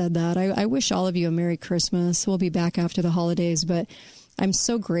Harvey said that. I wish all of you a Merry Christmas. We'll be back after the holidays, but I'm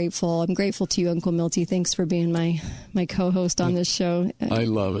so grateful. I'm grateful to you, Uncle Milty. Thanks for being my co-host on this show. I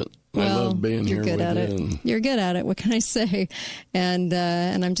love it. I love being here with you. You're good at it. You're good at it. What can I say? And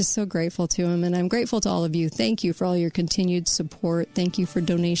I'm just so grateful to him. And I'm grateful to all of you. Thank you for all your continued support. Thank you for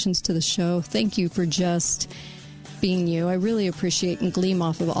donations to the show. Thank you for just being you. I really appreciate and gleam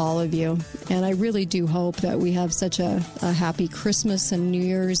off of all of you. And I really do hope that we have such a happy Christmas and New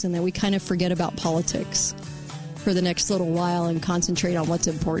Year's, and that we kind of forget about politics for the next little while and concentrate on what's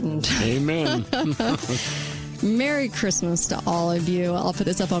important. Amen. Merry Christmas to all of you. I'll put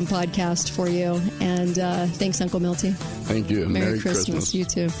this up on podcast for you. And thanks, Uncle Milty. Thank you. Merry Christmas. You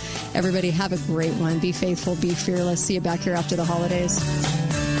too. Everybody have a great one. Be faithful. Be fearless. See you back here after the holidays.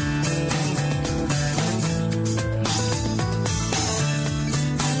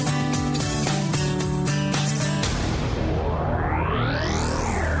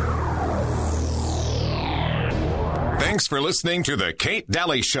 Thanks for listening to The Kate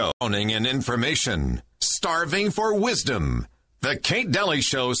Daly Show. Owning and information. Starving for wisdom. The Kate Daly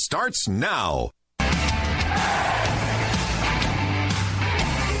Show starts now.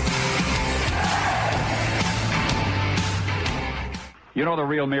 You know, the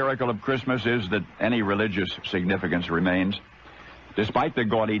real miracle of Christmas is that any religious significance remains. Despite the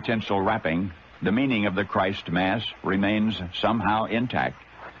gaudy tinsel wrapping, the meaning of the Christ Mass remains somehow intact.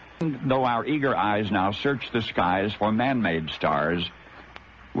 Though our eager eyes now search the skies for man-made stars,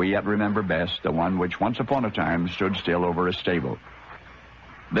 we yet remember best the one which once upon a time stood still over a stable.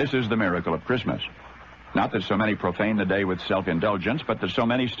 This is the miracle of Christmas. Not that so many profane the day with self-indulgence, but that so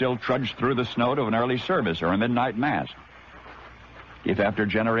many still trudge through the snow to an early service or a midnight mass. If after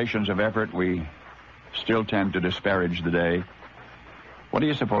generations of effort we still tend to disparage the day, what do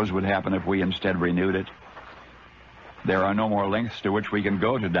you suppose would happen if we instead renewed it? There are no more lengths to which we can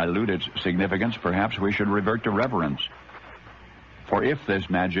go to dilute its significance. Perhaps we should revert to reverence. For if this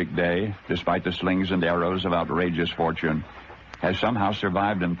magic day, despite the slings and arrows of outrageous fortune, has somehow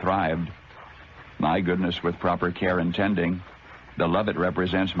survived and thrived, my goodness, with proper care and tending, the love it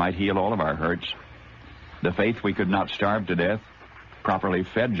represents might heal all of our hurts. The faith we could not starve to death, properly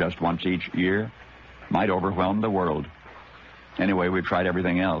fed just once each year, might overwhelm the world. Anyway, we've tried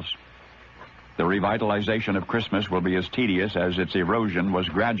everything else. The revitalization of Christmas will be as tedious as its erosion was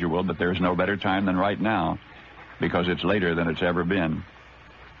gradual, but there's no better time than right now, because it's later than it's ever been.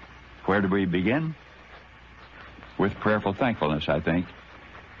 Where do we begin? With prayerful thankfulness, I think.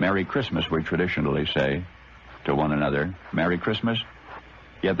 Merry Christmas, we traditionally say to one another. Merry Christmas.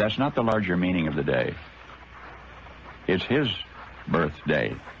 Yet that's not the larger meaning of the day. It's his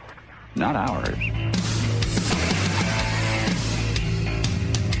birthday, not ours.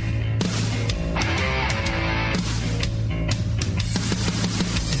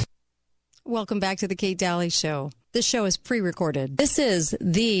 Welcome back to the Kate Daly Show. This show is pre-recorded. This is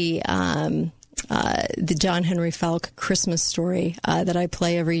the John Henry Falk Christmas story that I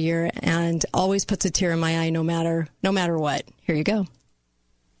play every year, and always puts a tear in my eye no matter what. Here you go.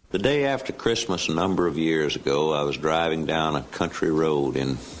 The day after Christmas, a number of years ago, I was driving down a country road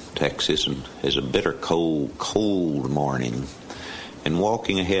in Texas, and it was a bitter cold morning. And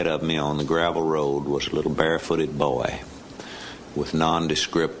walking ahead of me on the gravel road was a little barefooted boy with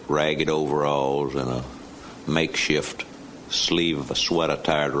nondescript ragged overalls and a makeshift sleeve of a sweater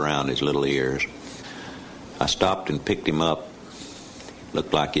tied around his little ears. I stopped and picked him up.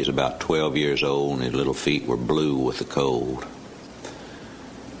 Looked like he was about 12 years old, and his little feet were blue with the cold.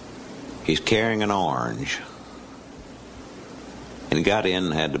 He's carrying an orange. And he got in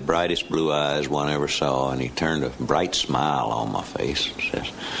and had the brightest blue eyes one ever saw, and he turned a bright smile on my face and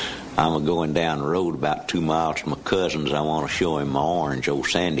says, "I'm going down the road about 2 miles to my cousin's. I want to show him my orange old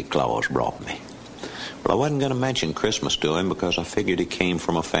Sandy Claus brought me." Well, I wasn't going to mention Christmas to him because I figured he came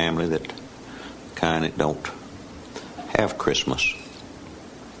from a family that kind of don't have Christmas.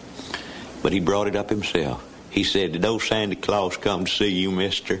 But he brought it up himself. He said, "Did old Sandy Claus come to see you,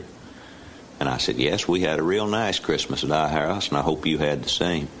 mister?" And I said, "Yes, we had a real nice Christmas at our house, and I hope you had the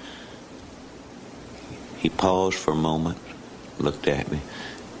same." He paused for a moment, looked at me,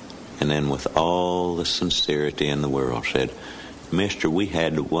 and then with all the sincerity in the world said, "Mister, we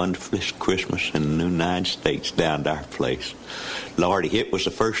had the wonderfulest Christmas in the United States down at our place. Lordy, it was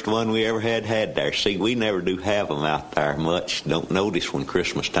the first one we ever had there. See, we never do have them out there much. Don't notice when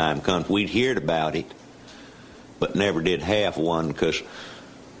Christmas time comes. We'd heard about it, but never did have one because,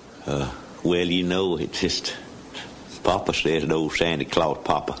 well, you know, it just... Papa says that old Santa Claus,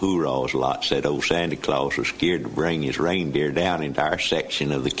 Papa hoorahs a lot, said old Santa Claus was scared to bring his reindeer down into our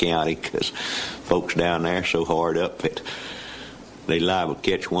section of the county because folks down there are so hard up that they liable to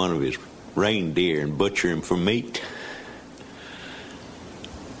catch one of his reindeer and butcher him for meat."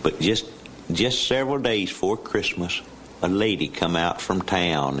 But just several days before Christmas, a lady come out from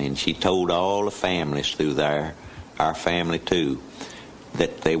town, and she told all the families through there, our family too,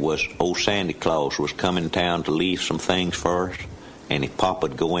 that there was old Santa Claus was coming to town to leave some things for us, and if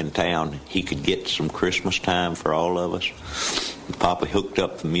Papa'd go in town, he could get some Christmas time for all of us. And Papa hooked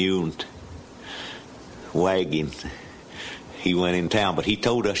up the mule and wagon. He went in town, but he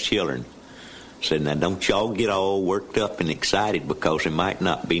told us children, said, "Now don't y'all get all worked up and excited because there might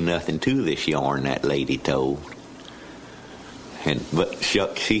not be nothing to this yarn," that lady told. But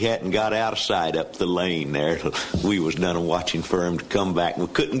shucks, he hadn't got out of sight up the lane there. We was done watching for him to come back. We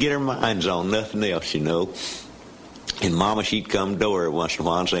couldn't get our minds on nothing else, you know. And Mama, she'd come to her once in a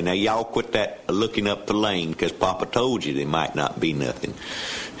while and say, "Now y'all quit that looking up the lane because Papa told you there might not be nothing."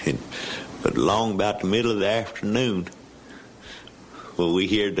 But along about the middle of the afternoon, well, we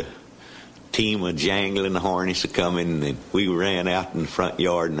heard the team of jangling the harness a coming, and we ran out in the front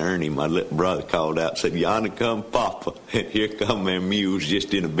yard, and Ernie, my little brother, called out and said, "Yonder come Papa." And here come them mules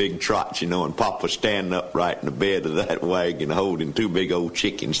just in a big trot, you know, and Papa standing upright in the bed of that wagon holding 2 big old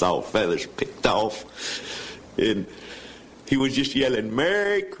chickens, all feathers picked off. And he was just yelling,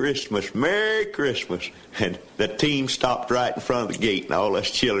 "Merry Christmas, Merry Christmas." And the team stopped right in front of the gate, and all us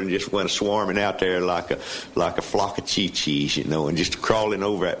children just went swarming out there like a flock of chee-chees, you know, and just crawling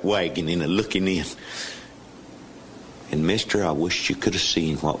over that wagon and looking in. And, mister, I wish you could have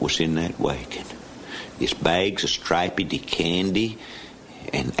seen what was in that wagon. It's bags of striped candy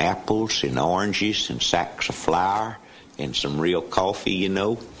and apples and oranges and sacks of flour and some real coffee, you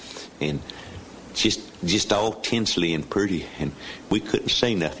know, and just all tinsley and pretty, and we couldn't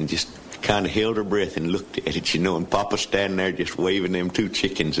say nothing, just kind of held our breath and looked at it, you know, and Papa standing there just waving them 2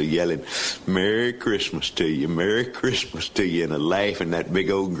 chickens and yelling, "Merry Christmas to you, Merry Christmas to you," and a laugh and that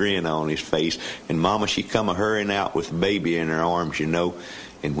big old grin on his face. And Mama, she come a-hurrying out with the baby in her arms, you know,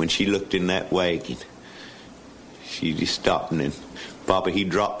 and when she looked in that wagon, she just stopped, and then Papa, he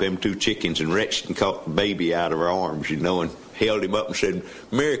dropped them 2 chickens and reached and caught the baby out of her arms, you know, and held him up and said,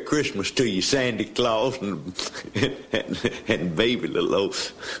 "Merry Christmas to you, Sandy Claus." And baby, little old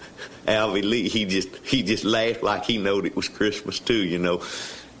Alvy Lee, he just laughed like he knowed it was Christmas too, you know.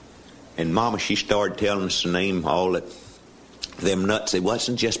 And Mama, she started telling us to name all them nuts. It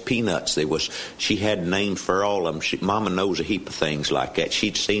wasn't just peanuts. She had names for all of them. Mama knows a heap of things like that.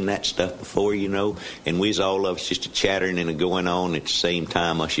 She'd seen that stuff before, you know. And we was all of us just a-chattering and a-going on at the same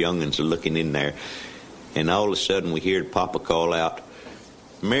time. Us young'uns are looking in there. And all of a sudden we heard Papa call out,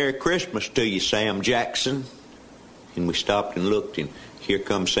 Merry Christmas to you, Sam Jackson. And we stopped and looked, and here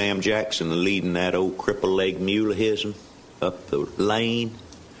comes Sam Jackson leading that old cripple-legged mule of his up the lane.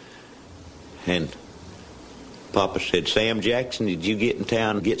 And Papa said, Sam Jackson, did you get in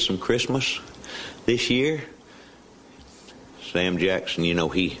town and get some Christmas this year? Sam Jackson, you know,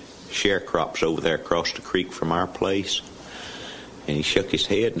 he sharecrops over there across the creek from our place. And he shook his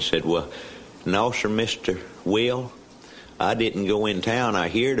head and said, well, no, sir, Mr. Will, I didn't go in town. I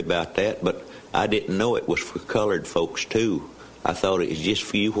heard about that, but I didn't know it was for colored folks, too. I thought it was just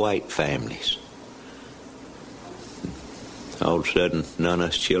for you white families. All of a sudden, none of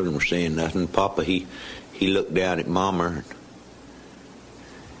us children were saying nothing. Papa, he looked down at Mama, and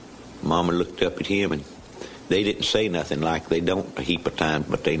Mama looked up at him, and they didn't say nothing, like they don't a heap of times,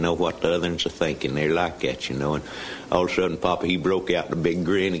 but they know what the others are thinking. They're like that, you know. And all of a sudden, Papa, he broke out in a big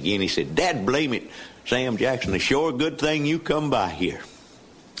grin again. He said, Dad, blame it, Sam Jackson, it's sure a good thing you come by here.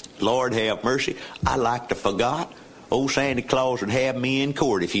 Lord have mercy, I like to forgot. Old Santa Claus would have me in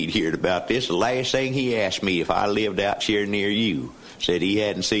court if he'd heard about this. The last thing he asked me if I lived out here near you. Said he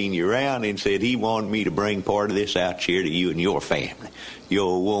hadn't seen you around, and said he wanted me to bring part of this out here to you and your family,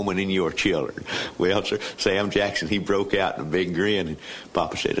 your woman and your children. Well, sir, Sam Jackson, he broke out in a big grin, and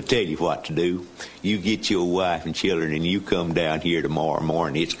Papa said, I'll tell you what to do. You get your wife and children, and you come down here tomorrow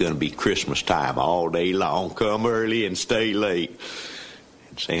morning. It's going to be Christmas time all day long. Come early and stay late.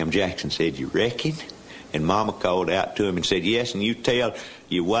 And Sam Jackson said, you reckon? And Mama called out to him and said, yes, and you tell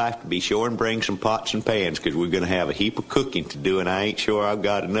your wife to be sure and bring some pots and pans, because we're going to have a heap of cooking to do, and I ain't sure I've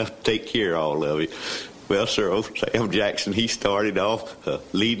got enough to take care of all of it. Well, sir, old Sam Jackson, he started off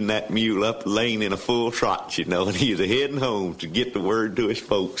leading that mule up the lane in a full trot, you know, and he was heading home to get the word to his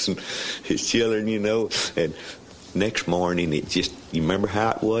folks and his children, you know. And next morning, it just, you remember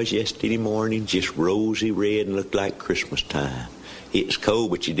how it was yesterday morning? Just rosy red and looked like Christmas time. It was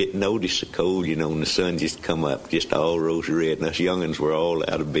cold, but you didn't notice the cold, you know, and the sun just come up, just all rosy red, and us young'uns were all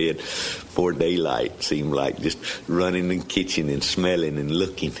out of bed before daylight, seemed like, just running in the kitchen and smelling and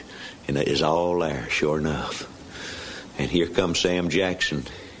looking, and it was all there, sure enough. And here comes Sam Jackson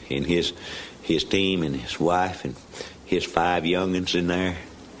and his team and his wife and his 5 young'uns in there,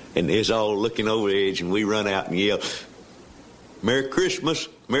 and they's all looking over the edge, and we run out and yell, Merry Christmas,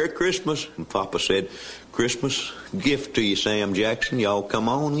 Merry Christmas. And Papa said, Christmas gift to you, Sam Jackson. Y'all come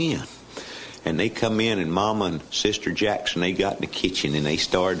on in. And they come in, and Mama and Sister Jackson, they got in the kitchen, and they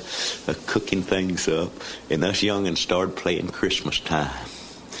started cooking things up. And us young'uns started playing Christmas time.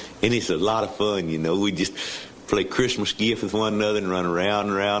 And it's a lot of fun, you know. We just play Christmas gift with one another and run around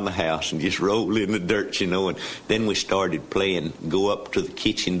and around the house and just roll in the dirt, you know. And then we started playing go up to the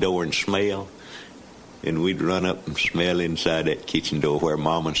kitchen door and smell. And we'd run up and smell inside that kitchen door where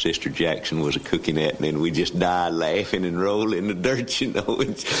Mama and Sister Jackson was cooking at, and then we'd just die laughing and roll in the dirt, you know,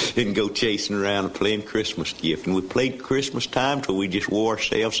 and go chasing around and playing Christmas gift. And we played Christmas time till we just wore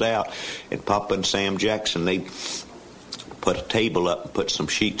ourselves out. And Papa and Sam Jackson, they put a table up and put some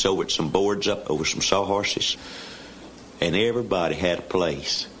sheets over it, some boards up over some sawhorses. And everybody had a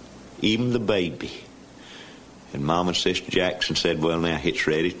place, even the baby. And Mama and Sister Jackson said, well, now it's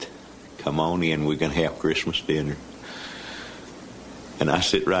ready. Come on in, we're going to have Christmas dinner. And I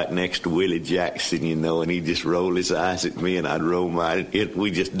sit right next to Willie Jackson, you know, and he just rolled his eyes at me, and I'd roll mine.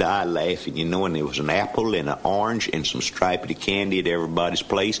 We just died laughing, you know, and there was an apple and an orange and some stripedy candy at everybody's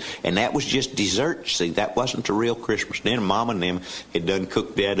place. And that was just dessert, see, that wasn't the real Christmas dinner. Mama and them had done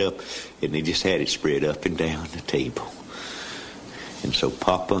cooked that up, and they just had it spread up and down the table. And so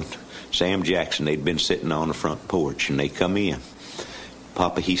Papa and Sam Jackson, they'd been sitting on the front porch, and they come in.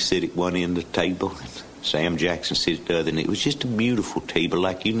 Papa, he sit at one end of the table, and Sam Jackson sit at the other, and it was just a beautiful table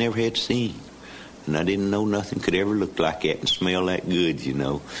like you never had seen. And I didn't know nothing could ever look like that and smell that good, you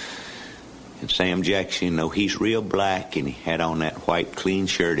know. And Sam Jackson, you know, he's real black, and he had on that white clean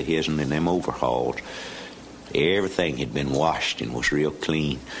shirt of his and them overalls. Everything had been washed and was real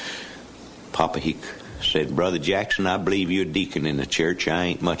clean. Papa, he said, Brother Jackson, I believe you're a deacon in the church. I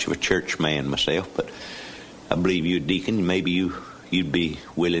ain't much of a church man myself, but I believe you're a deacon. Maybe you'd be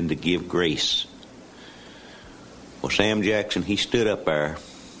willing to give grace. Well, Sam Jackson, he stood up there,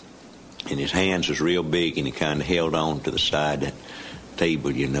 and his hands was real big, and he kind of held on to the side of that table,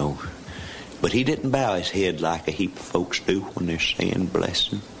 you know. But he didn't bow his head like a heap of folks do when they're saying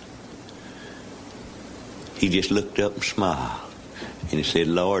blessing. He just looked up and smiled. And he said,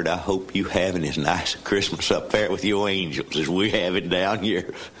 Lord, I hope you having as nice a Christmas up there with your angels as we have it down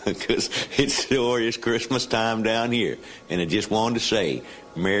here, because it's sure is Christmas time down here. And I just wanted to say,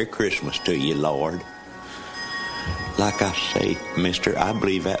 Merry Christmas to you, Lord. Like I say, mister, I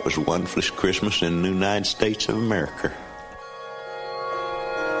believe that was the wonderfulest Christmas in the United States of America.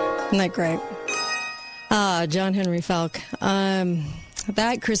 Isn't that great? John Henry Falk.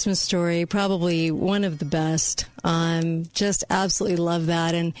 That Christmas story, probably one of the best. Just absolutely love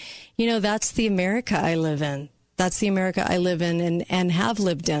that. And, you know, that's the America I live in. That's the America I live in and have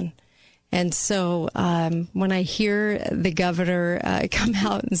lived in. And so when I hear the governor come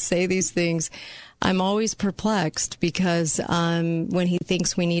out and say these things, I'm always perplexed because when he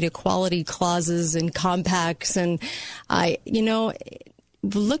thinks we need equality clauses and compacts, and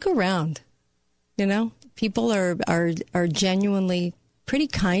look around, people are genuinely pretty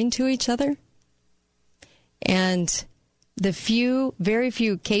kind to each other. And the very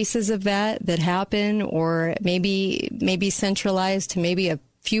few cases of that happen, or maybe centralized to maybe a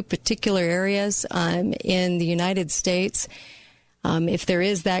few particular areas in the United States, if there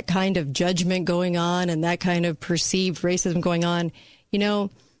is that kind of judgment going on and that kind of perceived racism going on,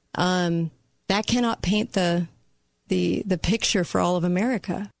 that cannot paint the picture for all of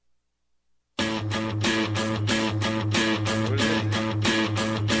America.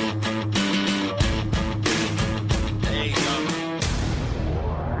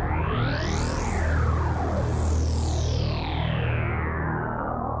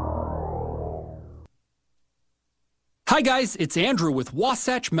 Hi guys, it's Andrew with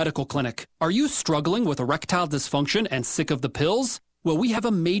Wasatch Medical Clinic. Are you struggling with erectile dysfunction and sick of the pills? Well, we have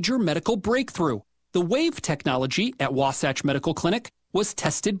a major medical breakthrough. The WAVE technology at Wasatch Medical Clinic was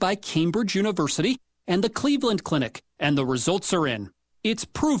tested by Cambridge University and the Cleveland Clinic, and the results are in. It's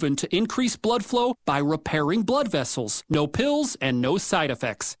proven to increase blood flow by repairing blood vessels. No pills and no side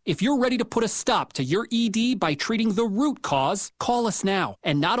effects. If you're ready to put a stop to your ED by treating the root cause, call us now.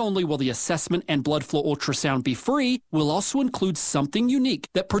 And not only will the assessment and blood flow ultrasound be free, we'll also include something unique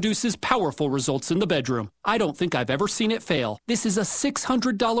that produces powerful results in the bedroom. I don't think I've ever seen it fail. This is a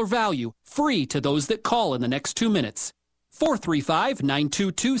 $600 value, free to those that call in the next 2 minutes.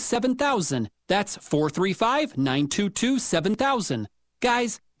 435-922-7000. That's 435-922-7000.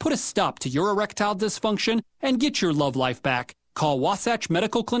 Guys, put a stop to your erectile dysfunction and get your love life back. Call Wasatch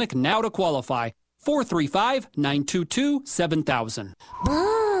Medical Clinic now to qualify. 435-922-7000.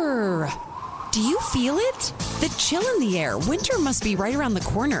 Brrr! Do you feel it? The chill in the air. Winter must be right around the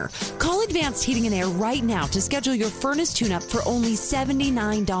corner. Call Advanced Heating and Air right now to schedule your furnace tune-up for only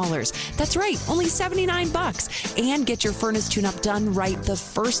 $79. That's right, only $79. And get your furnace tune-up done right the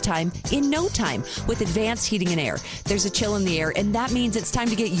first time in no time with Advanced Heating and Air. There's a chill in the air, and that means it's time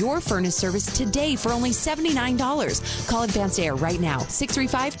to get your furnace service today for only $79. Call Advanced Air right now,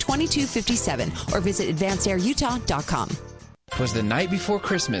 635-2257, or visit advancedairutah.com. 'Twas the night before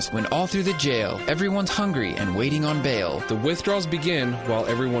Christmas when all through the jail everyone's hungry and waiting on bail. The withdrawals begin while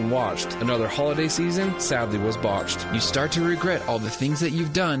everyone watched. Another holiday season sadly was botched. You start to regret all the things that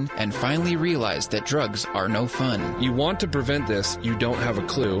you've done and finally realize that drugs are no fun. You want to prevent this, you don't have a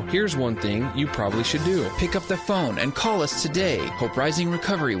clue. Here's one thing you probably should do. Pick up the phone and call us today. Hope Rising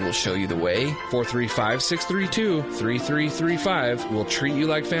Recovery will show you the way. 435-632-3335 will treat you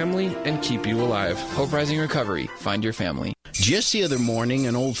like family and keep you alive. Hope Rising Recovery. Find your family. Just the other morning,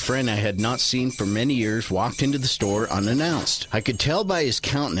 an old friend I had not seen for many years walked into the store unannounced. I could tell by his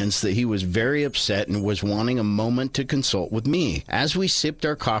countenance that he was very upset and was wanting a moment to consult with me. As we sipped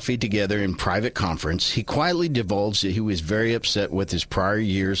our coffee together in private conference, he quietly divulged that he was very upset with his prior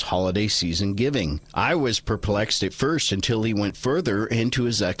year's holiday season giving. I was perplexed at first until he went further into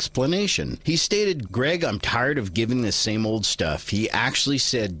his explanation. He stated, "Greg, I'm tired of giving the same old stuff." He actually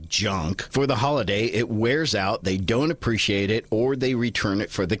said junk. For the holiday, it wears out, they don't appreciate it, or they return it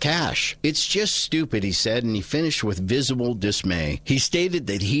for the cash. It's just stupid, he said, and he finished with visible dismay. He stated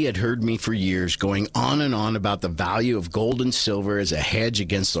that he had heard me for years going on and on about the value of gold and silver as a hedge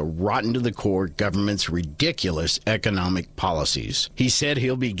against the rotten to the core government's ridiculous economic policies. He said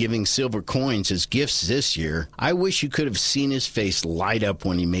he'll be giving silver coins as gifts this year. I wish you could have seen his face light up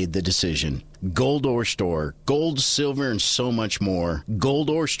when he made the decision. Gold Ore Store. Gold, silver, and so much more. Gold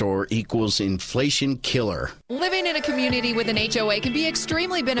Ore Store equals inflation killer. Living in a community with an HOA can be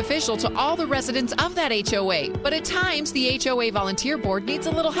extremely beneficial to all the residents of that HOA. But at times, the HOA Volunteer Board needs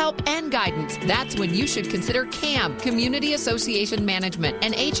a little help and guidance. That's when you should consider CAM, Community Association Management,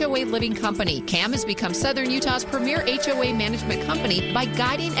 an HOA living company. CAM has become Southern Utah's premier HOA management company by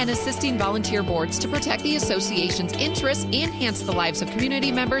guiding and assisting volunteer boards to protect the association's interests, enhance the lives of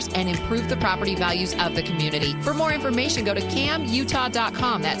community members, and improve the property values of the community. For more information, go to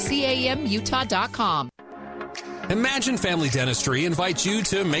camutah.com. That's camutah.com. Imagine Family Dentistry invites you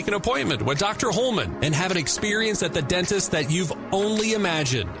to make an appointment with Dr. Holman and have an experience at the dentist that you've only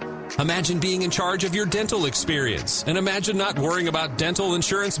imagined. Imagine being in charge of your dental experience, and imagine not worrying about dental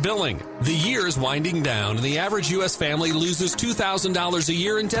insurance billing. The year is winding down, and the average U.S. family loses $2,000 a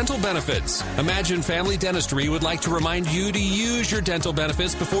year in dental benefits. Imagine Family Dentistry would like to remind you to use your dental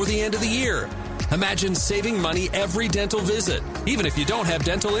benefits before the end of the year. Imagine saving money every dental visit, even if you don't have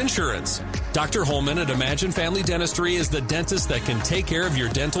dental insurance. Dr. Holman at Imagine Family Dentistry is the dentist that can take care of your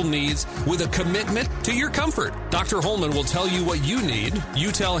dental needs with a commitment to your comfort. Dr. Holman will tell you what you need.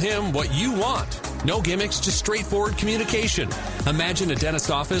 You tell him what you want. No gimmicks, just straightforward communication. Imagine a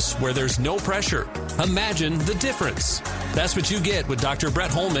dentist office where there's no pressure. Imagine the difference. That's what you get with Dr.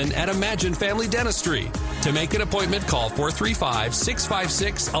 Brett Holman at Imagine Family Dentistry. To make an appointment, call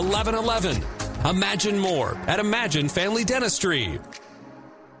 435-656-1111. Imagine more at Imagine Family Dentistry.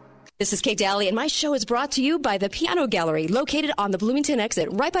 This is Kate Daly, and my show is brought to you by the Piano Gallery, located on the Bloomington exit,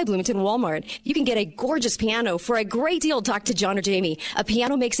 right by Bloomington Walmart. You can get a gorgeous piano for a great deal. Talk to John or Jamie. A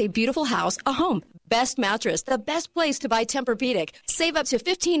piano makes a beautiful house a home. Best mattress, the best place to buy Tempur-Pedic. Save up to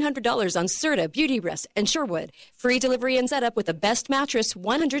 $1,500 on Serta, Beautyrest, and Sherwood. Free delivery and setup with the best mattress,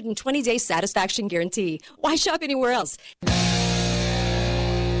 120-day satisfaction guarantee. Why shop anywhere else?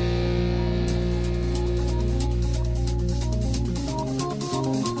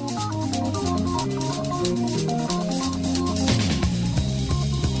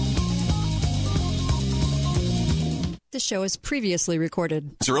 The show is previously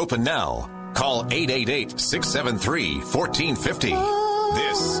recorded. Are open now. Call 888-673-1450.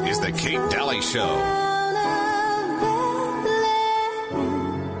 This is the Kate Daly Show.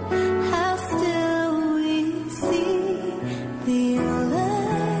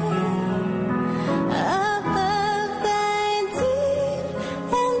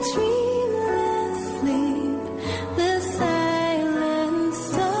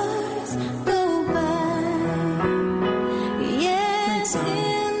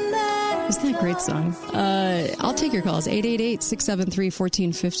 Song. I'll take your calls.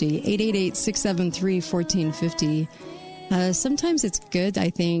 888-673-1450. 888-673-1450. Sometimes it's good, I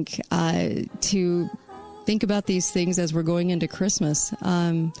think, to think about these things as we're going into Christmas.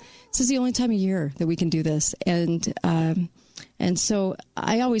 This is the only time of year that we can do this. And so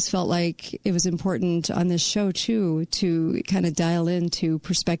I always felt like it was important on this show, too, to kind of dial into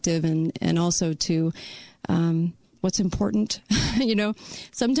perspective and also to what's important.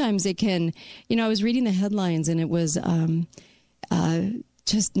 Sometimes it can, I was reading the headlines and it was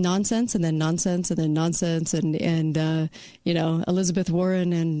just nonsense and then nonsense and then nonsense and Elizabeth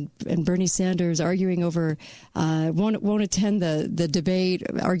Warren and Bernie Sanders arguing over, won't attend the debate,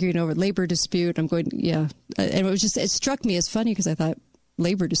 arguing over labor dispute. And it struck me as funny because I thought,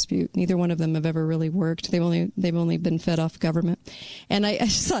 labor dispute. Neither one of them have ever really worked. They've only been fed off government. And I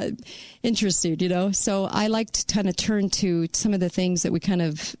just thought interesting, So I like to kind of turn to some of the things that we kind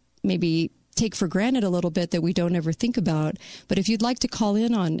of maybe take for granted a little bit that we don't ever think about. But if you'd like to call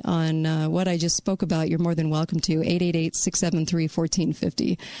in on what I just spoke about, you're more than welcome to.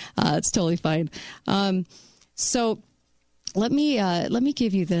 888-673-1450. It's totally fine. So let me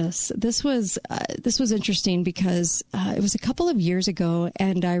give you this. This was interesting because it was a couple of years ago,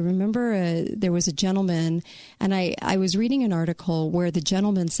 and I remember there was a gentleman, and I was reading an article where the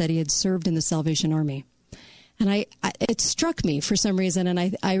gentleman said he had served in the Salvation Army, and it struck me for some reason,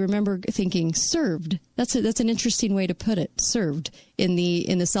 and I remember thinking, served. That's an interesting way to put it. Served in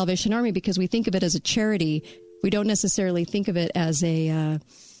the Salvation Army, because we think of it as a charity. We don't necessarily think of it as the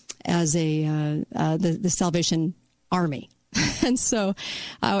Salvation Army. And so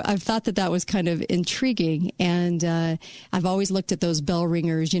I've thought that was kind of intriguing. And I've always looked at those bell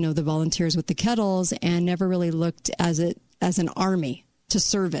ringers, the volunteers with the kettles, and never really looked as an army to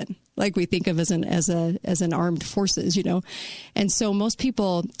serve in, like we think of as an armed forces, And so most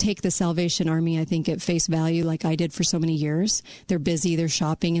people take the Salvation Army, I think, at face value, like I did for so many years. They're busy, they're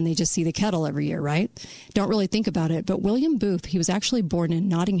shopping, and they just see the kettle every year, right? Don't really think about it. But William Booth, he was actually born in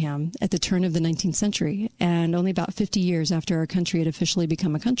Nottingham at the turn of the 19th century, and only about 50 years after our country had officially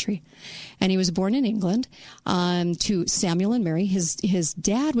become a country. And he was born in England to Samuel and Mary. His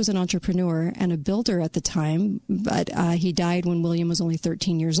dad was an entrepreneur and a builder at the time, but he died when William was only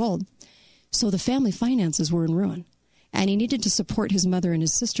 13 years old. So the family finances were in ruin, and he needed to support his mother and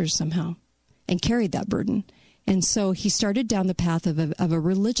his sisters somehow, and carried that burden. And so he started down the path of a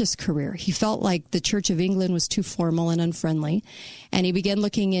religious career. He felt like the Church of England was too formal and unfriendly, and he began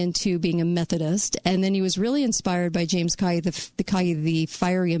looking into being a Methodist. And then he was really inspired by James Caughey, the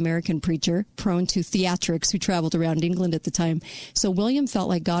fiery American preacher, prone to theatrics, who traveled around England at the time. So William felt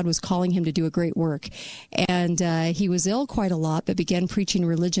like God was calling him to do a great work. And he was ill quite a lot, but began preaching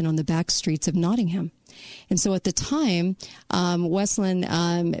religion on the back streets of Nottingham. And so at the time, Wesleyan,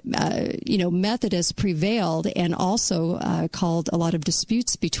 Methodists prevailed and also caused a lot of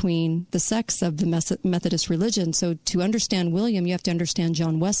disputes between the sects of the Methodist religion. So to understand William, you have to understand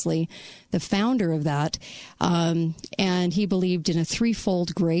John Wesley, the founder of that. And he believed in a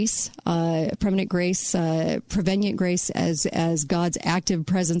threefold grace, permanent grace, prevenient grace as God's active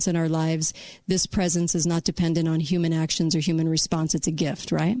presence in our lives. This presence is not dependent on human actions or human response. It's a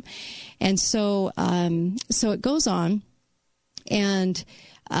gift, right? And so it goes on, and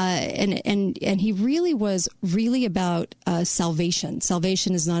he really was about salvation.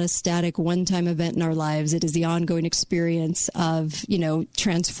 Salvation is not a static one-time event in our lives. It is the ongoing experience of,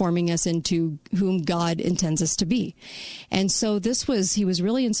 transforming us into whom God intends us to be. And so he was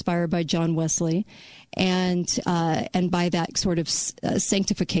really inspired by John Wesley and by that sort of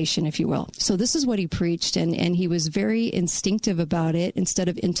sanctification, if you will. So this is what he preached, and he was very instinctive about it instead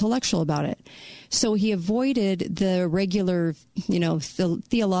of intellectual about it. So he avoided the regular,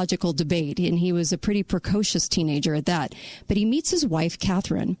 theological debate, and he was a pretty precocious teenager at that. But he meets his wife,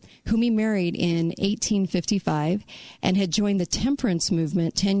 Catherine, whom he married in 1855 and had joined the temperance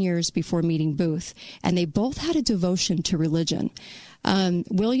movement 10 years before meeting Booth. And they both had a devotion to religion.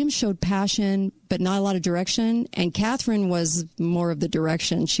 William showed passion, but not a lot of direction. And Catherine was more of the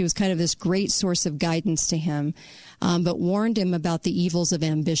direction. She was kind of this great source of guidance to him, but warned him about the evils of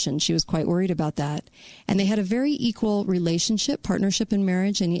ambition. She was quite worried about that. And they had a very equal relationship, partnership in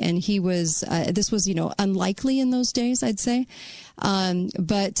marriage. And he was, this was, unlikely in those days, I'd say.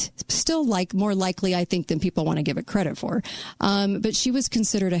 But still more likely, I think, than people want to give it credit for. But she was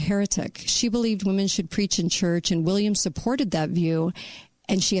considered a heretic. She believed women should preach in church, and William supported that view.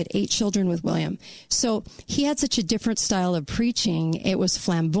 And she had 8 children with William. So he had such a different style of preaching. It was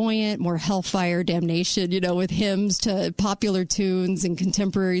flamboyant, more hellfire, damnation, with hymns to popular tunes and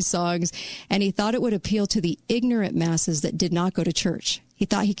contemporary songs. And he thought it would appeal to the ignorant masses that did not go to church. He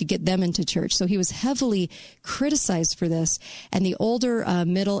thought he could get them into church. So he was heavily criticized for this. And the older,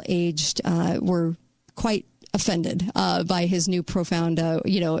 middle-aged were quite offended by his new profound,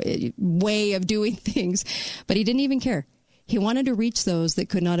 way of doing things. But he didn't even care. He wanted to reach those that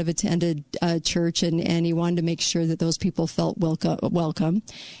could not have attended church, and he wanted to make sure that those people felt welcome.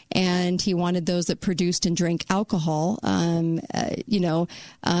 And he wanted those that produced and drank alcohol, to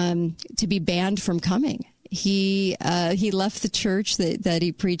be banned from coming. He left the church that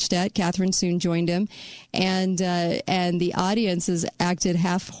he preached at. Catherine soon joined him, and the audiences acted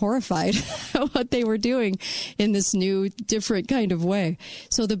half horrified at what they were doing in this new, different kind of way.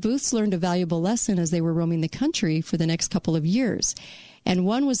 So the Booths learned a valuable lesson as they were roaming the country for the next couple of years. And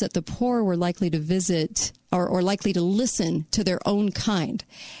one was that the poor were likely to visit or likely to listen to their own kind.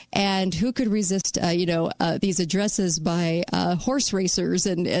 And who could resist, these addresses by horse racers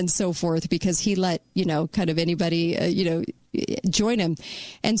and so forth, because he let, kind of anybody, join him.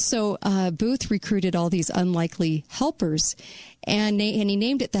 And so Booth recruited all these unlikely helpers, and he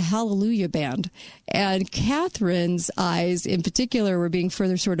named it the Hallelujah Band. And Catherine's eyes in particular were being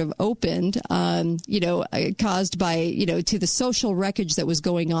further sort of opened, caused by, to the social wreckage that was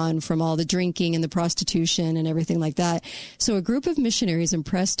going on from all the drinking and the prostitution and everything like that. So a group of missionaries,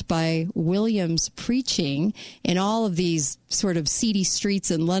 impressed by William's preaching in all of these sort of seedy streets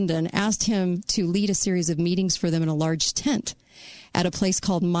in London, asked him to lead a series of meetings for them in a large tent at a place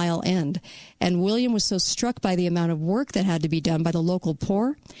called Mile End. And William was so struck by the amount of work that had to be done by the local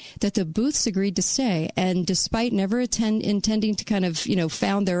poor that the Booths agreed to stay. And despite never intending to kind of,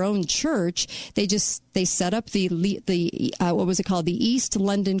 found their own church, they set up the what was it called? The East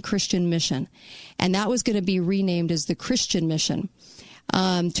London Christian Mission. And that was going to be renamed as the Christian Mission,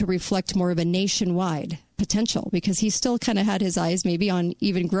 to reflect more of a nationwide potential, because he still kind of had his eyes maybe on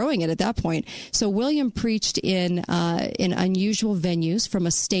even growing it at that point. So William preached in unusual venues, from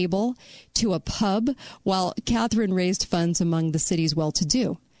a stable to a pub, while Catherine raised funds among the city's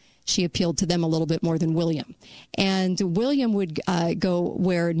well-to-do. She appealed to them a little bit more than William. And William would go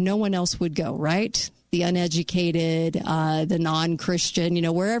where no one else would go, right? The uneducated, the non-Christian,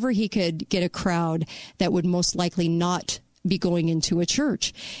 wherever he could get a crowd that would most likely not be going into a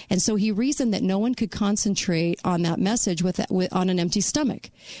church. And so he reasoned that no one could concentrate on that message on an empty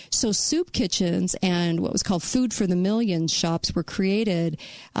stomach. So soup kitchens and what was called Food for the Millions shops were created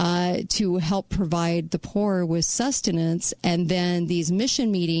to help provide the poor with sustenance. And then these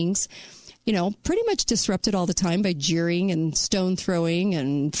mission meetings, pretty much disrupted all the time by jeering and stone throwing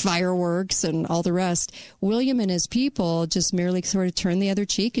and fireworks and all the rest. William and his people just merely sort of turned the other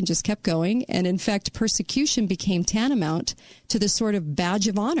cheek and just kept going. And in fact, persecution became tantamount to this sort of badge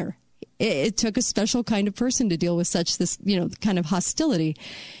of honor. It took a special kind of person to deal with this kind of hostility.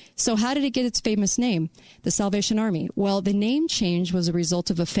 So how did it get its famous name, the Salvation Army? Well, the name change was a result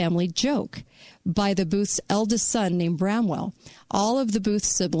of a family joke by the Booth's eldest son named Bramwell. All of the Booth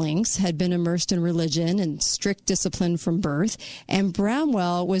siblings had been immersed in religion and strict discipline from birth, and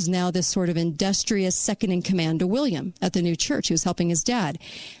Bramwell was now this sort of industrious second in command to William at the new church. He was helping his dad.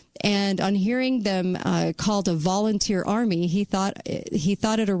 And on hearing them called a volunteer army, he thought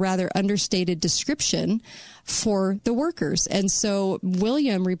it a rather understated description for the workers. And so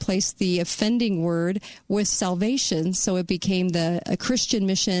William replaced the offending word with salvation. So it became a Christian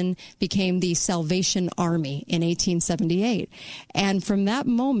mission became the Salvation Army in 1878. And from that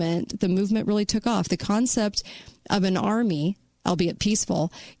moment, the movement really took off. The concept of an army, albeit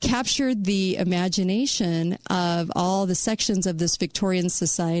peaceful, captured the imagination of all the sections of this Victorian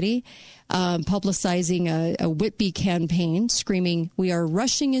society, publicizing a Whitby campaign, screaming, "We are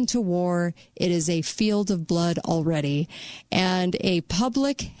rushing into war. It is a field of blood already." And a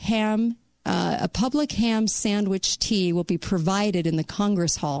public ham sandwich tea will be provided in the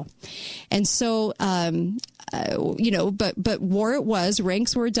Congress Hall. And so, but war it was.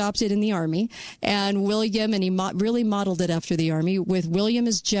 Ranks were adopted in the Army, and William, and he really modeled it after the Army, with William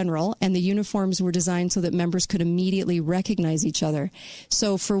as general, and the uniforms were designed so that members could immediately recognize each other.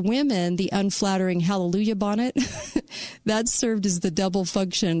 So for women, the unflattering hallelujah bonnet, that served as the double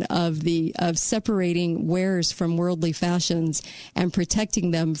function of separating wearers from worldly fashions and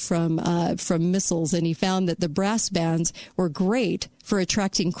protecting them from missiles. And he found that the brass bands were great for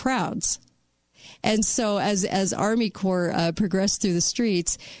attracting crowds. And so as Army Corps progressed through the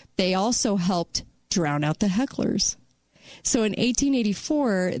streets, they also helped drown out the hecklers. So in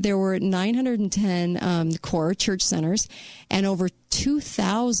 1884, there were 910 Corps church centers and over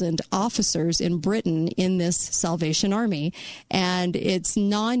 2,000 officers in Britain in this Salvation Army. And its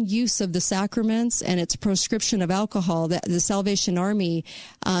non-use of the sacraments and its proscription of alcohol, the Salvation Army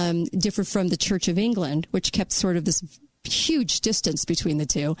differed from the Church of England, which kept sort of this huge distance between the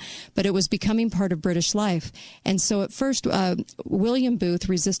two, but it was becoming part of British life. And so at first, William Booth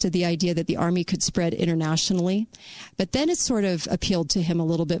resisted the idea that the army could spread internationally, but then it sort of appealed to him a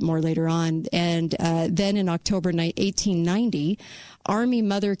little bit more later on. And then in October 1890, Army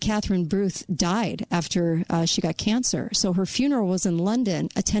Mother Catherine Booth died after she got cancer. So her funeral was in London,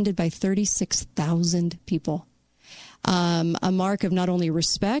 attended by 36,000 people. A mark of not only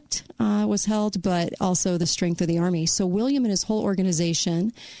respect was held, but also the strength of the army. So William and his whole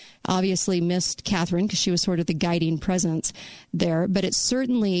organization obviously missed Catherine because she was sort of the guiding presence there, but it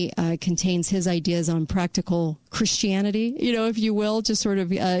certainly contains his ideas on practical Christianity, if you will, just sort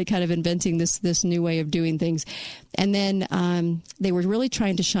of kind of inventing this new way of doing things. And then they were really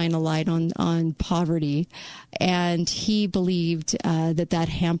trying to shine a light on poverty, and he believed that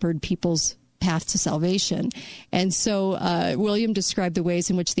hampered people's path to salvation. And so William described the ways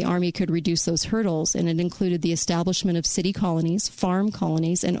in which the army could reduce those hurdles, and it included the establishment of city colonies, farm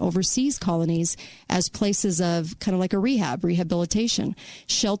colonies, and overseas colonies as places of kind of like a rehabilitation,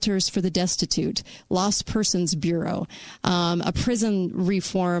 shelters for the destitute, lost persons bureau, a prison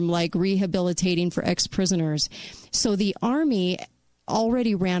reform like rehabilitating for ex-prisoners. So the army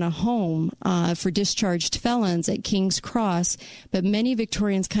already ran a home for discharged felons at King's Cross, but many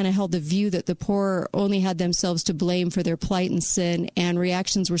Victorians kind of held the view that the poor only had themselves to blame for their plight and sin, and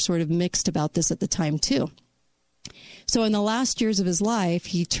reactions were sort of mixed about this at the time too. So in the last years of his life,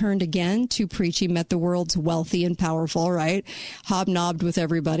 he turned again to preaching, met the world's wealthy and powerful, right? Hobnobbed with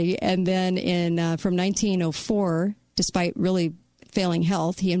everybody. And then from 1904, despite really failing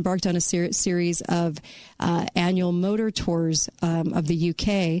health, he embarked on a series of annual motor tours of the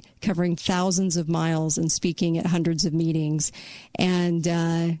UK, covering thousands of miles and speaking at hundreds of meetings. And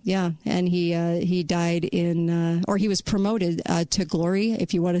he died or he was promoted to glory,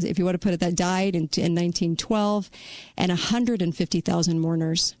 if you want to put it that, died in 1912, and 150,000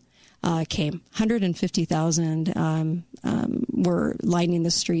 mourners came. 150,000 were lining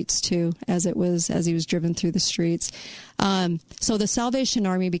the streets too, as he was driven through the streets. So the Salvation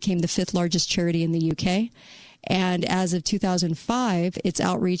Army became the 5th largest charity in the UK. And as of 2005, its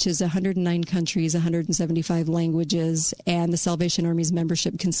outreach is 109 countries, 175 languages, and the Salvation Army's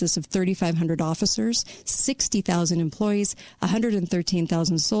membership consists of 3,500 officers, 60,000 employees,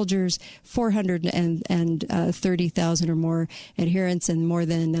 113,000 soldiers, 430,000 or more adherents, and more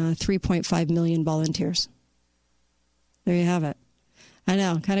than 3.5 million volunteers. There you have it. I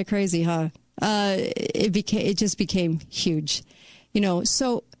know, kind of crazy, huh? It just became huge,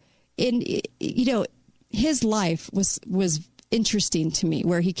 So his life was interesting to me,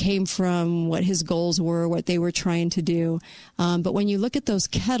 where he came from, what his goals were, what they were trying to do. But when you look at those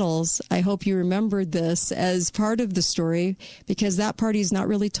kettles, I hope you remembered this as part of the story, because that part is not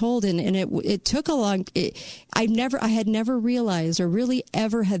really told. And it took a long, I had never realized or really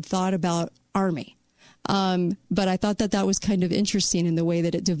ever had thought about Army. But I thought that was kind of interesting in the way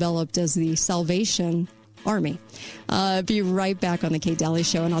that it developed as the Salvation Army. Be right back on the Kate Daly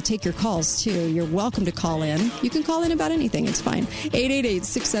Show, and I'll take your calls too. You're welcome to call in. You can call in about anything. It's fine.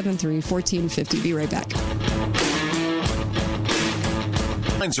 888-673-1450. Be right back.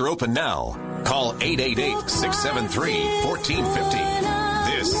 Lines are open now. Call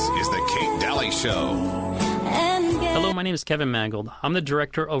 888-673-1450. This is the Kate Daly Show. Hello, my name is Kevin Mangold. I'm the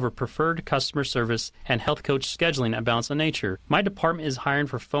Director over Preferred Customer Service and Health Coach Scheduling at Balance of Nature. My department is hiring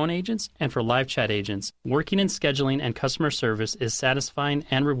for phone agents and for live chat agents. Working in scheduling and customer service is satisfying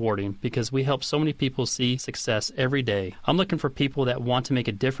and rewarding because we help so many people see success every day. I'm looking for people that want to make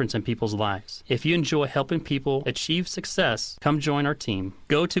a difference in people's lives. If you enjoy helping people achieve success, come join our team.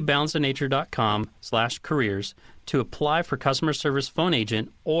 Go to balanceofnature.com/careers to apply for customer service phone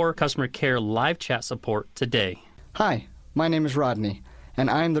agent or customer care live chat support today. Hi, my name is Rodney, and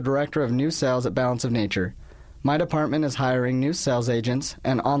I am the Director of New Sales at Balance of Nature. My department is hiring new sales agents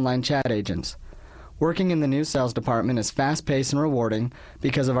and online chat agents. Working in the new sales department is fast-paced and rewarding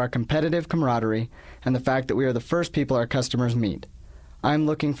because of our competitive camaraderie and the fact that we are the first people our customers meet. I am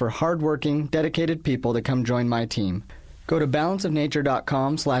looking for hard-working, dedicated people to come join my team. Go to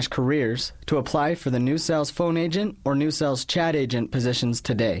balanceofnature.com/careers to apply for the new sales phone agent or new sales chat agent positions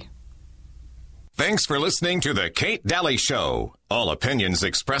today. Thanks for listening to the Kate Daly Show. All opinions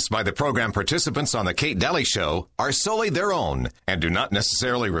expressed by the program participants on the Kate Daly Show are solely their own and do not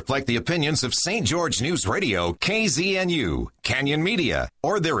necessarily reflect the opinions of St. George News Radio, KZNU, Canyon Media,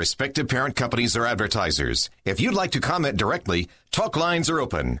 or their respective parent companies or advertisers. If you'd like to comment directly, talk lines are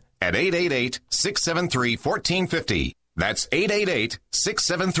open at 888-673-1450. That's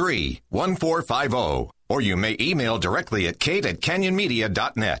 888-673-1450. Or you may email directly at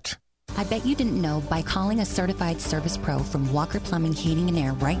kate@canyonmedia.net. I bet you didn't know by calling a certified service pro from Walker Plumbing, Heating, and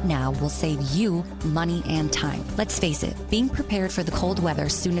Air right now will save you money and time. Let's face it, being prepared for the cold weather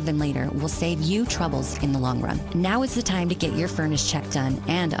sooner than later will save you troubles in the long run. Now is the time to get your furnace check done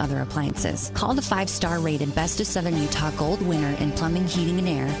and other appliances. Call the 5-star rated Best of Southern Utah Gold winner in Plumbing, Heating, and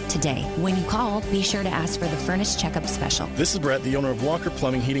Air today. When you call, be sure to ask for the furnace checkup special. This is Brett, the owner of Walker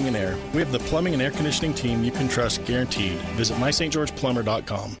Plumbing, Heating, and Air. We have the plumbing and air conditioning team you can trust, guaranteed. Visit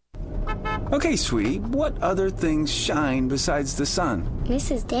mystgeorgeplumber.com. Okay, sweetie, what other things shine besides the sun?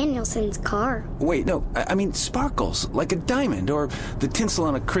 Mrs. Danielson's car. Wait, no, I mean sparkles, like a diamond, or the tinsel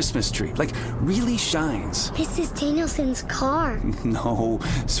on a Christmas tree, like really shines. Mrs. Danielson's car. No,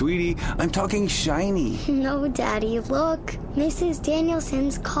 sweetie, I'm talking shiny. No, Daddy, look. Mrs.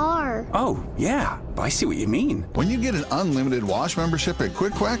 Danielson's car. Oh, yeah, I see what you mean. When you get an unlimited wash membership at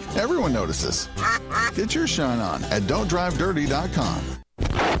Quick Quack, everyone notices. Get your shine on at don'tdrivedirty.com.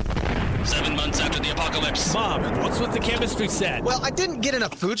 7 months after the apocalypse. Mom, what's with the chemistry set? Well, I didn't get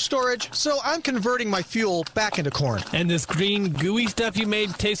enough food storage, so I'm converting my fuel back into corn. And this green, gooey stuff you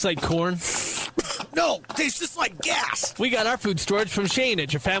made tastes like corn? No, tastes just like gas. We got our food storage from Shane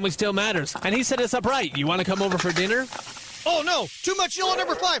at Your Family Still Matters, and he set us up right. You want to come over for dinner? Oh, no, too much yellow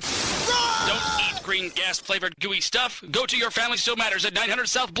number 5. Run! Don't eat green gas-flavored gooey stuff. Go to Your Family Still Matters at 900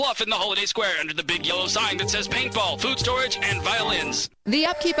 South Bluff in the Holiday Square under the big yellow sign that says paintball, food storage, and violins. The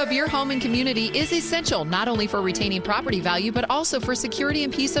upkeep of your home and community is essential not only for retaining property value, but also for security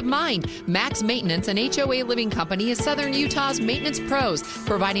and peace of mind. Max Maintenance, an HOA living company, is Southern Utah's maintenance pros,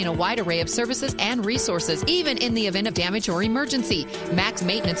 providing a wide array of services and resources, even in the event of damage or emergency. Max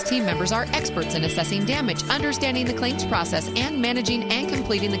Maintenance team members are experts in assessing damage, understanding the claims process, and managing and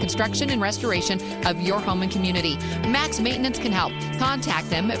completing the construction and restoration of your home and community. Max Maintenance can help. Contact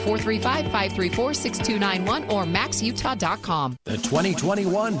them at 435-534-6291 or maxutah.com. The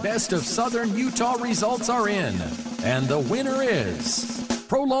 2021 Best of Southern Utah results are in, and the winner is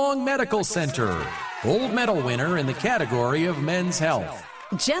Prolong Medical Center, gold medal winner in the category of men's health.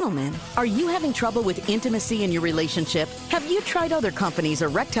 Gentlemen, are you having trouble with intimacy in your relationship? Have you tried other companies'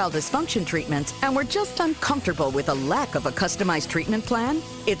 erectile dysfunction treatments and were just uncomfortable with the lack of a customized treatment plan?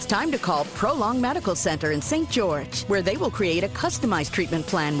 It's time to call Prolong Medical Center in St. George, where they will create a customized treatment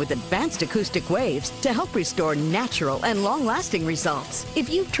plan with advanced acoustic waves to help restore natural and long-lasting results. If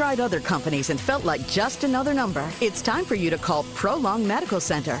you've tried other companies and felt like just another number, it's time for you to call Prolong Medical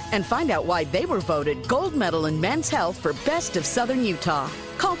Center and find out why they were voted gold medal in men's health for Best of Southern Utah.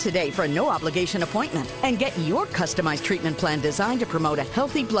 Call today for a no-obligation appointment and get your customized treatment plan designed to promote a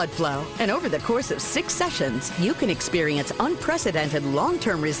healthy blood flow. And over the course of 6 sessions, you can experience unprecedented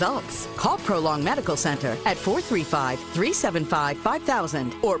long-term results. Call Prolong Medical Center at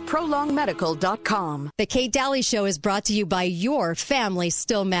 435-375-5000 or prolongmedical.com. The Kate Daly Show is brought to you by Your Family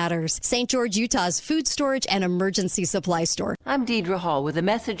Still Matters, St. George, Utah's food storage and emergency supply store. I'm Deidre Hall with a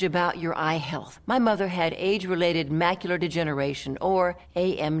message about your eye health. My mother had age-related macular degeneration, or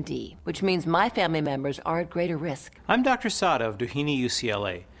AMD, which means my family members are at greater risk. I'm Dr. Sada of Doheny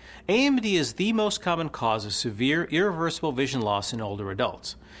UCLA. AMD is the most common cause of severe, irreversible vision loss in older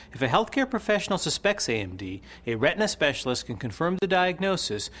adults. If a healthcare professional suspects AMD, a retina specialist can confirm the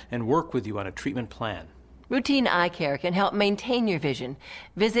diagnosis and work with you on a treatment plan. Routine eye care can help maintain your vision.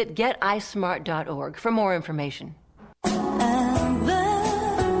 Visit geteyesmart.org for more information.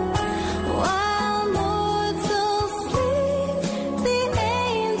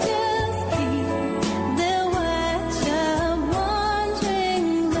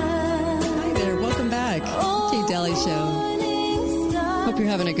 Hope you're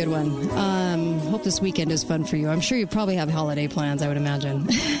having a good one. Hope this weekend is fun for you. I'm sure you probably have holiday plans, I would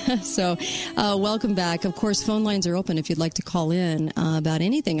imagine. So welcome back. Of course, phone lines are open if you'd like to call in about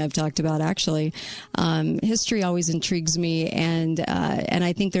anything I've talked about, actually. History always intrigues me, and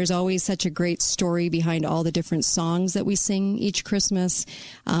I think there's always such a great story behind all the different songs that we sing each Christmas.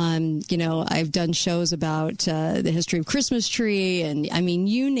 I've done shows about the history of Christmas tree, and I mean,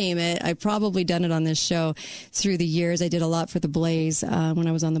 you name it. I've probably done it on this show through the years. I did a lot for the Blaze when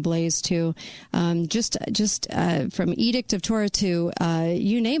I was on the Blaze too. Just from Edict of Torah to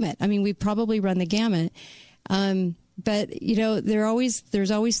you name it. I mean, we probably run the gamut. But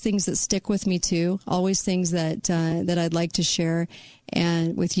there's always things that stick with me too. Always things that I'd like to share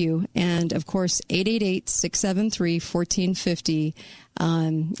and with you. And of course, 888-673-1450.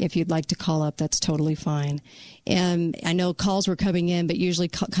 If you'd like to call up, that's totally fine. And I know calls were coming in, but usually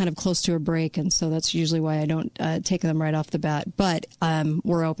kind of close to a break, and so that's usually why I don't take them right off the bat. But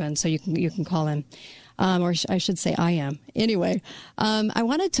we're open, so you can call in. Or I should say I am. Anyway, I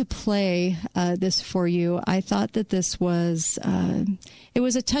wanted to play this for you. I thought that this was it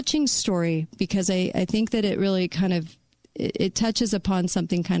was a touching story because I think that it really kind of it touches upon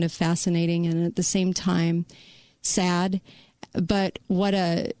something kind of fascinating and at the same time sad. But what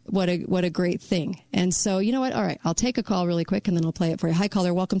a great thing. And so, you know what? All right, I'll take a call really quick and then I'll play it for you. Hi,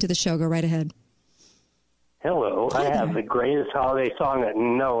 caller. Welcome to the show. Go right ahead. Hello. I have the greatest holiday song that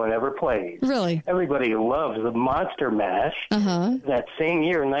no one ever plays. Really? Everybody loves the Monster Mash. Uh-huh. That same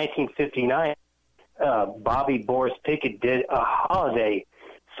year, in 1959, Bobby Boris Pickett did a holiday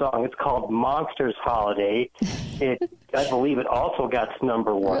song. It's called Monsters Holiday. I believe it also got to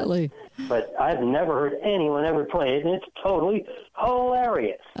number 1. Really? But I've never heard anyone ever play it, and it's totally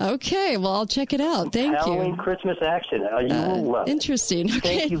hilarious. Okay, well, I'll check it out. Thank Halloween you. Christmas action. You will love it. Interesting.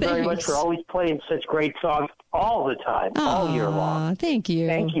 Okay, thank you very much for always playing such great songs all the time, all year long. Thank you.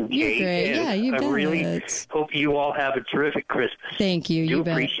 Thank you, Kate. You're great. Yeah, you bet. I really hope you all have a terrific Christmas. Thank you. You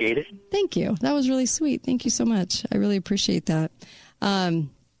bet. Appreciate it. Thank you. That was really sweet. Thank you so much. I really appreciate that.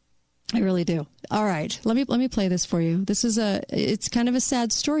 I really do. All right, let me play this for you. This is it's kind of a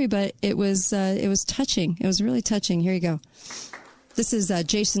sad story, but it was touching. It was really touching. Here you go. This is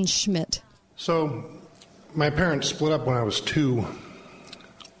Jason Schmidt. So, my parents split up when I was 2.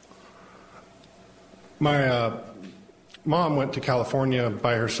 My mom went to California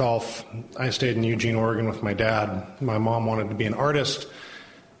by herself. I stayed in Eugene, Oregon with my dad. My mom wanted to be an artist.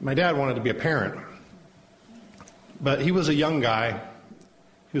 My dad wanted to be a parent. But he was a young guy.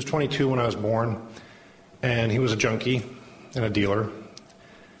 He was 22 when I was born, and he was a junkie and a dealer,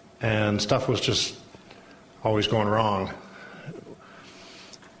 and stuff was just always going wrong.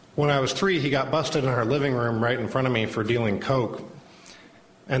 When I was 3, he got busted in our living room right in front of me for dealing coke,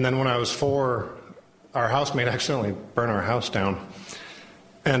 and then when I was 4, our housemate accidentally burned our house down,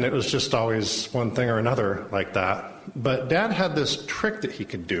 and it was just always one thing or another like that. But Dad had this trick that he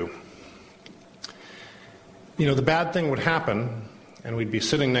could do. You know, the bad thing would happen, and we'd be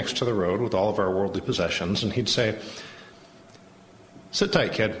sitting next to the road with all of our worldly possessions, and he'd say, "Sit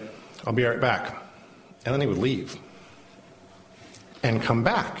tight, kid. I'll be right back." And then he would leave and come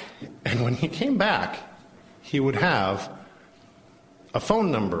back. And when he came back, he would have a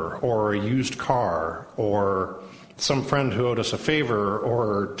phone number or a used car or some friend who owed us a favor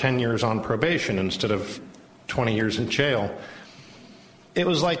or 10 years on probation instead of 20 years in jail. It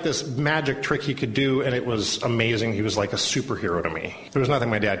was like this magic trick he could do, and it was amazing. He was like a superhero to me. There was nothing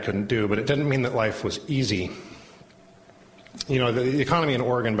my dad couldn't do, but it didn't mean that life was easy. You know, the economy in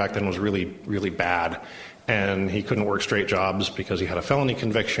Oregon back then was really, really bad, and he couldn't work straight jobs because he had a felony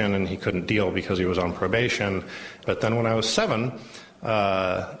conviction, and he couldn't deal because he was on probation. But then when I was 7,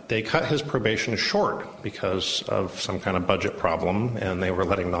 they cut his probation short because of some kind of budget problem, and they were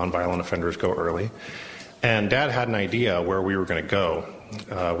letting nonviolent offenders go early. And Dad had an idea where we were going to go.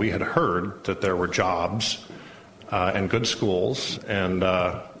 We had heard that there were jobs and good schools and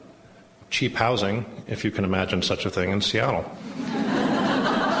cheap housing, if you can imagine such a thing, in Seattle.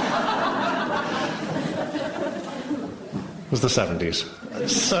 It was the 70s.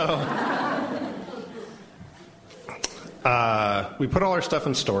 So we put all our stuff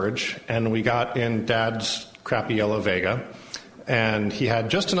in storage, and we got in Dad's crappy yellow Vega, and he had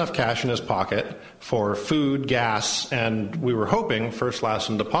just enough cash in his pocket for food, gas, and we were hoping first, last,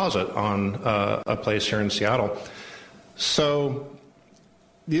 and deposit on a place here in Seattle. So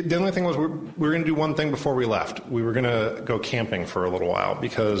the only thing was we were going to do one thing before we left. We were going to go camping for a little while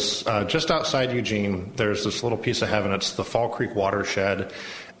because just outside Eugene, there's this little piece of heaven. It's the Fall Creek watershed,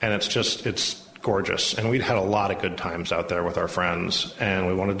 and it's gorgeous. And we'd had a lot of good times out there with our friends, and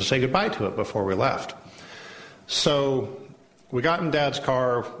we wanted to say goodbye to it before we left. So we got in Dad's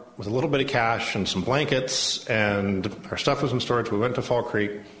car with a little bit of cash and some blankets, and our stuff was in storage. We went to Fall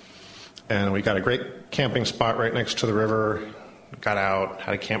Creek, and we got a great camping spot right next to the river. Got out,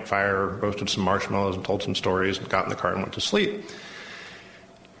 had a campfire, roasted some marshmallows and told some stories, and got in the car and went to sleep.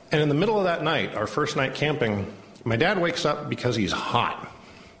 And in the middle of that night, our first night camping, my dad wakes up because he's hot.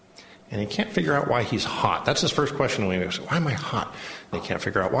 And he can't figure out why he's hot. That's his first question when he goes, why am I hot? And he can't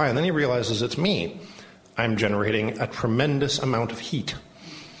figure out why. And then he realizes it's me. I'm generating a tremendous amount of heat.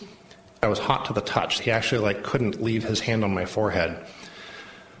 I was hot to the touch. He actually couldn't leave his hand on my forehead.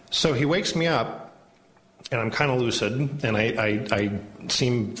 So he wakes me up, and I'm kind of lucid, and I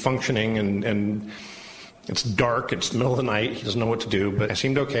seem functioning, and it's dark, it's the middle of the night, he doesn't know what to do, but I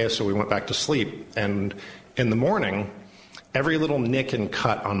seemed okay, so we went back to sleep. And in the morning, every little nick and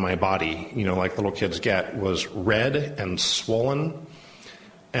cut on my body, like little kids get, was red and swollen.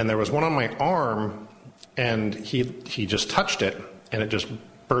 And there was one on my arm, and he just touched it, and it just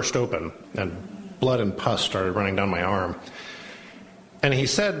burst open, and blood and pus started running down my arm. And he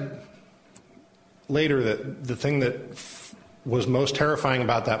said later that the thing that was most terrifying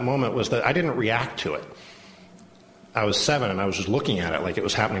about that moment was that I didn't react to it. I was 7, and I was just looking at it like it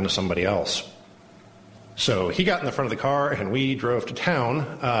was happening to somebody else. So he got in the front of the car, and we drove to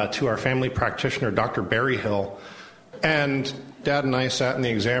town to our family practitioner, Dr. Berryhill. And Dad and I sat in the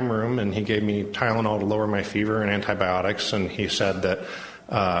exam room, and he gave me Tylenol to lower my fever and antibiotics, and he said that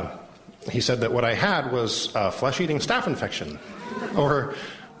what I had was flesh-eating staph infection over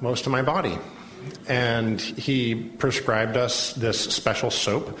most of my body. And he prescribed us this special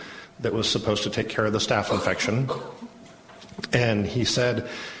soap that was supposed to take care of the staph infection. And he said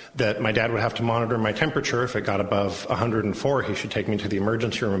that my dad would have to monitor my temperature. If it got above 104, he should take me to the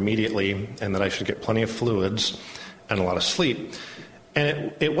emergency room immediately, and that I should get plenty of fluids and a lot of sleep.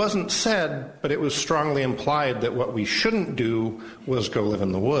 And it wasn't said, but it was strongly implied that what we shouldn't do was go live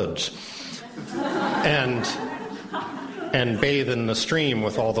in the woods and bathe in the stream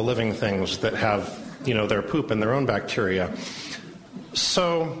with all the living things that have, their poop and their own bacteria.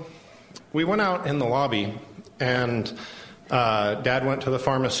 So we went out in the lobby, and Dad went to the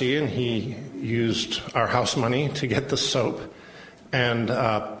pharmacy, and he used our house money to get the soap and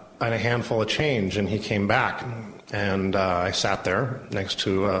a handful of change, and he came back. And I sat there next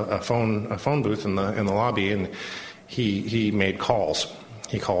to a phone booth in the lobby, and he made calls.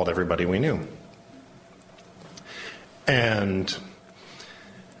 He called everybody we knew. And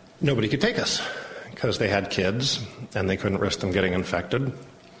nobody could take us because they had kids, and they couldn't risk them getting infected.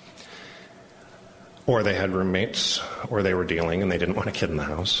 Or they had roommates, or they were dealing, and they didn't want a kid in the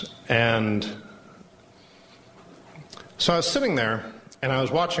house. And so I was sitting there, and I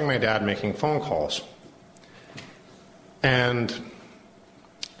was watching my dad making phone calls. And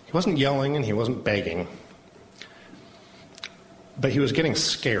he wasn't yelling, and he wasn't begging, but he was getting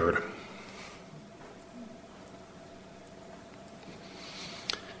scared.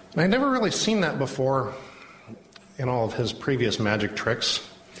 And I'd never really seen that before in all of his previous magic tricks.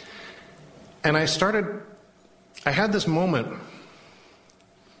 And I had this moment,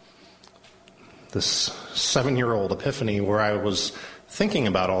 this 7-year-old epiphany, where I was thinking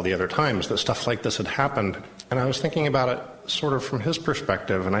about all the other times that stuff like this had happened. And I was thinking about it sort of from his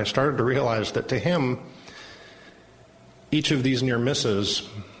perspective, and I started to realize that to him, each of these near misses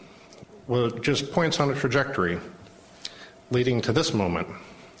just points on a trajectory leading to this moment,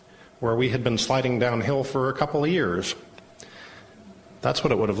 where we had been sliding downhill for a couple of years. That's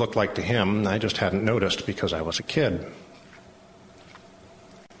what it would have looked like to him. I just hadn't noticed because I was a kid.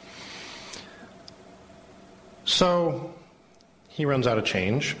 So he runs out of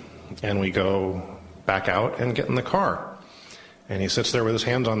change, and we go back out and get in the car. And he sits there with his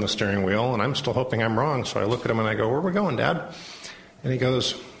hands on the steering wheel, and I'm still hoping I'm wrong. So I look at him and I go, "Where are we going, Dad?" And he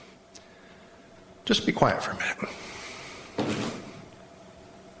goes, "Just be quiet for a minute."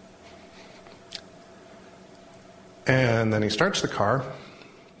 And then he starts the car,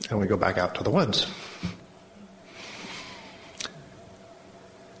 and we go back out to the woods.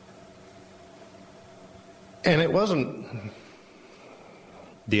 And it wasn't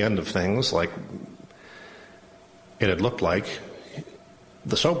the end of things like it had looked like.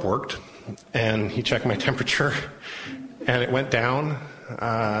 The soap worked, and he checked my temperature, and it went down,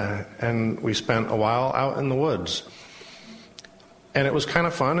 and we spent a while out in the woods. And it was kind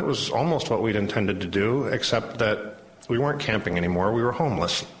of fun. It was almost what we'd intended to do, except that we weren't camping anymore. We were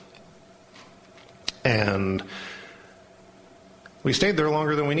homeless. And we stayed there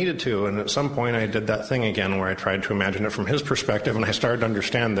longer than we needed to, and at some point I did that thing again where I tried to imagine it from his perspective, and I started to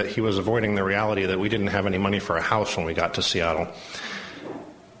understand that he was avoiding the reality that we didn't have any money for a house when we got to Seattle.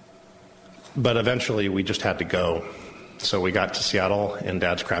 But eventually we just had to go. So we got to Seattle in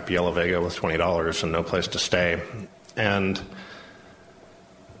Dad's crappy yellow Vega with $20 and no place to stay. And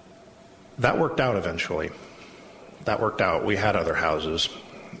that worked out eventually. That worked out. We had other houses,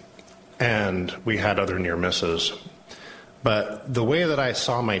 and we had other near misses. But the way that I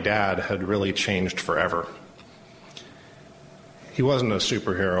saw my dad had really changed forever. He wasn't a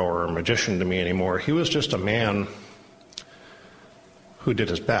superhero or a magician to me anymore. He was just a man who did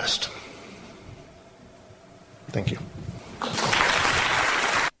his best. Thank you.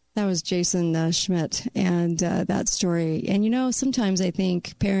 That was Jason Schmidt and that story. And, you know, sometimes I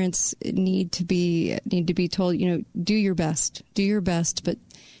think parents need to be told, you know, do your best, but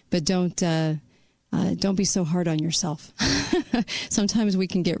don't be so hard on yourself. Sometimes we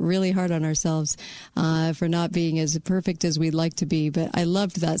can get really hard on ourselves for not being as perfect as we'd like to be. But I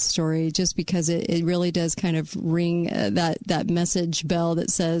loved that story just because it really does kind of ring that message bell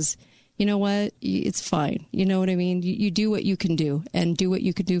that says, you know what, it's fine. You know what I mean? You do what you can do, and do what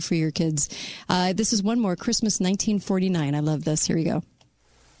you can do for your kids. This is one more, Christmas 1949. I love this. Here we go.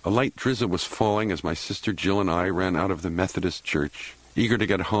 A light drizzle was falling as my sister Jill and I ran out of the Methodist church, eager to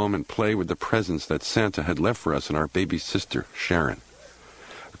get home and play with the presents that Santa had left for us and our baby sister, Sharon.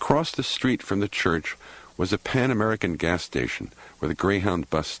 Across the street from the church was a Pan American gas station where the Greyhound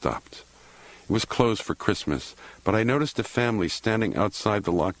bus stopped. It was closed for Christmas, but I noticed a family standing outside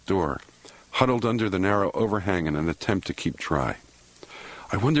the locked door, huddled under the narrow overhang in an attempt to keep dry.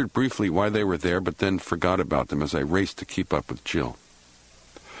 I wondered briefly why they were there, but then forgot about them as I raced to keep up with Jill.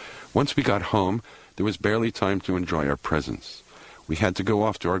 Once we got home, there was barely time to enjoy our presents. We had to go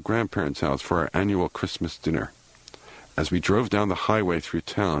off to our grandparents' house for our annual Christmas dinner. As we drove down the highway through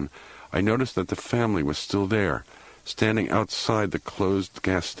town, I noticed that the family was still there, standing outside the closed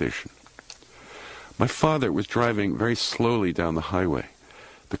gas station. My father was driving very slowly down the highway.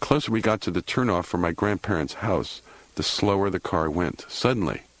 The closer we got to the turnoff for my grandparents' house, the slower the car went.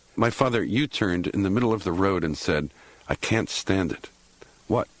 Suddenly, my father U-turned in the middle of the road and said, "I can't stand it."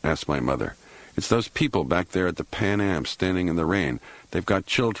 "What?" asked my mother. "It's those people back there at the Pan Am standing in the rain. They've got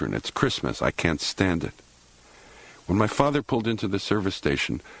children. It's Christmas. I can't stand it." When my father pulled into the service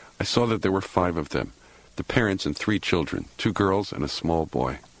station, I saw that there were 5 of them, the parents and 3 children, 2 girls and a small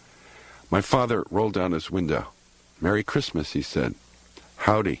boy. My father rolled down his window. "Merry Christmas," he said.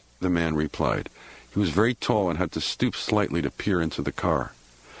 "Howdy," the man replied. He was very tall and had to stoop slightly to peer into the car.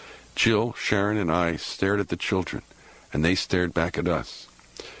 Jill, Sharon, and I stared at the children, and they stared back at us.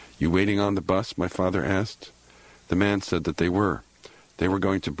 "You waiting on the bus?" my father asked. The man said that they were. They were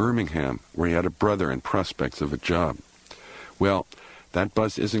going to Birmingham, where he had a brother and prospects of a job. "Well, that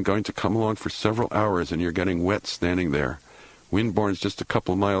bus isn't going to come along for several hours, and you're getting wet standing there. Windborne's just a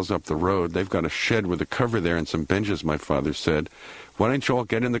couple miles up the road. They've got a shed with a cover there and some benches," my father said. "Why don't you all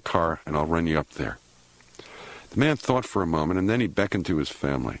get in the car, and I'll run you up there." The man thought for a moment, and then he beckoned to his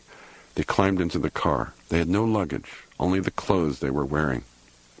family. They climbed into the car. They had no luggage, only the clothes they were wearing.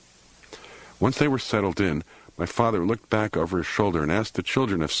 Once they were settled in, my father looked back over his shoulder and asked the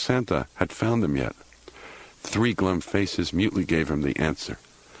children if Santa had found them yet. 3 glum faces mutely gave him the answer.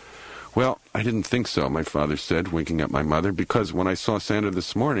 "Well, I didn't think so," my father said, winking at my mother, "because when I saw Santa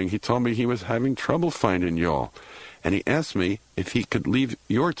this morning, he told me he was having trouble finding y'all, and he asked me if he could leave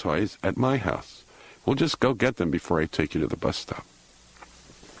your toys at my house. We'll just go get them before I take you to the bus stop."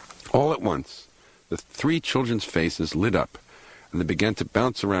 All at once, the 3 children's faces lit up, and they began to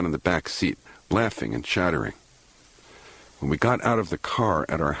bounce around in the back seat, laughing and chattering. When we got out of the car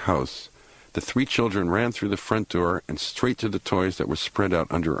at our house, the 3 children ran through the front door and straight to the toys that were spread out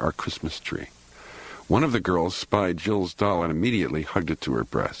under our Christmas tree. One of the girls spied Jill's doll and immediately hugged it to her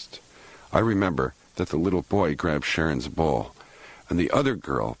breast. I remember that the little boy grabbed Sharon's ball, and the other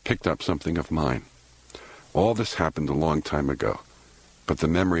girl picked up something of mine. All this happened a long time ago, but the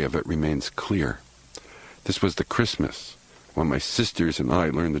memory of it remains clear. This was the Christmas when my sisters and I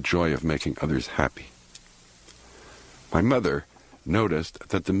learned the joy of making others happy. My mother noticed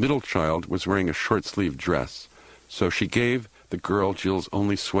that the middle child was wearing a short-sleeved dress, so she gave the girl Jill's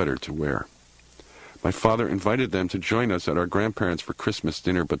only sweater to wear. My father invited them to join us at our grandparents' for Christmas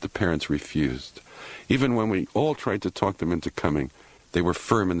dinner, but the parents refused. Even when we all tried to talk them into coming, they were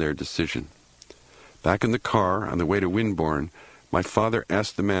firm in their decision. Back in the car, on the way to Winborn, my father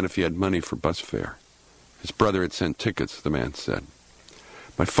asked the man if he had money for bus fare. His brother had sent tickets, the man said.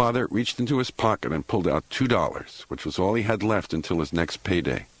 My father reached into his pocket and pulled out $2, which was all he had left until his next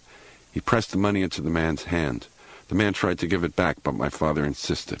payday. He pressed the money into the man's hand. The man tried to give it back, but my father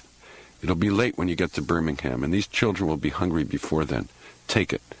insisted. It'll be late when you get to Birmingham, and these children will be hungry before then.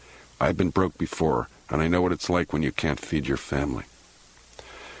 Take it. I've been broke before, and I know what it's like when you can't feed your family.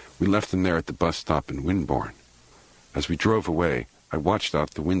 We left them there at the bus stop in Winborn. As we drove away, I watched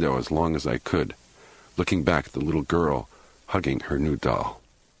out the window as long as I could, looking back at the little girl hugging her new doll.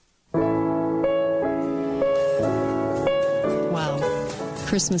 Wow.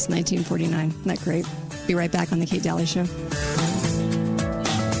 Christmas 1949. Isn't that great? Be right back on The Kate Daly Show.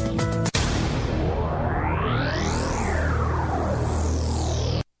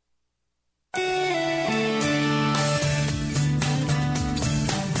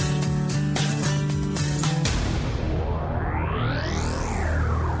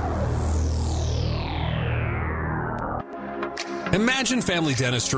 Imagine family dentistry